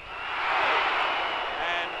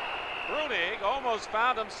 And Brunig almost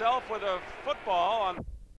found himself with a football on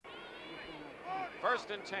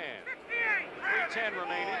first and 10. 3:10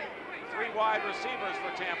 remaining. 3 wide receivers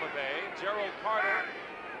for Tampa Bay. Gerald Carter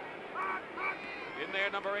in there,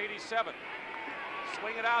 number 87.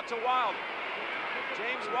 swing it out to Wilder.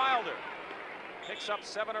 James Wilder picks up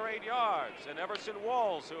 7 or 8 yards, and Everson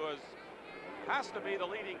Walls, who has to be the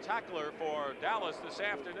leading tackler for Dallas this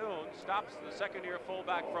afternoon, stops the second-year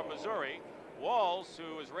fullback from Missouri. Walls,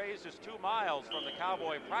 who is raised just 2 miles from the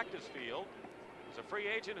Cowboy practice field, is a free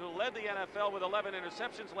agent who led the NFL with 11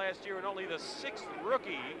 interceptions last year and only the 6th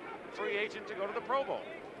rookie free agent to go to the Pro Bowl.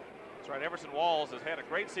 That's right. Everson Walls has had a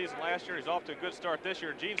great season last year. He's off to a good start this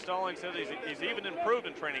year. Gene Stallings says he's even improved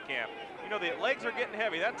in training camp. You know, the legs are getting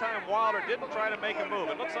heavy. That time Wilder didn't try to make a move.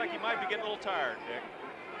 It looks like he might be getting a little tired, Dick.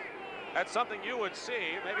 That's something you would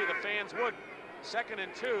see. Maybe the fans would. 2nd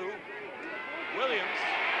and 2. Williams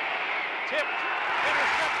tipped,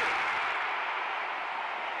 intercepted.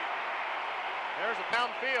 There's a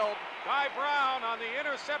downfield. Guy Brown on the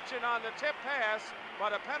interception on the tip pass,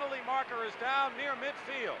 but a penalty marker is down near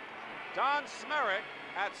midfield. Don Smerick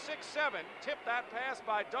at 6'7" tipped that pass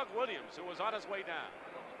by Doug Williams, who was on his way down.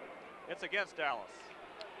 It's against Dallas.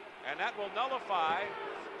 And that will nullify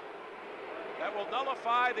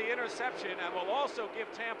the interception and will also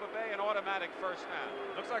give Tampa Bay an automatic first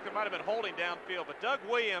down. Looks like there might have been holding downfield, but Doug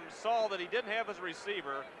Williams saw that he didn't have his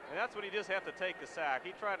receiver, and that's when he just have to take the sack.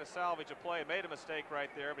 He tried to salvage a play, made a mistake right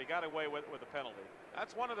there, but he got away with a penalty.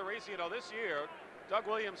 That's one of the reasons, you know, this year, Doug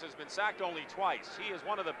Williams has been sacked only twice. He is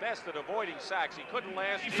one of the best at avoiding sacks. He couldn't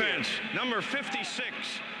last year. Defense, number 56,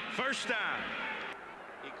 first down.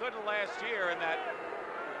 He couldn't last year in that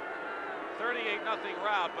 38-0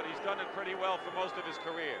 route, but he's done it pretty well for most of his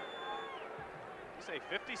career. You say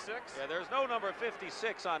 56? Yeah, there's no number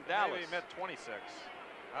 56 on Dallas. Maybe he meant 26.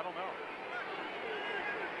 I don't know.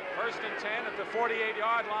 1st and 10 at the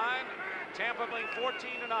 48-yard line. Tampa leading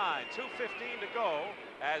 14-9, 2:15 to go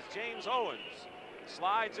as James Owens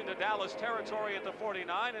slides into Dallas territory at the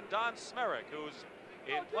 49, and Don Smerick, who's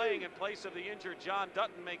playing in place of the injured John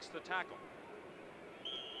Dutton, makes the tackle.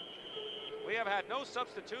 We have had no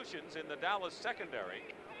substitutions in the Dallas secondary,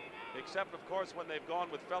 except, of course, when they've gone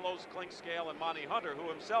with Fellows, Clinkscale, and Monty Hunter, who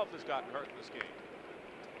himself has gotten hurt in this game.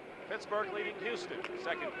 Pittsburgh leading Houston,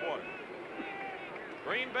 2nd quarter.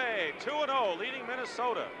 Green Bay, 2-0, leading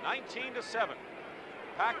Minnesota, 19-7.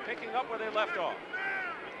 Pack picking up where they left off.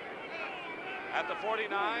 At the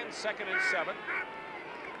 49, 2nd and 7.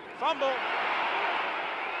 Fumble.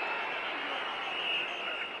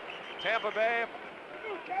 Tampa Bay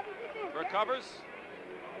recovers.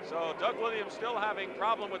 So Doug Williams still having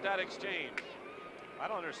problem with that exchange. I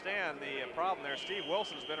don't understand the problem there. Steve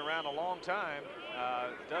Wilson's been around a long time.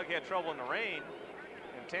 Doug had trouble in the rain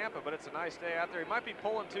in Tampa, but it's a nice day out there. He might be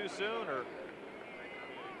pulling too soon, or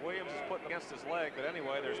Williams is putting against his leg. But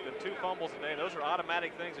anyway, there's been 2 fumbles today. Those are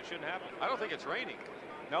automatic things that shouldn't happen. I don't think it's raining.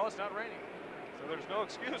 No, it's not raining. So there's no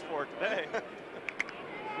excuse for it today.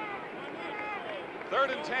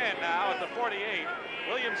 3rd and 10 now at the 48.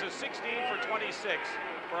 Williams is 16 for 26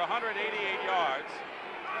 for 188 yards.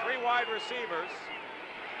 3 wide receivers.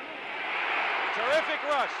 Terrific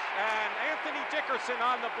rush, and Anthony Dickerson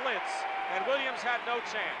on the blitz, and Williams had no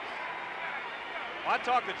chance. I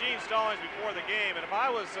talked to Gene Stallings before the game, and if I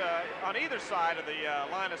was on either side of the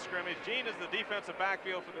line of scrimmage, Gene is the defensive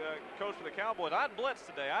backfield for the coach for the Cowboys. I'd blitz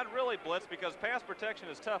today. I'd really blitz because pass protection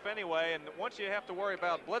is tough anyway, and once you have to worry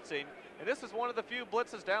about blitzing, and this is one of the few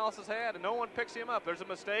blitzes Dallas has had, and no one picks him up. There's a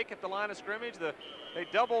mistake at the line of scrimmage. They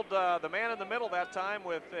doubled the man in the middle that time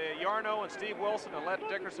with Yarno and Steve Wilson and let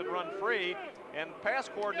Dickerson run free, and pass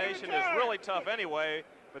coordination is really tough anyway,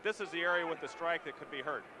 but this is the area with the strike that could be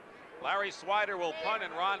hurt. Larry Swider will punt,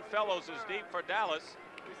 and Ron Fellows is deep for Dallas.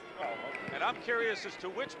 And I'm curious as to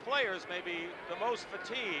which players may be the most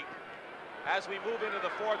fatigued as we move into the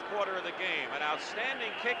 4th quarter of the game. An outstanding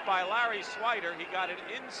kick by Larry Swider. He got it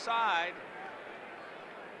inside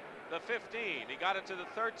the 15. He got it to the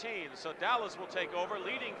 13. So Dallas will take over,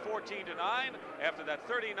 leading 14-9 after that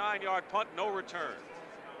 39-yard punt, no return.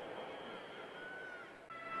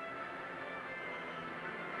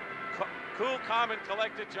 Cool, calm, and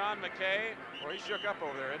collected John McKay. Well, he shook up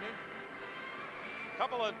over there, isn't he?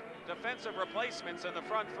 Couple of defensive replacements in the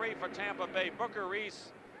front 3 for Tampa Bay. Booker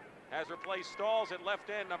Reese has replaced Stalls at left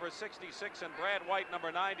end, number 66, and Brad White,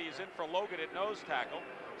 number 90, is in for Logan at nose tackle.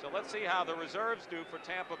 So let's see how the reserves do for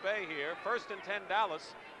Tampa Bay here. 1st and 10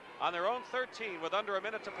 Dallas on their own 13 with under a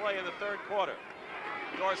minute to play in the 3rd quarter.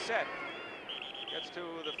 Dorsett gets to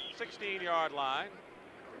the 16-yard line.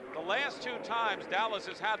 The last 2 times Dallas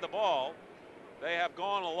has had the ball, they have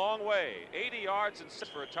gone a long way. 80 yards and 6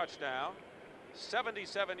 for a touchdown.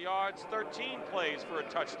 77 yards, 13 plays for a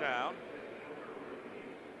touchdown.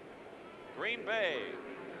 Green Bay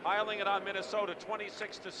piling it on Minnesota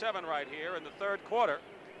 26-7 right here in the 3rd quarter.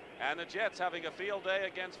 And the Jets having a field day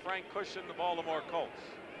against Frank Cush and the Baltimore Colts.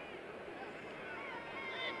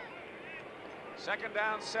 2nd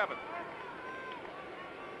down, 7.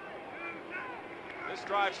 This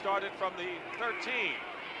drive started from the 13.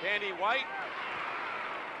 Danny White,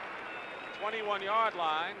 21-yard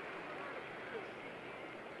line.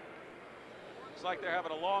 Looks like they're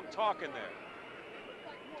having a long talk in there.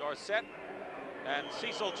 Dorsett and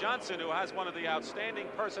Cecil Johnson, who has one of the outstanding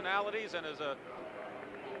personalities and is a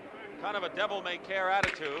kind of a devil-may-care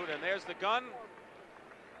attitude. And there's the gun.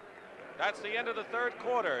 That's the end of the 3rd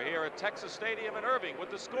quarter here at Texas Stadium in Irving with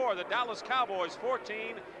the score, the Dallas Cowboys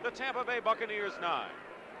 14, the Tampa Bay Buccaneers 9.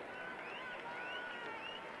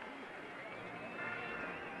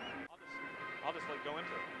 I'll just go into it.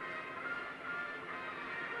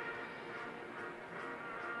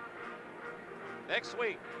 Next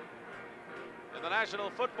week in the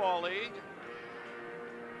National Football League,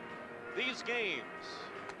 these games.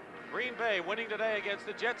 Green Bay winning today against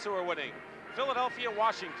the Jets, who are winning. Philadelphia,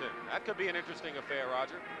 Washington. That could be an interesting affair,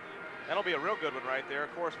 Roger. That'll be a real good one right there.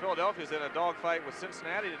 Of course, Philadelphia's in a dogfight with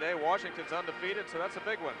Cincinnati today. Washington's undefeated, so that's a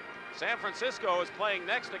big one. San Francisco is playing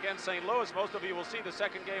next against St. Louis. Most of you will see the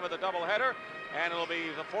 2nd game of the doubleheader, and it'll be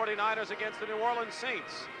the 49ers against the New Orleans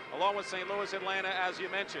Saints, along with St. Louis, Atlanta, as you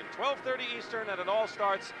mentioned. 12:30 Eastern, and it all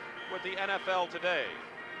starts with the NFL today.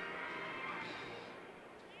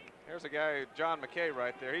 Here's a guy, John McKay,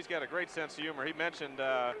 right there. He's got a great sense of humor. He mentioned,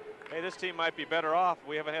 hey, this team might be better off.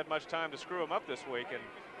 We haven't had much time to screw them up this week, and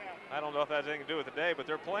I don't know if that has anything to do with the day, but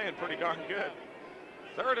they're playing pretty darn good.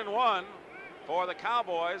 3rd and 1 for the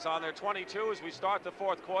Cowboys on their 22 as we start the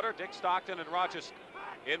 4th quarter. Dick Stockton and Rogers.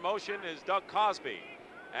 In motion is Doug Cosby,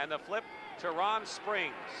 and the flip to Ron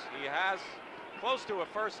Springs. He has close to a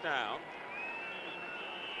 1st down.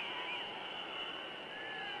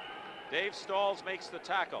 Dave Stalls makes the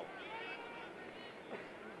tackle.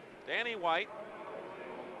 Danny White,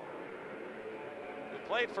 who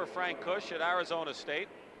played for Frank Cush at Arizona State,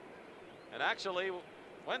 and actually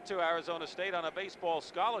went to Arizona State on a baseball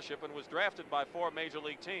scholarship and was drafted by 4 major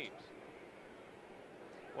league teams.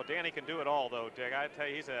 Well, Danny can do it all, though, Dick. I tell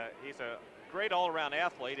you, he's a great all-around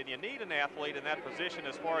athlete, and you need an athlete in that position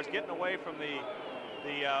as far as getting away from the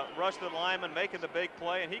rush to the lineman, making the big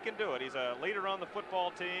play, and he can do it. He's a leader on the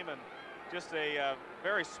football team and just a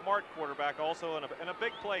very smart quarterback also, and a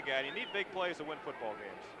big play guy. And you need big plays to win football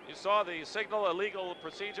games. You saw the signal, illegal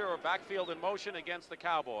procedure or backfield in motion against the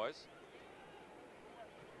Cowboys.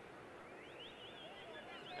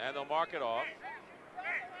 And they'll mark it off.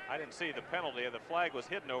 I didn't see the penalty. The flag was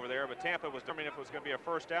hidden over there, but Tampa was determining if it was going to be a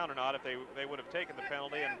 1st down or not, if they would have taken the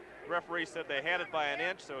penalty. And the referee said they had it by an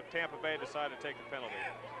inch, so Tampa Bay decided to take the penalty.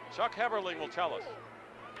 Chuck Heberling will tell us.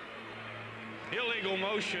 Illegal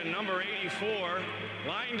motion, number 84,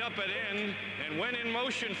 lined up at end and went in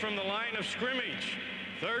motion from the line of scrimmage.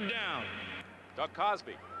 3rd down. Doug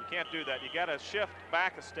Cosby. You can't do that. You got to shift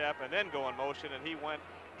back a step and then go in motion, and he went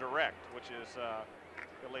direct, which is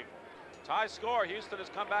illegal. Tie score. Houston has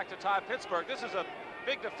come back to tie Pittsburgh. This is a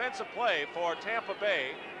big defensive play for Tampa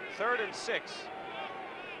Bay. 3rd and 6.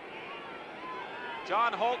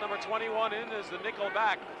 John Holt, number 21, in as the nickel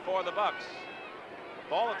back for the Bucks.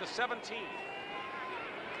 Ball at the 17.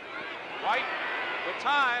 White with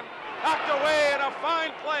time, knocked away, and a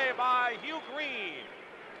fine play by Hugh Green.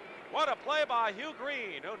 What a play by Hugh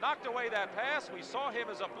Green, who knocked away that pass. We saw him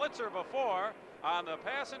as a blitzer before on the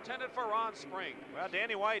pass intended for Ron Spring. Well,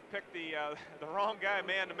 Danny White picked the wrong guy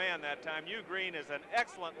man-to-man that time. Hugh Green is an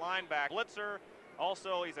excellent linebacker. Blitzer,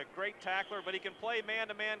 also he's a great tackler, but he can play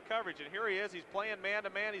man-to-man coverage. And here he is, he's playing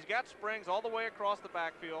man-to-man. He's got Springs all the way across the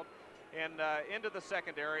backfield and into the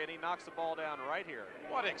secondary, and he knocks the ball down right here.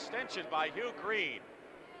 What extension by Hugh Green.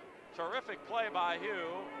 Terrific play by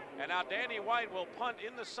Hugh. And now Danny White will punt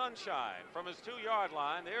in the sunshine from his 2-yard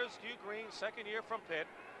line. There's Hugh Green, 2nd year from Pitt.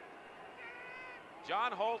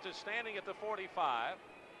 John Holt is standing at the 45.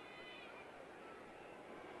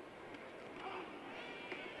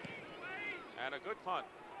 And a good punt.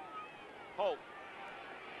 Holt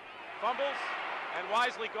fumbles and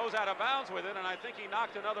wisely goes out of bounds with it, and I think he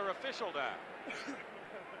knocked another official down.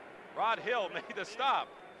 Rod Hill made the stop.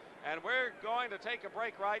 And we're going to take a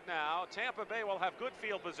break right now. Tampa Bay will have good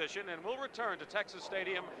field position, and we'll return to Texas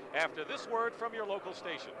Stadium after this word from your local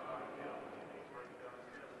station.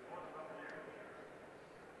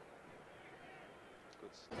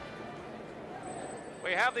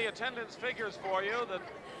 We have the attendance figures for you. That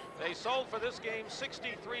they sold for this game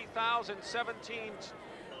 63,017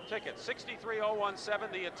 tickets,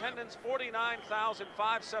 63,017. The attendance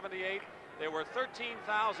 49,578. There were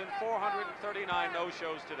 13,439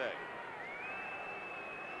 no-shows today.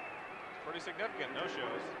 pretty significant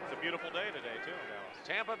no-shows. It's a beautiful day today, too, in Dallas.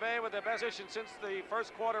 Tampa Bay with their best position since the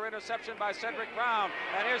first quarter interception by Cedric Brown.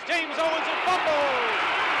 And here's James Owens and fumbles.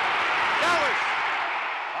 Dallas.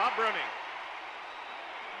 Bob Bruning.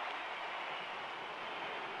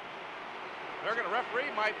 They're going to referee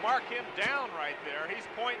might mark him down right there. He's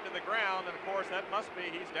pointing to the ground, and of course that must be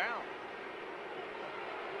he's down.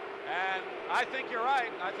 And I think you're right.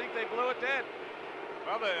 I think they blew it dead.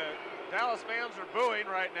 Well, the Dallas fans are booing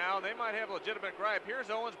right now. They might have a legitimate gripe.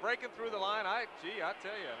 Here's Owens breaking through the line. I tell you,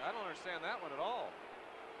 I don't understand that one at all.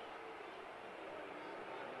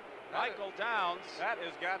 Michael Downs. That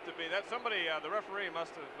has got to be, that somebody, the referee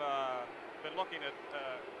must have been looking at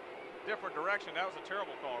different direction. That was a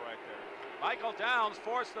terrible call right there. Michael Downs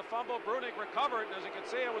forced the fumble. Bruning recovered, and as you can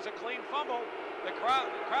see, it was a clean fumble. The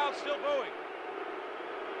crowd's still booing.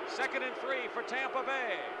 2nd and 3 for Tampa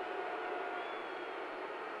Bay.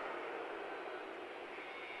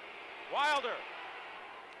 Wilder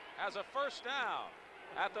has a first down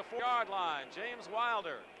at the 4-yard line. James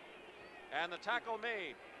Wilder. And the tackle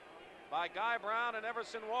made by Guy Brown and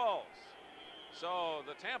Everson Walls. So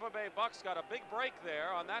the Tampa Bay Bucks got a big break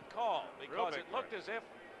there on that call, because it looked as if,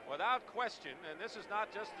 without question, and this is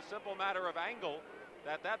not just a simple matter of angle,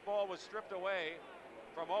 that ball was stripped away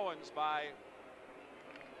from Owens by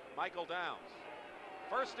Michael Downs.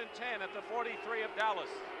 1st and 10 at the 43 of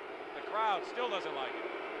Dallas. The crowd still doesn't like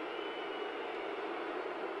it.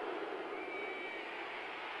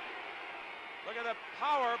 Look at the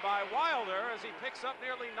power by Wilder as he picks up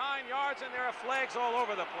nearly 9 yards, and there are flags all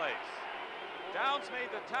over the place. Downs made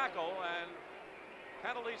the tackle, and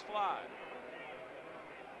penalties fly.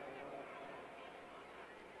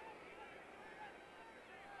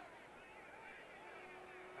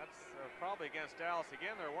 That's probably against Dallas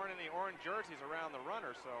again. There weren't any orange jerseys around the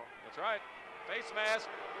runner, so. That's right. Face mask.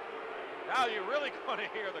 Now you're really going to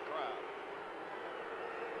hear the crowd.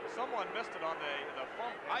 Someone missed it on the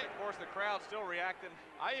fumble. Of course, the crowd still reacting.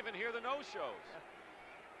 I even hear the no-shows.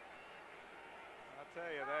 I'll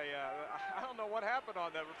tell you, I don't know what happened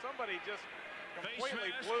on that, but somebody just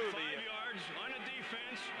completely blew 5 yards on a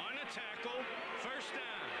defense, on a tackle, first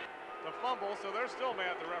down. The fumble, so they're still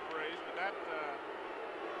mad at the referees, but that,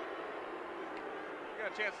 you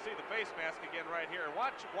got a chance to see the face mask again right here.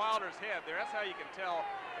 Watch Wilder's head there, that's how you can tell.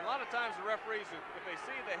 And a lot of times the referees, if they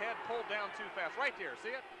see the head pulled down too fast, right there,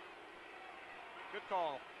 see it? Good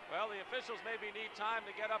call. Well, the officials maybe need time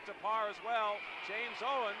to get up to par as well. James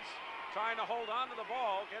Owens trying to hold on to the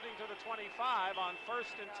ball, getting to the 25 on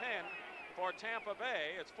 1st and 10 for Tampa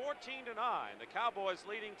Bay. It's 14-9. The Cowboys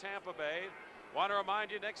leading Tampa Bay. Want to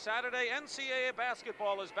remind you, next Saturday, NCAA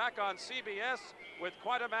basketball is back on CBS with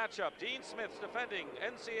quite a matchup. Dean Smith's defending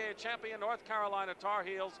NCAA champion North Carolina Tar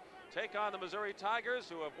Heels take on the Missouri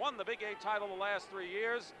Tigers, who have won the Big 8 title the last 3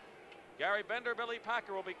 years. Gary Bender, Billy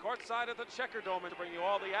Packer will be courtside at the Checker Dome to bring you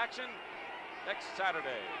all the action next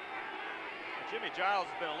Saturday. Jimmy Giles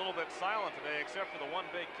has been a little bit silent today, except for the one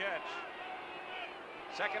big catch.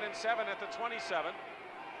 2nd and 7 at the 27.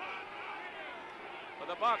 For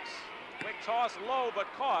the Bucks, quick toss low but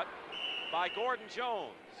caught by Gordon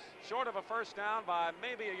Jones. Short of a first down by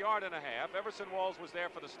maybe a yard and a half. Everson Walls was there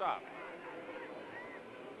for the stop.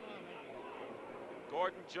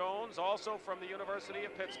 Gordon Jones, also from the University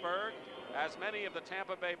of Pittsburgh, as many of the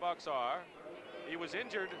Tampa Bay Bucks are. He was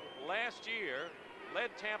injured last year, led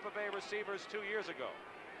Tampa Bay receivers 2 years ago.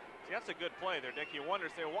 See, that's a good play there, Dick. You wonder,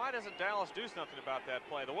 say, why doesn't Dallas do something about that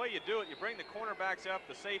play? The way you do it, you bring the cornerbacks up,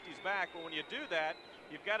 the safeties back, but when you do that,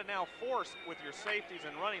 you've got to now force with your safeties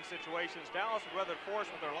in running situations. Dallas would rather force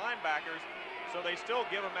with their linebackers, so they still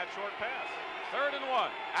give them that short pass. 3rd and 1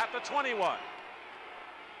 at the 21.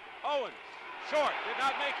 Owens, short, did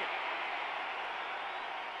not make it.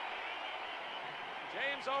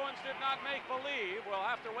 James Owens did not make believe. We'll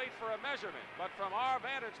have to wait for a measurement, but from our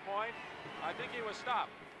vantage point, I think he was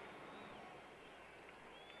stopped.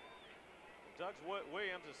 Doug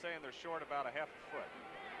Williams is saying they're short about a half a foot.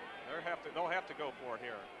 They'll have to go for it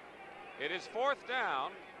here. It is 4th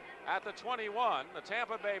down at the 21. The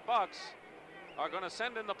Tampa Bay Bucks are going to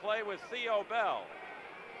send in the play with Theo Bell.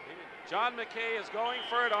 John McKay is going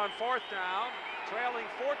for it on 4th down, trailing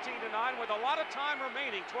 14-9 with a lot of time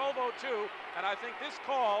remaining, 12:02, and I think this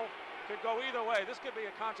call could go either way. This could be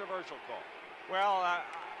a controversial call. Well,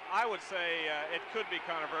 I would say it could be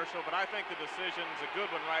controversial, but I think the decision's a good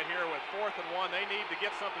one right here with 4th and 1. They need to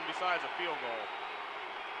get something besides a field goal.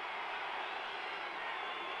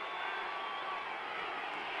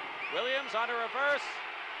 Williams on a reverse,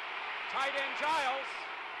 tight end Giles,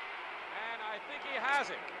 and I think he has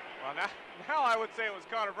it. Well, now I would say it was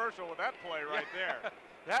controversial with that play right there.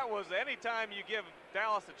 That was any time you give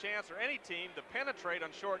Dallas a chance, or any team, to penetrate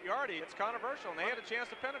on short yardage, it's controversial, and they had a chance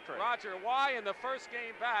to penetrate. Roger, why in the first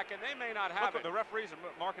game back, and they may not have it. The referees are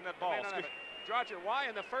marking that ball. Roger, why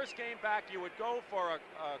in the first game back you would go for a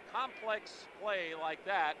complex play like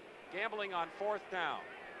that, gambling on 4th down,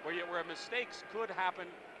 where mistakes could happen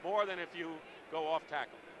more than if you go off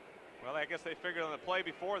tackle? Well, I guess they figured on the play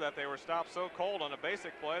before that they were stopped so cold on a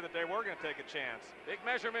basic play that they were going to take a chance. Big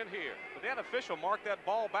measurement here. But that official marked that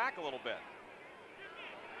ball back a little bit.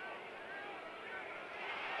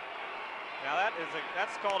 Now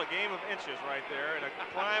that's called a game of inches right there, and a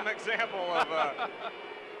prime example of.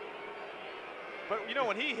 But you know,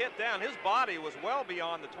 when he hit down, his body was well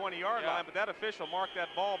beyond the 20-yard line, but that official marked that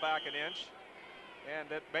ball back an inch,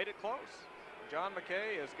 and it made it close. John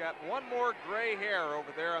McKay has got one more gray hair over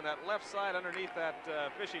there on that left side underneath that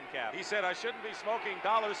fishing cap. He said, I shouldn't be smoking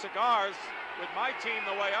dollar cigars with my team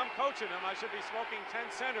the way I'm coaching them. I should be smoking 10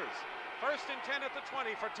 centers. 1st and 10 at the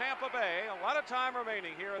 20 for Tampa Bay. A lot of time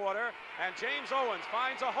remaining here in the quarter. And James Owens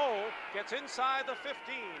finds a hole, gets inside the 15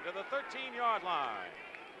 to the 13-yard line.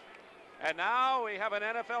 And now we have an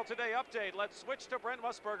NFL Today update. Let's switch to Brent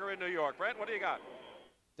Musburger in New York. Brent, what do you got?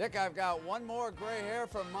 Dick, I've got one more gray hair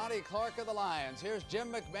from Monty Clark of the Lions. Here's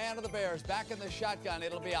Jim McMahon of the Bears back in the shotgun.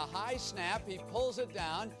 It'll be a high snap. He pulls it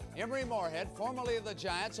down. Emery Moorhead, formerly of the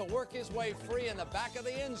Giants, will work his way free in the back of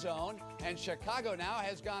the end zone. And Chicago now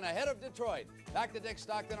has gone ahead of Detroit. Back to Dick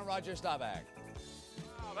Stockton and Roger Staubach.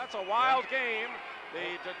 Wow, that's a wild game.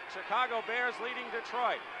 The Chicago Bears leading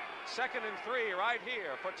Detroit. 2nd and 3 right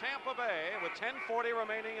here for Tampa Bay with 10:40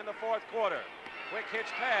 remaining in the 4th quarter. Quick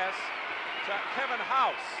hitch pass to Kevin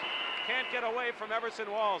House. Can't get away from Everson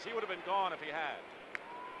Walls. He would have been gone if he had.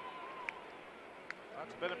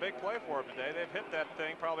 That's been a big play for him today. They've hit that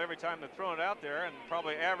thing probably every time they've thrown it out there, and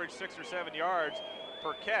probably average 6 or 7 yards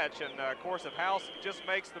per catch. And of course, if House just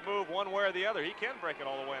makes the move one way or the other, he can break it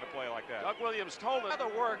all the way in a play like that. Doug Williams told us to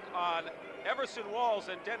work on Everson Walls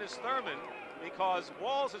and Dennis Thurman because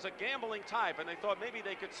Walls is a gambling type, and they thought maybe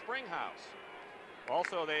they could spring House.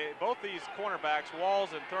 Also, both these cornerbacks,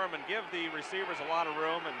 Walls and Thurman, give the receivers a lot of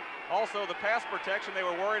room, and also the pass protection, they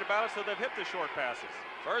were worried about it, so they've hit the short passes.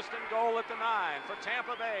 1st and goal at the 9 for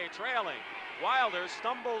Tampa Bay, trailing. Wilder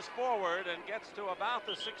stumbles forward and gets to about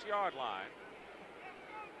the 6-yard line.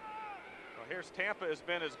 Well, here's Tampa has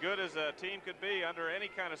been as good as a team could be under any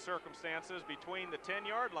kind of circumstances between the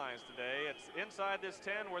 10-yard lines today. It's inside this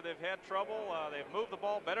 10 where they've had trouble. They've moved the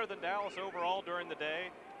ball better than Dallas overall during the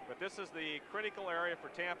day. But this is the critical area for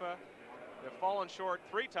Tampa. They've fallen short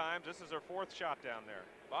 3 times. This is their 4th shot down there.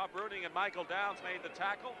 Bob Bruning and Michael Downs made the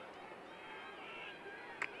tackle.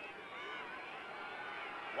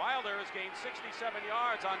 Wilder has gained 67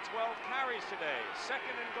 yards on 12 carries today.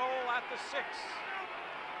 2nd and goal at the 6.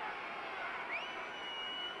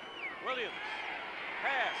 Williams,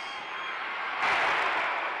 pass.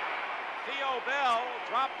 Theo Bell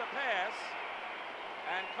dropped the pass,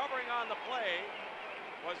 and covering on the play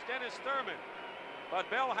was Dennis Thurman, but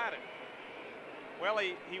Bell had it. Well,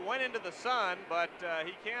 he went into the sun, but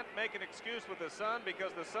he can't make an excuse with the sun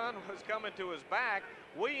because the sun was coming to his back.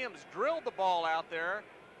 Williams drilled the ball out there.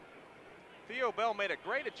 Theo Bell made a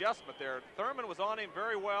great adjustment there. Thurman was on him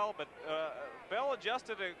very well, but Bell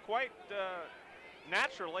adjusted it quite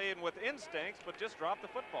naturally and with instincts, but just dropped the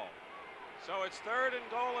football. So it's 3rd and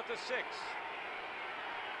goal at the 6.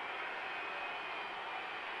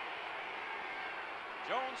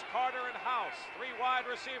 Jones, Carter, and House, 3 wide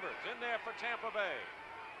receivers in there for Tampa Bay.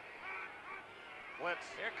 Blitz.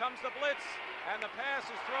 Here comes the blitz, and the pass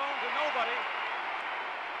is thrown to nobody.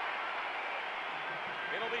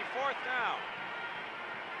 It'll be 4th down.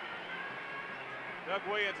 Doug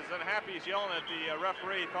Williams is unhappy. He's yelling at the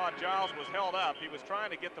referee. He thought Giles was held up. He was trying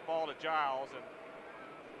to get the ball to Giles. And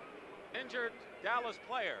injured Dallas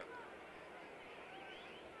player.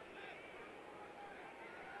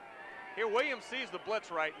 Here Williams sees the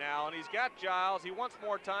blitz right now, and he's got Giles. He wants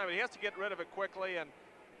more time, but he has to get rid of it quickly, and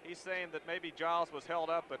he's saying that maybe Giles was held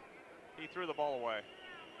up, but he threw the ball away.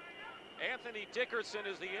 Anthony Dickerson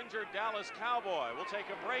is the injured Dallas Cowboy. We'll take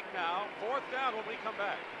a break now. 4th down when we come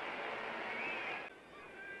back.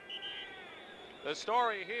 The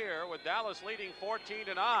story here with Dallas leading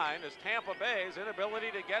 14-9 is Tampa Bay's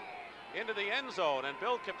inability to get into the end zone, and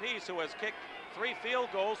Bill Capice, who has kicked 3 field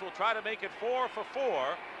goals, will try to make it 4 for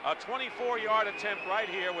 4. A 24-yard attempt right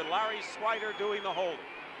here with Larry Swider doing the holding.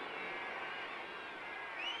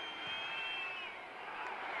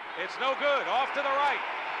 It's no good. Off to the right.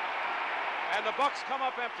 And the Bucs come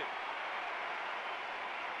up empty.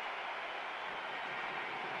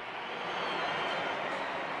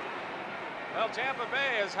 Well, Tampa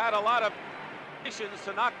Bay has had a lot of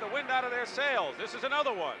To knock the wind out of their sails. This is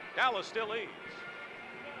another one. Dallas still leads.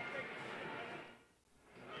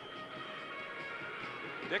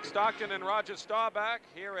 Dick Stockton and Roger Staubach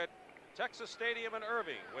here at Texas Stadium in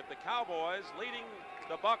Irving, with the Cowboys leading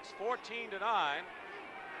the Bucs 14-9.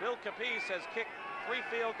 Bill Capice has kicked 3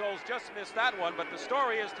 field goals, just missed that one, but the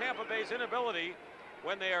story is Tampa Bay's inability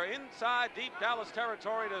when they are inside deep Dallas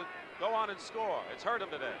territory to go on and score. It's hurt them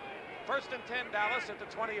today. 1st and 10 Dallas at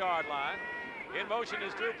the 20-yard line. In motion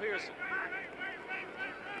is Drew Pearson.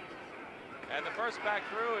 And the first back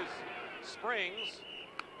through is Springs,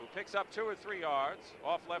 who picks up 2 or 3 yards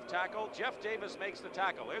off left tackle. Jeff Davis makes the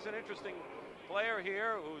tackle. There's an interesting player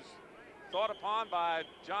here who's thought upon by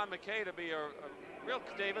John McKay to be a real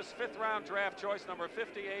Davis, 5th round draft choice, number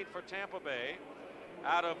 58 for Tampa Bay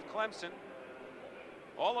out of Clemson.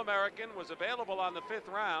 All-American, was available on the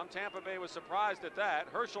 5th round. Tampa Bay was surprised at that.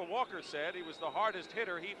 Herschel Walker said he was the hardest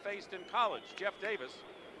hitter he faced in college. Jeff Davis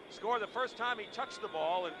scored the first time he touched the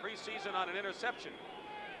ball in preseason on an interception.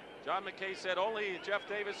 John McKay said only Jeff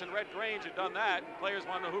Davis and Red Grange had done that, and players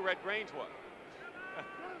want to know who Red Grange was.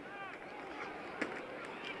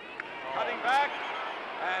 Cutting back,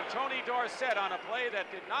 and Tony Dorsett on a play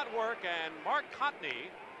that did not work, and Mark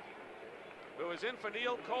Cotney, who is in for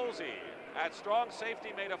Neil Colsey at strong safety,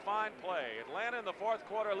 made a fine play. Atlanta in the 4th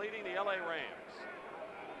quarter leading the LA Rams.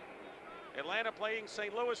 Atlanta playing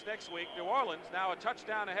St. Louis next week. New Orleans now a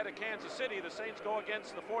touchdown ahead of Kansas City. The Saints go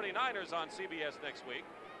against the 49ers on CBS next week.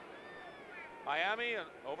 Miami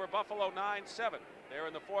over Buffalo 9-7. They're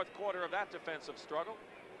in the 4th quarter of that defensive struggle.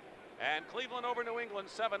 And Cleveland over New England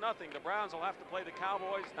 7-0. The Browns will have to play the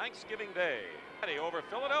Cowboys Thanksgiving Day. Over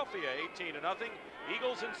Philadelphia 18-0.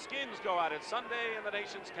 Eagles and Skins go at it Sunday in the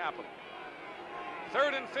nation's capital.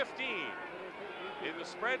 3rd and 15 in the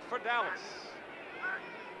spread for Dallas.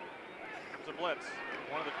 It's a blitz.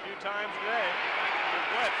 One of the few times today.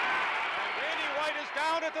 Blitz. And Randy White is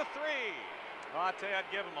down at the 3. Well, I tell you, I'd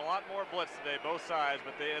give them a lot more blitz today, both sides,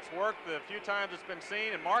 but it's worked the few times it's been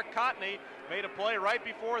seen. And Mark Cotney made a play right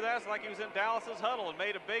before that. It's like he was in Dallas's huddle and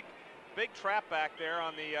made a big trap back there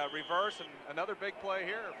on the reverse, and another big play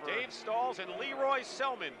here. Dave Stalls and Leroy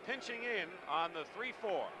Selman pinching in on the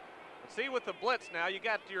 3-4. See, with the blitz now, you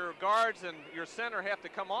got your guards and your center have to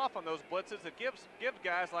come off on those blitzes. It gives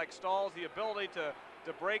guys like Stalls the ability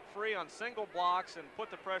to break free on single blocks and put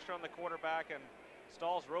the pressure on the quarterback, and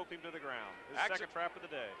Stalls roped him to the ground. His second trap of the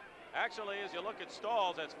day. Actually, as you look at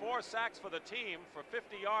Stalls, that's 4 sacks for the team for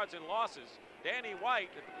 50 yards in losses. Danny White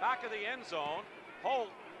at the back of the end zone. Holt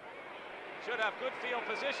should have good field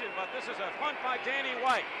position, but this is a punt by Danny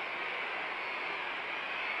White.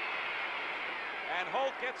 And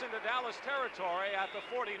Holt gets into Dallas territory at the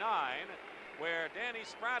 49, where Danny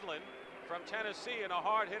Spradlin from Tennessee and a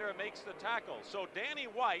hard hitter makes the tackle. So Danny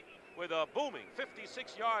White with a booming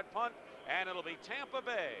 56-yard punt, and it'll be Tampa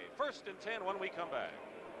Bay 1st and 10 when we come back.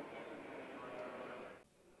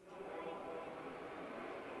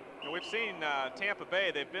 We've seen Tampa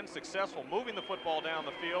Bay. They've been successful moving the football down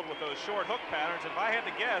the field with those short hook patterns. If I had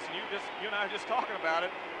to guess, and you and I were just talking about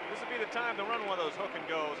it, this would be the time to run one of those hook and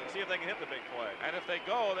goes and see if they can hit the big play. And if they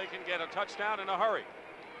go, they can get a touchdown in a hurry.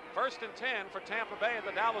 1st and 10 for Tampa Bay at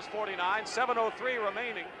the Dallas 49. 7:03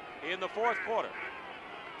 remaining in the 4th quarter.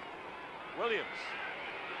 Williams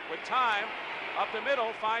with time up the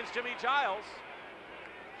middle finds Jimmy Giles.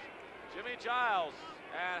 Jimmy Giles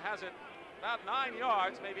and has it about 9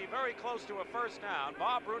 yards, maybe very close to a first down.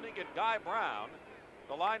 Bob Bruning and Guy Brown,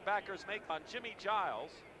 the linebackers, make on Jimmy Giles.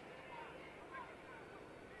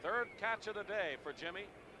 3rd catch of the day for Jimmy.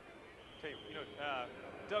 Okay,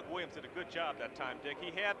 Doug Williams did a good job that time, Dick.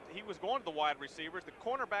 He was going to the wide receivers. The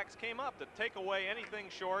cornerbacks came up to take away anything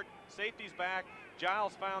short. Safety's back.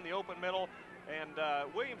 Giles found the open middle, and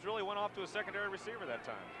Williams really went off to a secondary receiver that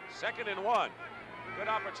time. 2nd and 1. Good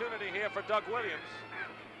opportunity here for Doug Williams.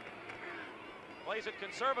 Plays it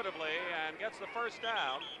conservatively and gets the first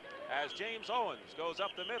down as James Owens goes up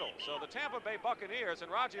the middle. So the Tampa Bay Buccaneers,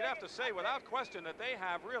 and Roger, you'd have to say without question that they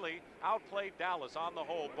have really outplayed Dallas on the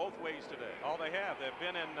whole both ways today. Oh, they have. They've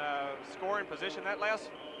been in scoring position. That last,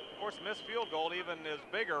 of course, missed field goal even is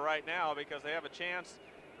bigger right now because they have a chance,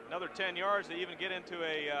 another 10 yards, to even get into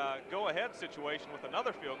a go-ahead situation with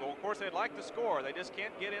another field goal. Of course, they'd like to score. They just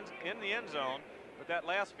can't get in the end zone. But that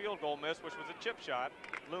last field goal miss, which was a chip shot,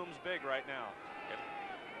 looms big right now.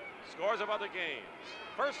 Scores of other games.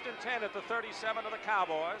 1st and 10 at the 37 of the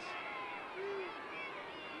Cowboys.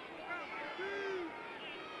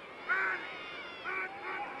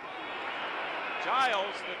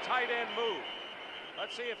 Giles, the tight end move.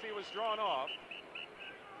 Let's see if he was drawn off.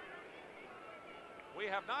 We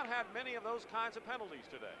have not had many of those kinds of penalties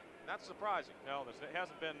today. That's surprising. No, it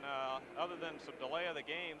hasn't been, other than some delay of the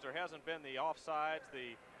games, there hasn't been the offsides,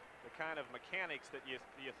 the kind of mechanics that you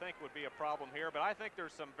think would be a problem here. But I think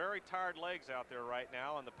there's some very tired legs out there right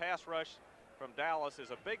now, and the pass rush from Dallas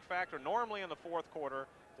is a big factor normally in the fourth quarter.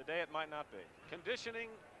 Today it might not be. Conditioning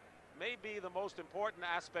may be the most important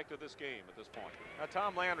aspect of this game at this point.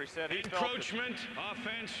 Tom Landry said he encroachment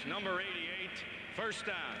offense number 88, first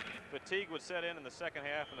down. Fatigue would set in the second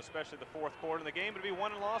half and especially the fourth quarter, and the game would be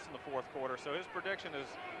won and lost in the fourth quarter. So his prediction is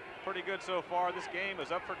pretty good so far. This game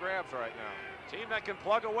is up for grabs right now. Team that can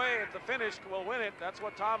plug away at the finish will win it. That's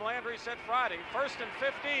what Tom Landry said Friday. 1st and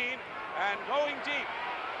 15 and going deep.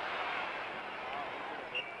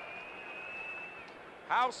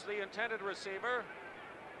 House, the intended receiver.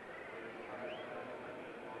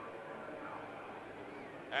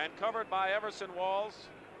 And covered by Everson Walls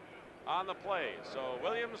on the play. So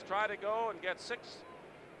Williams tried to go and get 6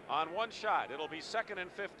 on one shot. It'll be 2nd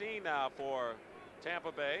and 15 now for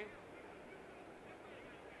Tampa Bay.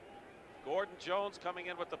 Gordon Jones coming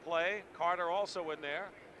in with the play. Carter also in there.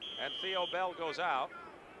 And Theo Bell goes out.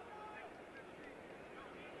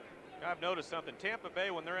 I've noticed something. Tampa Bay,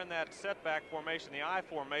 when they're in that setback formation, the I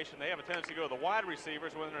formation, they have a tendency to go to the wide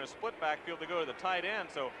receivers. When they're in a split backfield, they go to the tight end.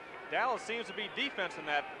 So Dallas seems to be defense in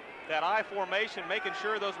that I formation, making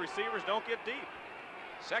sure those receivers don't get deep.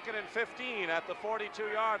 2nd and 15 at the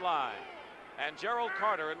 42-yard line. And Gerald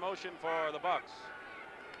Carter in motion for the Bucks.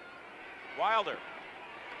 Wilder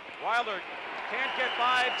can't get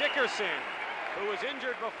by Dickerson, who was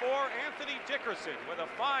injured before. Anthony Dickerson with a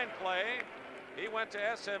fine play. He went to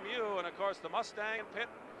SMU, and of course the Mustang Pit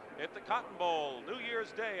at the Cotton Bowl New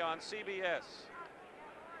Year's Day on CBS.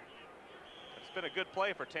 It's been a good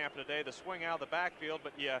play for Tampa today, the swing out of the backfield,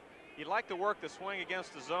 but you'd like to work the swing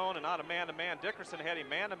against the zone and not a man-to-man. Dickerson had him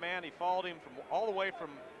man-to-man. He followed him from all the way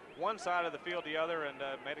from one side of the field to the other and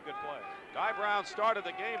made a good play. Guy Brown started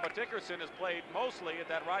the game, but Dickerson has played mostly at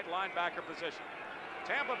that right linebacker position.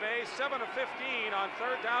 Tampa Bay 7 of 15 on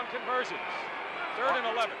 3rd down conversions. 3rd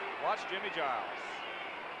and 11. Watch Jimmy Giles.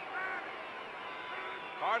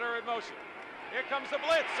 Carter in motion. Here comes the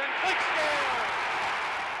blitz and Clinkscale.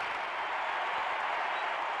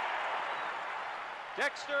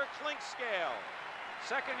 Dexter Clinkscale,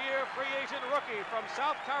 second-year free agent rookie from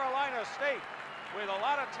South Carolina State with a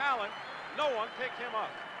lot of talent. No one picked him up.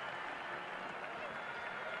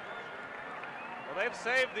 Well, they've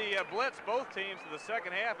saved the blitz, both teams, to the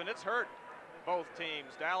second half, and it's hurt both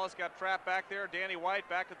teams. Dallas got trapped back there. Danny White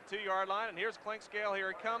back at the 2-yard line, and here's Clinkscale.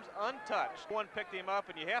 Here he comes, untouched. One picked him up,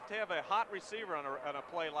 and you have to have a hot receiver on a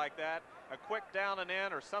play like that, a quick down and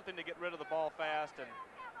in or something to get rid of the ball fast, and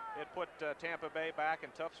it put Tampa Bay back in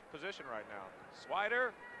tough position right now.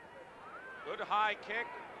 Swider, good high kick,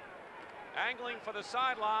 angling for the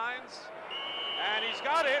sidelines, and he's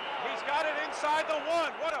got it. He's got it inside the 1.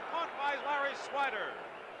 What a punt by Larry Swider.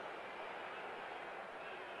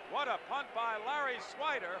 What a punt by Larry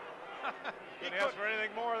Swider. Couldn't ask for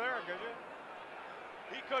anything more there, could you?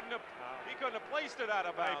 He couldn't have placed it out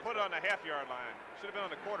of bounds. He put it on the half-yard line. Should have been on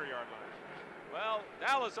the quarter-yard line. Well,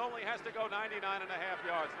 Dallas only has to go 99.5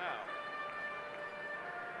 yards now.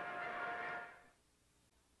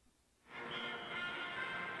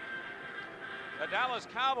 The Dallas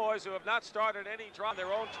Cowboys, who have not started any drive,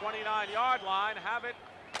 their own 29-yard line, have it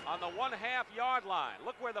on the 1/2 yard line.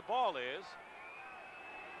 Look where the ball is.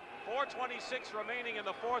 4:26 remaining in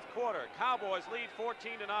the fourth quarter. Cowboys lead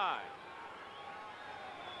 14-9.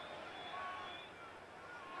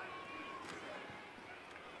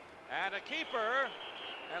 And a keeper,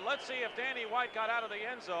 and let's see if Danny White got out of the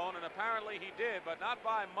end zone, and apparently he did, but not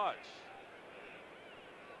by much.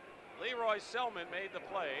 Leroy Selman made the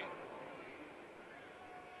play.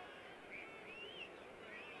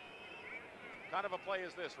 What kind of a play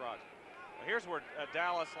is this, Roger? Well, here's where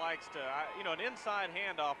Dallas likes to, an inside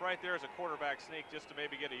handoff right there is a quarterback sneak just to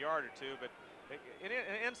maybe get a yard or two, but an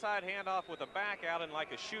inside handoff with a back out in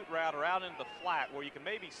like a shoot route or out into the flat where you can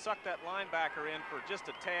maybe suck that linebacker in for just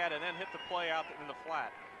a tad and then hit the play out in the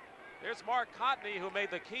flat. There's Mark Cotney, who made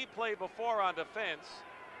the key play before on defense.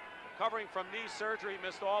 Recovering from knee surgery,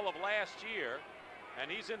 missed all of last year, and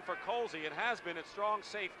he's in for Colsey and has been at strong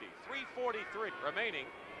safety. 3:43 remaining,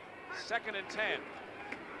 2nd and 10.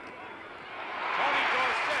 Tony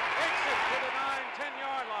Dorsett breaks it to the 9-10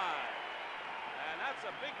 line. And that's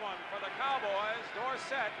a big one for the Cowboys.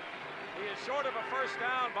 Dorsett, he is short of a first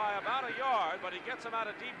down by about a yard, but he gets him out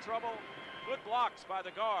of deep trouble. Good blocks by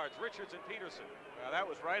the guards, Richards and Peterson. That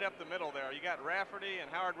was right up the middle there. You got Rafferty and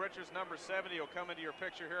Howard Richards, number 70, will come into your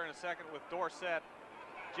picture here in a second with Dorsett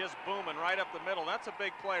just booming right up the middle. That's a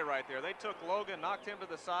big play right there. They took Logan, knocked him to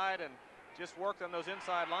the side, and just worked on those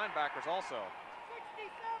inside linebackers also.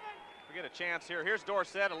 We get a chance here. Here's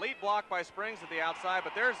Dorsett, a lead block by Springs at the outside,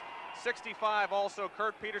 but there's 65 also.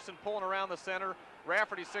 Kirk Peterson pulling around the center.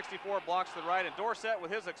 Rafferty 64 blocks to the right, and Dorsett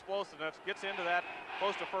with his explosiveness gets into that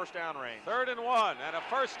close to first down range. 3rd and 1 and a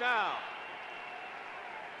first down.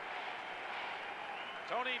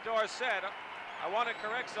 Tony Dorsett, I want to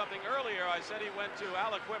correct something earlier. I said he went to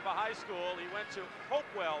Aliquippa High School. He went to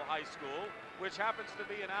Hopewell High School, which happens to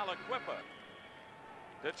be in Aliquippa.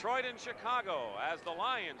 Detroit and Chicago as the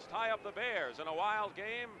Lions tie up the Bears in a wild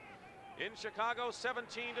game in Chicago,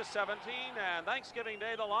 17-17. And Thanksgiving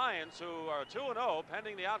Day, the Lions, who are 2-0,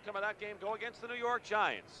 pending the outcome of that game, go against the New York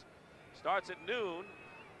Giants. Starts at noon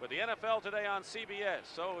with the NFL today on CBS.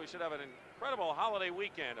 So we should have an incredible holiday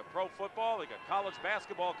weekend of pro football. We got college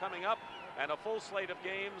basketball coming up and a full slate of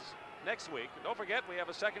games next week. And don't forget, we have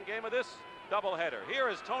a second game of this doubleheader. Here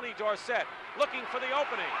is Tony Dorsett looking for the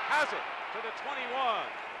opening. Has it to the 21.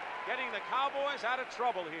 Getting the Cowboys out of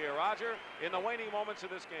trouble here, Roger, in the waning moments of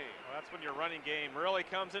this game. Well, that's when your running game really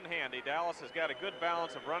comes in handy. Dallas has got a good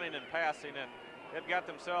balance of running and passing, and they've got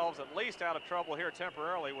themselves at least out of trouble here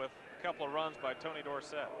temporarily with a couple of runs by Tony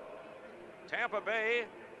Dorsett. Tampa Bay,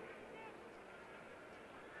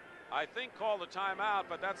 I think, called a timeout,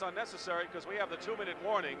 but that's unnecessary because we have the 2-minute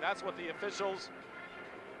warning. That's what the officials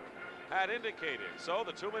had indicated. So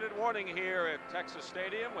the 2-minute warning here at Texas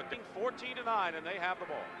Stadium with 14-9, and they have the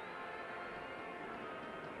ball.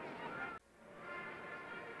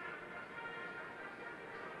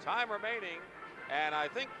 Time remaining, and I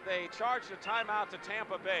think they charged a timeout to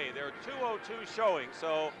Tampa Bay. They're 2:02 showing,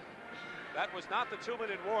 so that was not the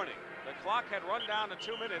 2-minute warning. The clock had run down to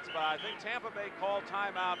 2 minutes, but I think Tampa Bay called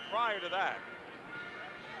timeout prior to that.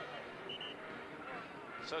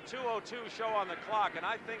 So 2:02 show on the clock, and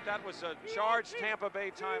I think that was a charged Tampa Bay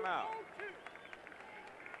timeout.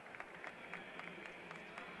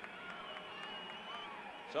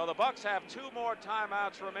 So the Bucs have 2 more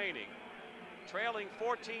timeouts remaining, trailing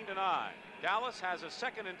 14-9. Dallas has a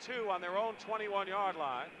 2nd and 2 on their own 21-yard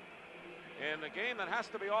line in a game that has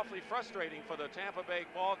to be awfully frustrating for the Tampa Bay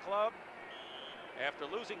Ball Club after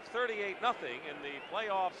losing 38-0 in the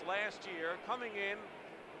playoffs last year, coming in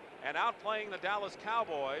and outplaying the Dallas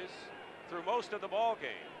Cowboys through most of the ball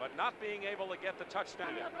game, but not being able to get the touchdown.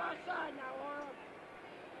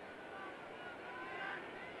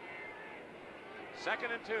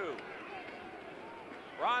 2nd and 2.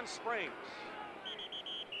 Ron Springs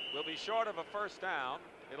will be short of a first down.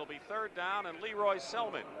 It'll be 3rd down, and Leroy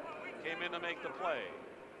Selman came in to make the play.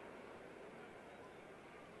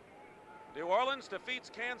 New Orleans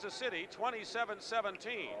defeats Kansas City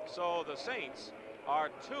 27-17. So the Saints are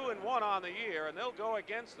 2-1 on the year, and they'll go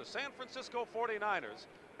against the San Francisco 49ers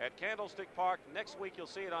at Candlestick Park. Next week you'll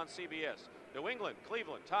see it on CBS. New England,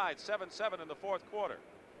 Cleveland tied 7-7 in the 4th quarter.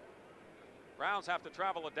 Browns have to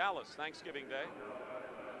travel to Dallas Thanksgiving Day.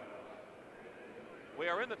 We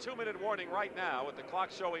are in the 2-minute warning right now with the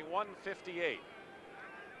clock showing 1:58.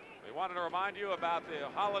 We wanted to remind you about the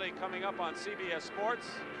holiday coming up on CBS Sports.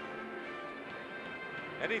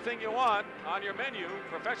 Anything you want on your menu,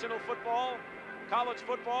 professional football, college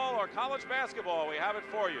football, or college basketball, we have it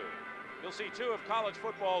for you. You'll see 2 of college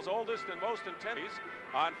football's oldest and most intense.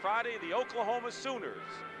 On Friday, the Oklahoma Sooners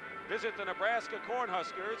visit the Nebraska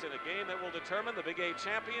Cornhuskers in a game that will determine the Big 8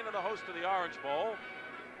 champion and the host of the Orange Bowl.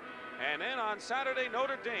 And then on Saturday,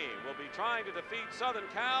 Notre Dame will be trying to defeat Southern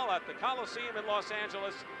Cal at the Coliseum in Los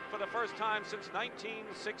Angeles for the first time since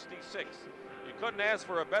 1966. You couldn't ask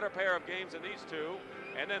for a better pair of games than these two.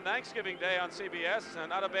 And then Thanksgiving Day on CBS,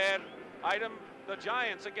 not a bad item, the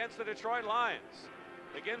Giants against the Detroit Lions.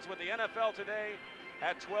 Begins with the NFL today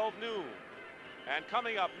at 12 noon. And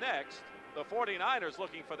coming up next, the 49ers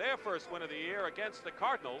looking for their first win of the year against the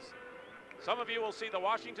Cardinals. Some of you will see the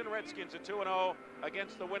Washington Redskins at 2-0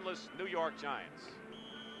 against the winless New York Giants.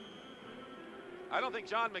 I don't think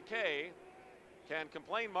John McKay can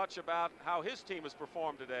complain much about how his team has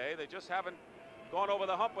performed today. They just haven't gone over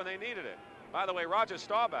the hump when they needed it. By the way, Roger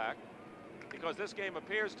Staubach, because this game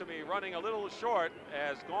appears to be running a little short,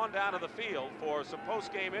 has gone down to the field for some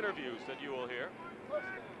post-game interviews that you will hear.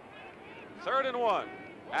 3rd and 1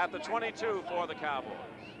 at the 22 for the Cowboys.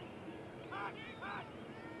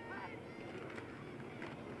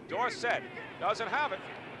 Dorsett doesn't have it,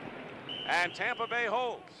 and Tampa Bay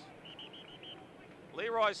holds.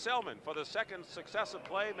 Leroy Selman, for the 2nd successive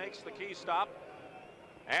play, makes the key stop,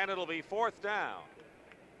 and it'll be 4th down.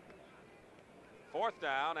 4th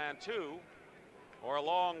down and 2, or a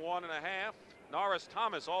long 1.5. Norris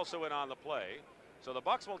Thomas also in on the play. So the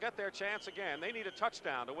Bucs will get their chance again. They need a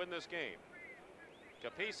touchdown to win this game.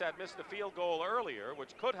 Capice had missed a field goal earlier,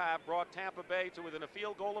 which could have brought Tampa Bay to within a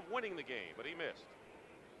field goal of winning the game, but he missed.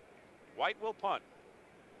 White will punt.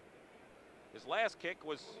 His last kick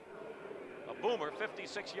was a boomer,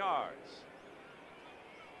 56 yards.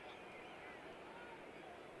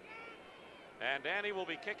 And Danny will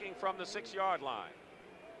be kicking from the 6-yard line.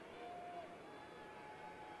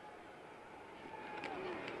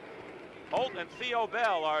 Holt and Theo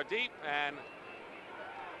Bell are deep, and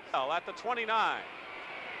Bell at the 29.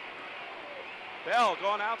 Bell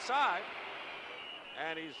going outside,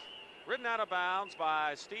 and he's ridden out of bounds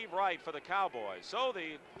by Steve Wright for the Cowboys. So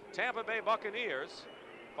the Tampa Bay Buccaneers,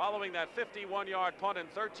 following that 51-yard punt and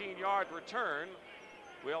 13-yard return,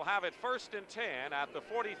 will have it 1st and 10 at the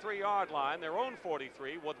 43-yard line, their own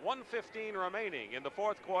 43, with 1:15 remaining in the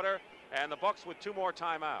fourth quarter, and the Bucs with 2 more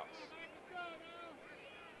timeouts.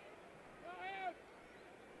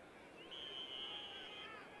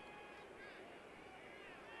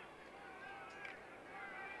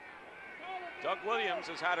 Doug Williams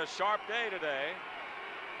has had a sharp day today.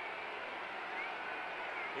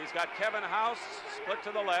 He's got Kevin House split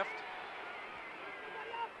to the left.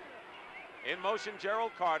 In motion,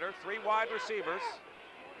 Gerald Carter, 3 wide receivers.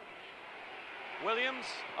 Williams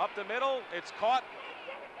up the middle, it's caught,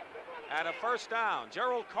 and a first down.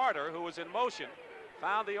 Gerald Carter, who was in motion,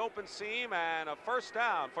 found the open seam, and a first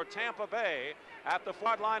down for Tampa Bay at the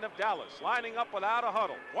 4-yard line of Dallas, lining up without a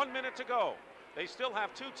huddle. 1 minute to go. They still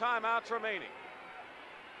have 2 timeouts remaining.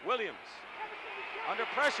 Williams under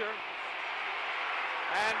pressure,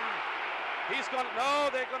 and he's going to, no,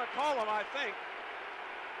 they're going to call him, I think.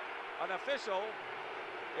 An official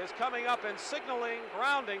is coming up and signaling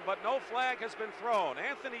grounding, but no flag has been thrown.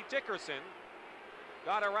 Anthony Dickerson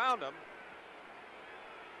got around him,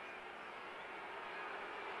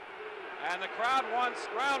 and the crowd wants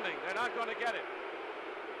grounding. They're not going to get it,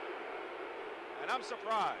 and I'm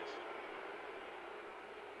surprised.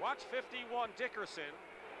 Watch 51 Dickerson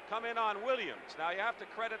come in on Williams. Now you have to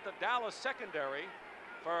credit the Dallas secondary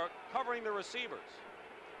for covering the receivers.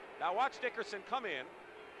 Now watch Dickerson come in.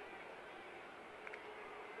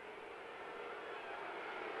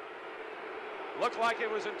 Looks like it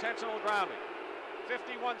was intentional grounding.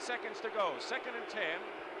 51 seconds to go. 2nd and 10.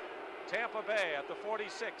 Tampa Bay at the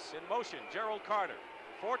 46. In motion, Gerald Carter.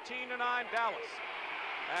 14-9 Dallas.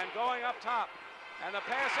 And going up top. And the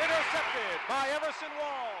pass intercepted by Everson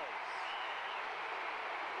Walls.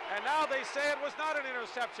 And now they say it was not an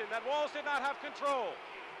interception, that Walls did not have control.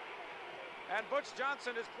 And Butch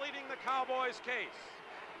Johnson is pleading the Cowboys' case.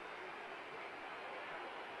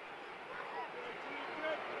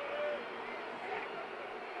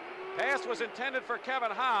 Pass was intended for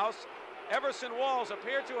Kevin House. Everson Walls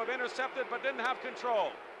appeared to have intercepted but didn't have control.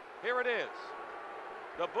 Here it is.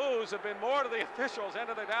 The boos have been more to the officials and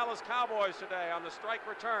to the Dallas Cowboys today on the strike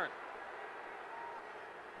return.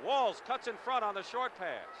 Walls cuts in front on the short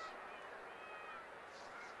pass.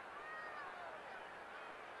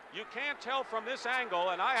 You can't tell from this angle,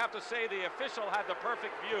 and I have to say the official had the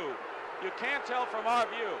perfect view. You can't tell from our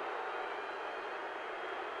view.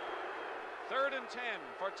 3rd and 10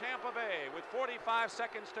 for Tampa Bay with 45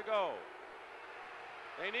 seconds to go.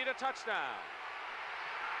 They need a touchdown.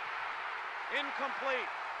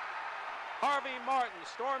 Incomplete. Harvey Martin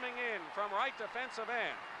storming in from right defensive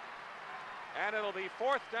end. And it'll be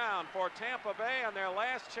 4th down for Tampa Bay on their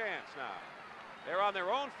last chance now. They're on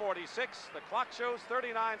their own 46. The clock shows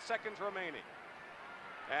 39 seconds remaining.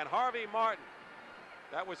 And Harvey Martin,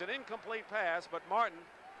 that was an incomplete pass, but Martin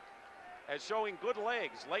is showing good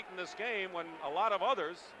legs late in this game when a lot of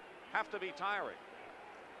others have to be tiring.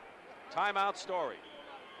 Timeout Story.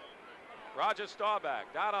 Roger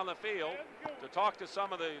Staubach down on the field to talk to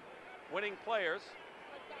some of the winning players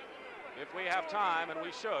if we have time, and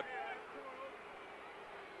we should.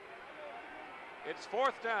 It's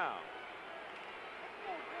 4th down.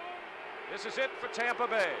 This is it for Tampa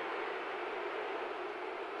Bay.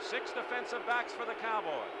 6 defensive backs for the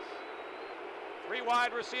Cowboys. 3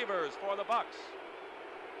 wide receivers for the Bucs.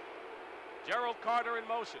 Gerald Carter in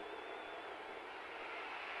motion.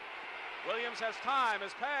 Williams has time.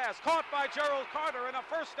 His pass caught by Gerald Carter, and a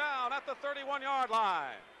first down at the 31-yard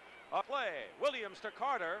line. A play. Williams to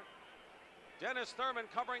Carter. Dennis Thurman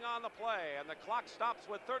covering on the play, and the clock stops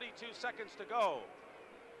with 32 seconds to go.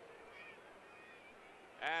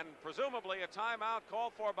 And presumably a timeout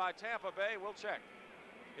called for by Tampa Bay. We'll check.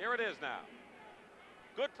 Here it is now.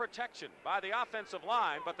 Good protection by the offensive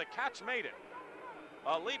line, but the catch made it.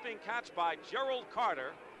 A leaping catch by Gerald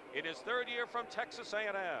Carter in his 3rd year from Texas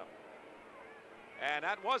A&M. And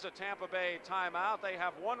that was a Tampa Bay timeout. They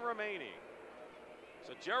have 1 remaining.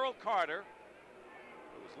 So Gerald Carter,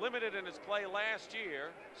 who's was limited in his play last year,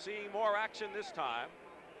 seeing more action this time.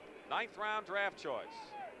 9th round draft choice.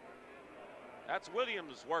 That's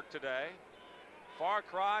Williams' work today. Far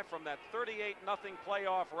cry from that 38-0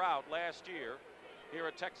 playoff rout last year here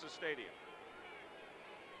at Texas Stadium.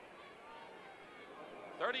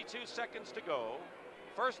 32 seconds to go.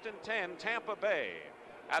 1st and 10, Tampa Bay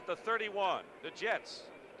at the 31. The Jets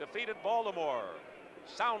defeated Baltimore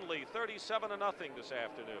soundly 37-0 this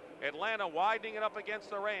afternoon. Atlanta widening it up against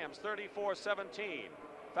the Rams 34-17.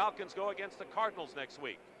 Falcons go against the Cardinals next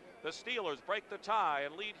week. The Steelers break the tie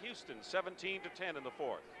and lead Houston 17-10 in the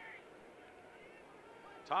 4th.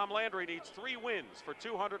 Tom Landry needs 3 wins for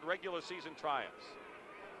 200 regular season triumphs.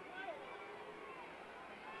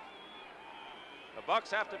 The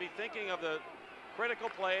Bucs have to be thinking of the critical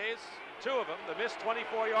plays, 2 of them. The missed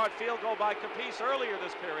 24-yard field goal by Capice earlier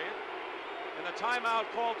this period, and the timeout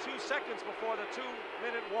called 2 seconds before the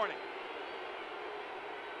 2-minute warning.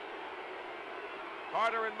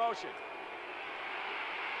 Carter in motion.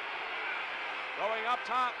 Going up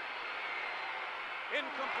top.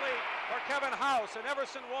 Incomplete for Kevin House, and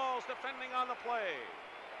Everson Walls defending on the play.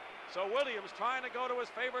 So Williams trying to go to his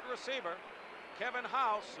favorite receiver, Kevin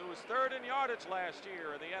House, who was 3rd in yardage last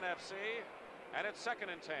year in the NFC, and it's 2nd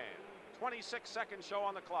and 10. 26-second show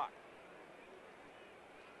on the clock.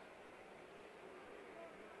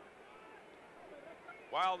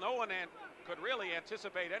 While no one could really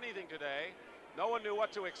anticipate anything today, no one knew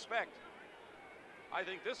what to expect. I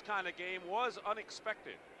think this kind of game was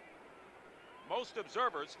unexpected. Most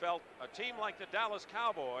observers felt a team like the Dallas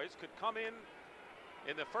Cowboys could come in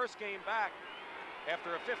the first game back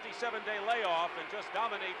after a 57-day layoff and just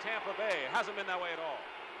dominate Tampa Bay. It hasn't been that way at all.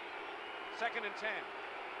 2nd and 10.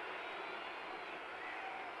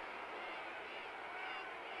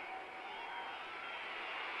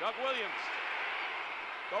 Doug Williams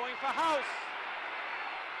going for House.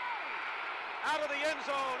 Out of the end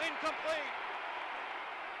zone, incomplete.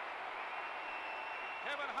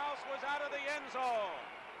 Kevin House was out of the end zone.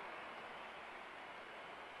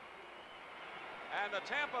 And the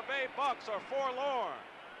Tampa Bay Bucs are forlorn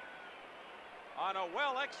on a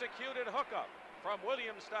well-executed hookup from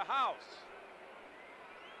Williams to House.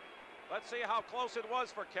 Let's see how close it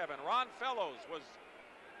was for Kevin. Ron Fellows was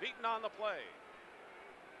beaten on the play.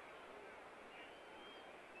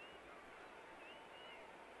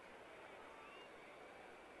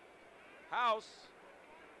 House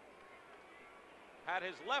had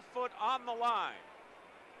his left foot on the line.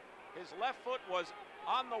 His left foot was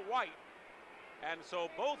on the white, and so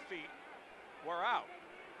both feet were out.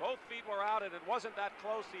 Both feet were out, and it wasn't that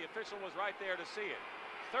close. The official was right there to see it.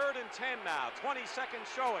 3rd and 10 now, 20 seconds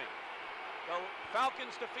showing. The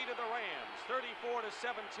Falcons defeated the Rams 34-17.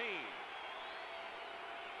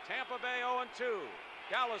 Tampa Bay 0-2.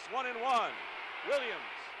 Dallas 1-1.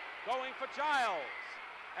 Williams going for Giles,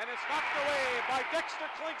 and it's knocked away by Dexter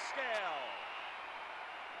Clinkscale.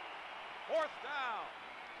 4th down.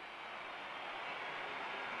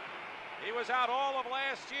 He was out all of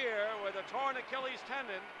last year with a torn Achilles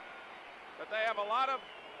tendon, but they have a lot of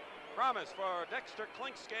promise for Dexter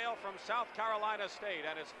Clinkscale from South Carolina State,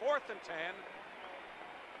 and it's 4th and 10.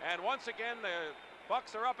 And once again, the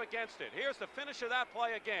Bucs are up against it. Here's the finish of that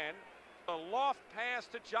play again. A loft pass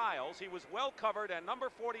to Giles. He was well covered, and number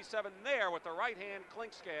 47 there with the right hand,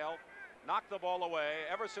 Clinkscale, knocked the ball away.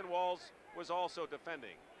 Everson Walls was also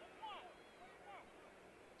defending.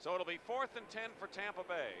 So it'll be 4th and 10 for Tampa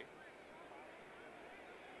Bay.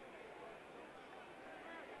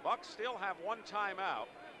 Bucs still have 1 timeout.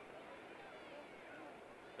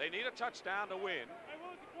 They need a touchdown to win.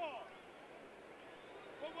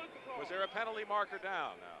 Was there a penalty marker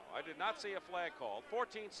down? No, I did not see a flag called.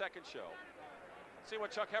 14-second show. Let's see what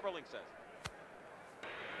Chuck Heberling says.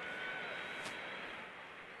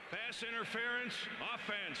 Pass interference,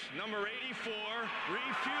 offense, number 84,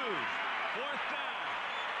 refused. 4th down.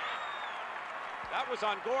 That was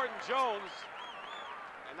on Gordon Jones,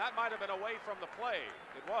 and that might have been away from the play.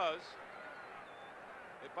 It was,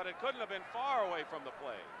 but it couldn't have been far away from the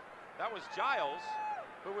play. That was Giles,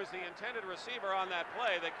 who was the intended receiver on that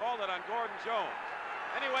play. They called it on Gordon Jones.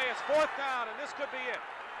 Anyway, it's 4th down, and this could be it.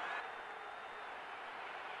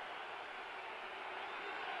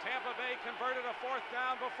 Tampa Bay converted a 4th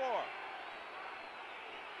down before.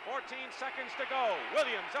 14 seconds to go.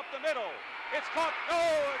 Williams up the middle. It's caught. No,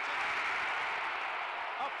 it's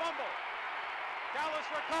a fumble. Dallas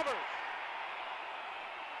recovers.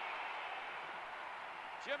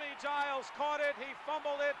 Jimmy Giles caught it, he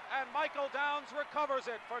fumbled it, and Michael Downs recovers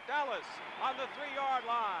it for Dallas on the 3-yard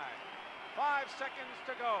line. 5 seconds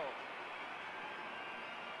to go.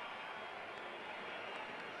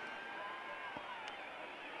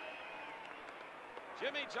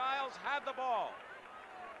 Jimmy Giles had the ball.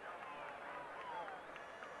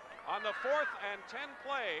 On the 4th and 10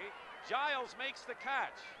 play, Giles makes the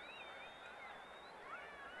catch.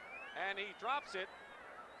 And he drops it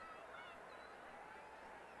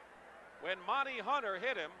when Monty Hunter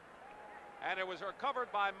hit him, and it was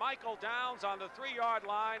recovered by Michael Downs on the 3-yard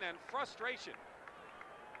line, and frustration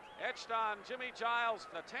etched on Jimmy Giles.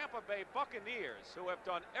 The Tampa Bay Buccaneers, who have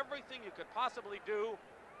done everything you could possibly do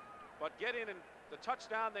but get in the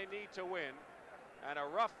touchdown they need to win, and a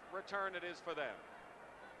rough return it is for them.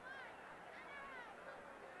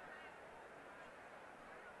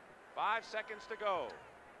 Five seconds to go.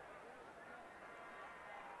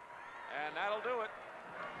 And that'll do it.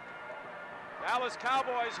 Dallas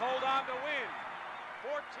Cowboys hold on to win.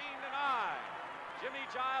 14-9. Jimmy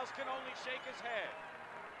Giles can only shake his head.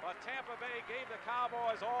 But Tampa Bay gave the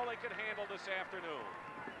Cowboys all they could handle this afternoon.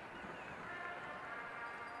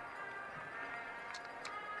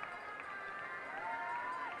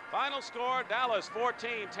 Final score, Dallas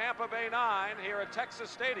 14, Tampa Bay 9 here at Texas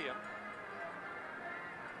Stadium,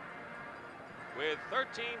 with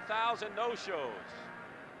 13,000 no-shows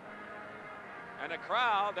and a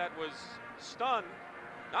crowd that was stunned,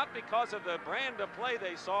 not because of the brand of play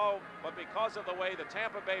they saw, but because of the way the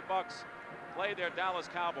Tampa Bay Bucs played their Dallas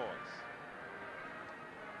Cowboys.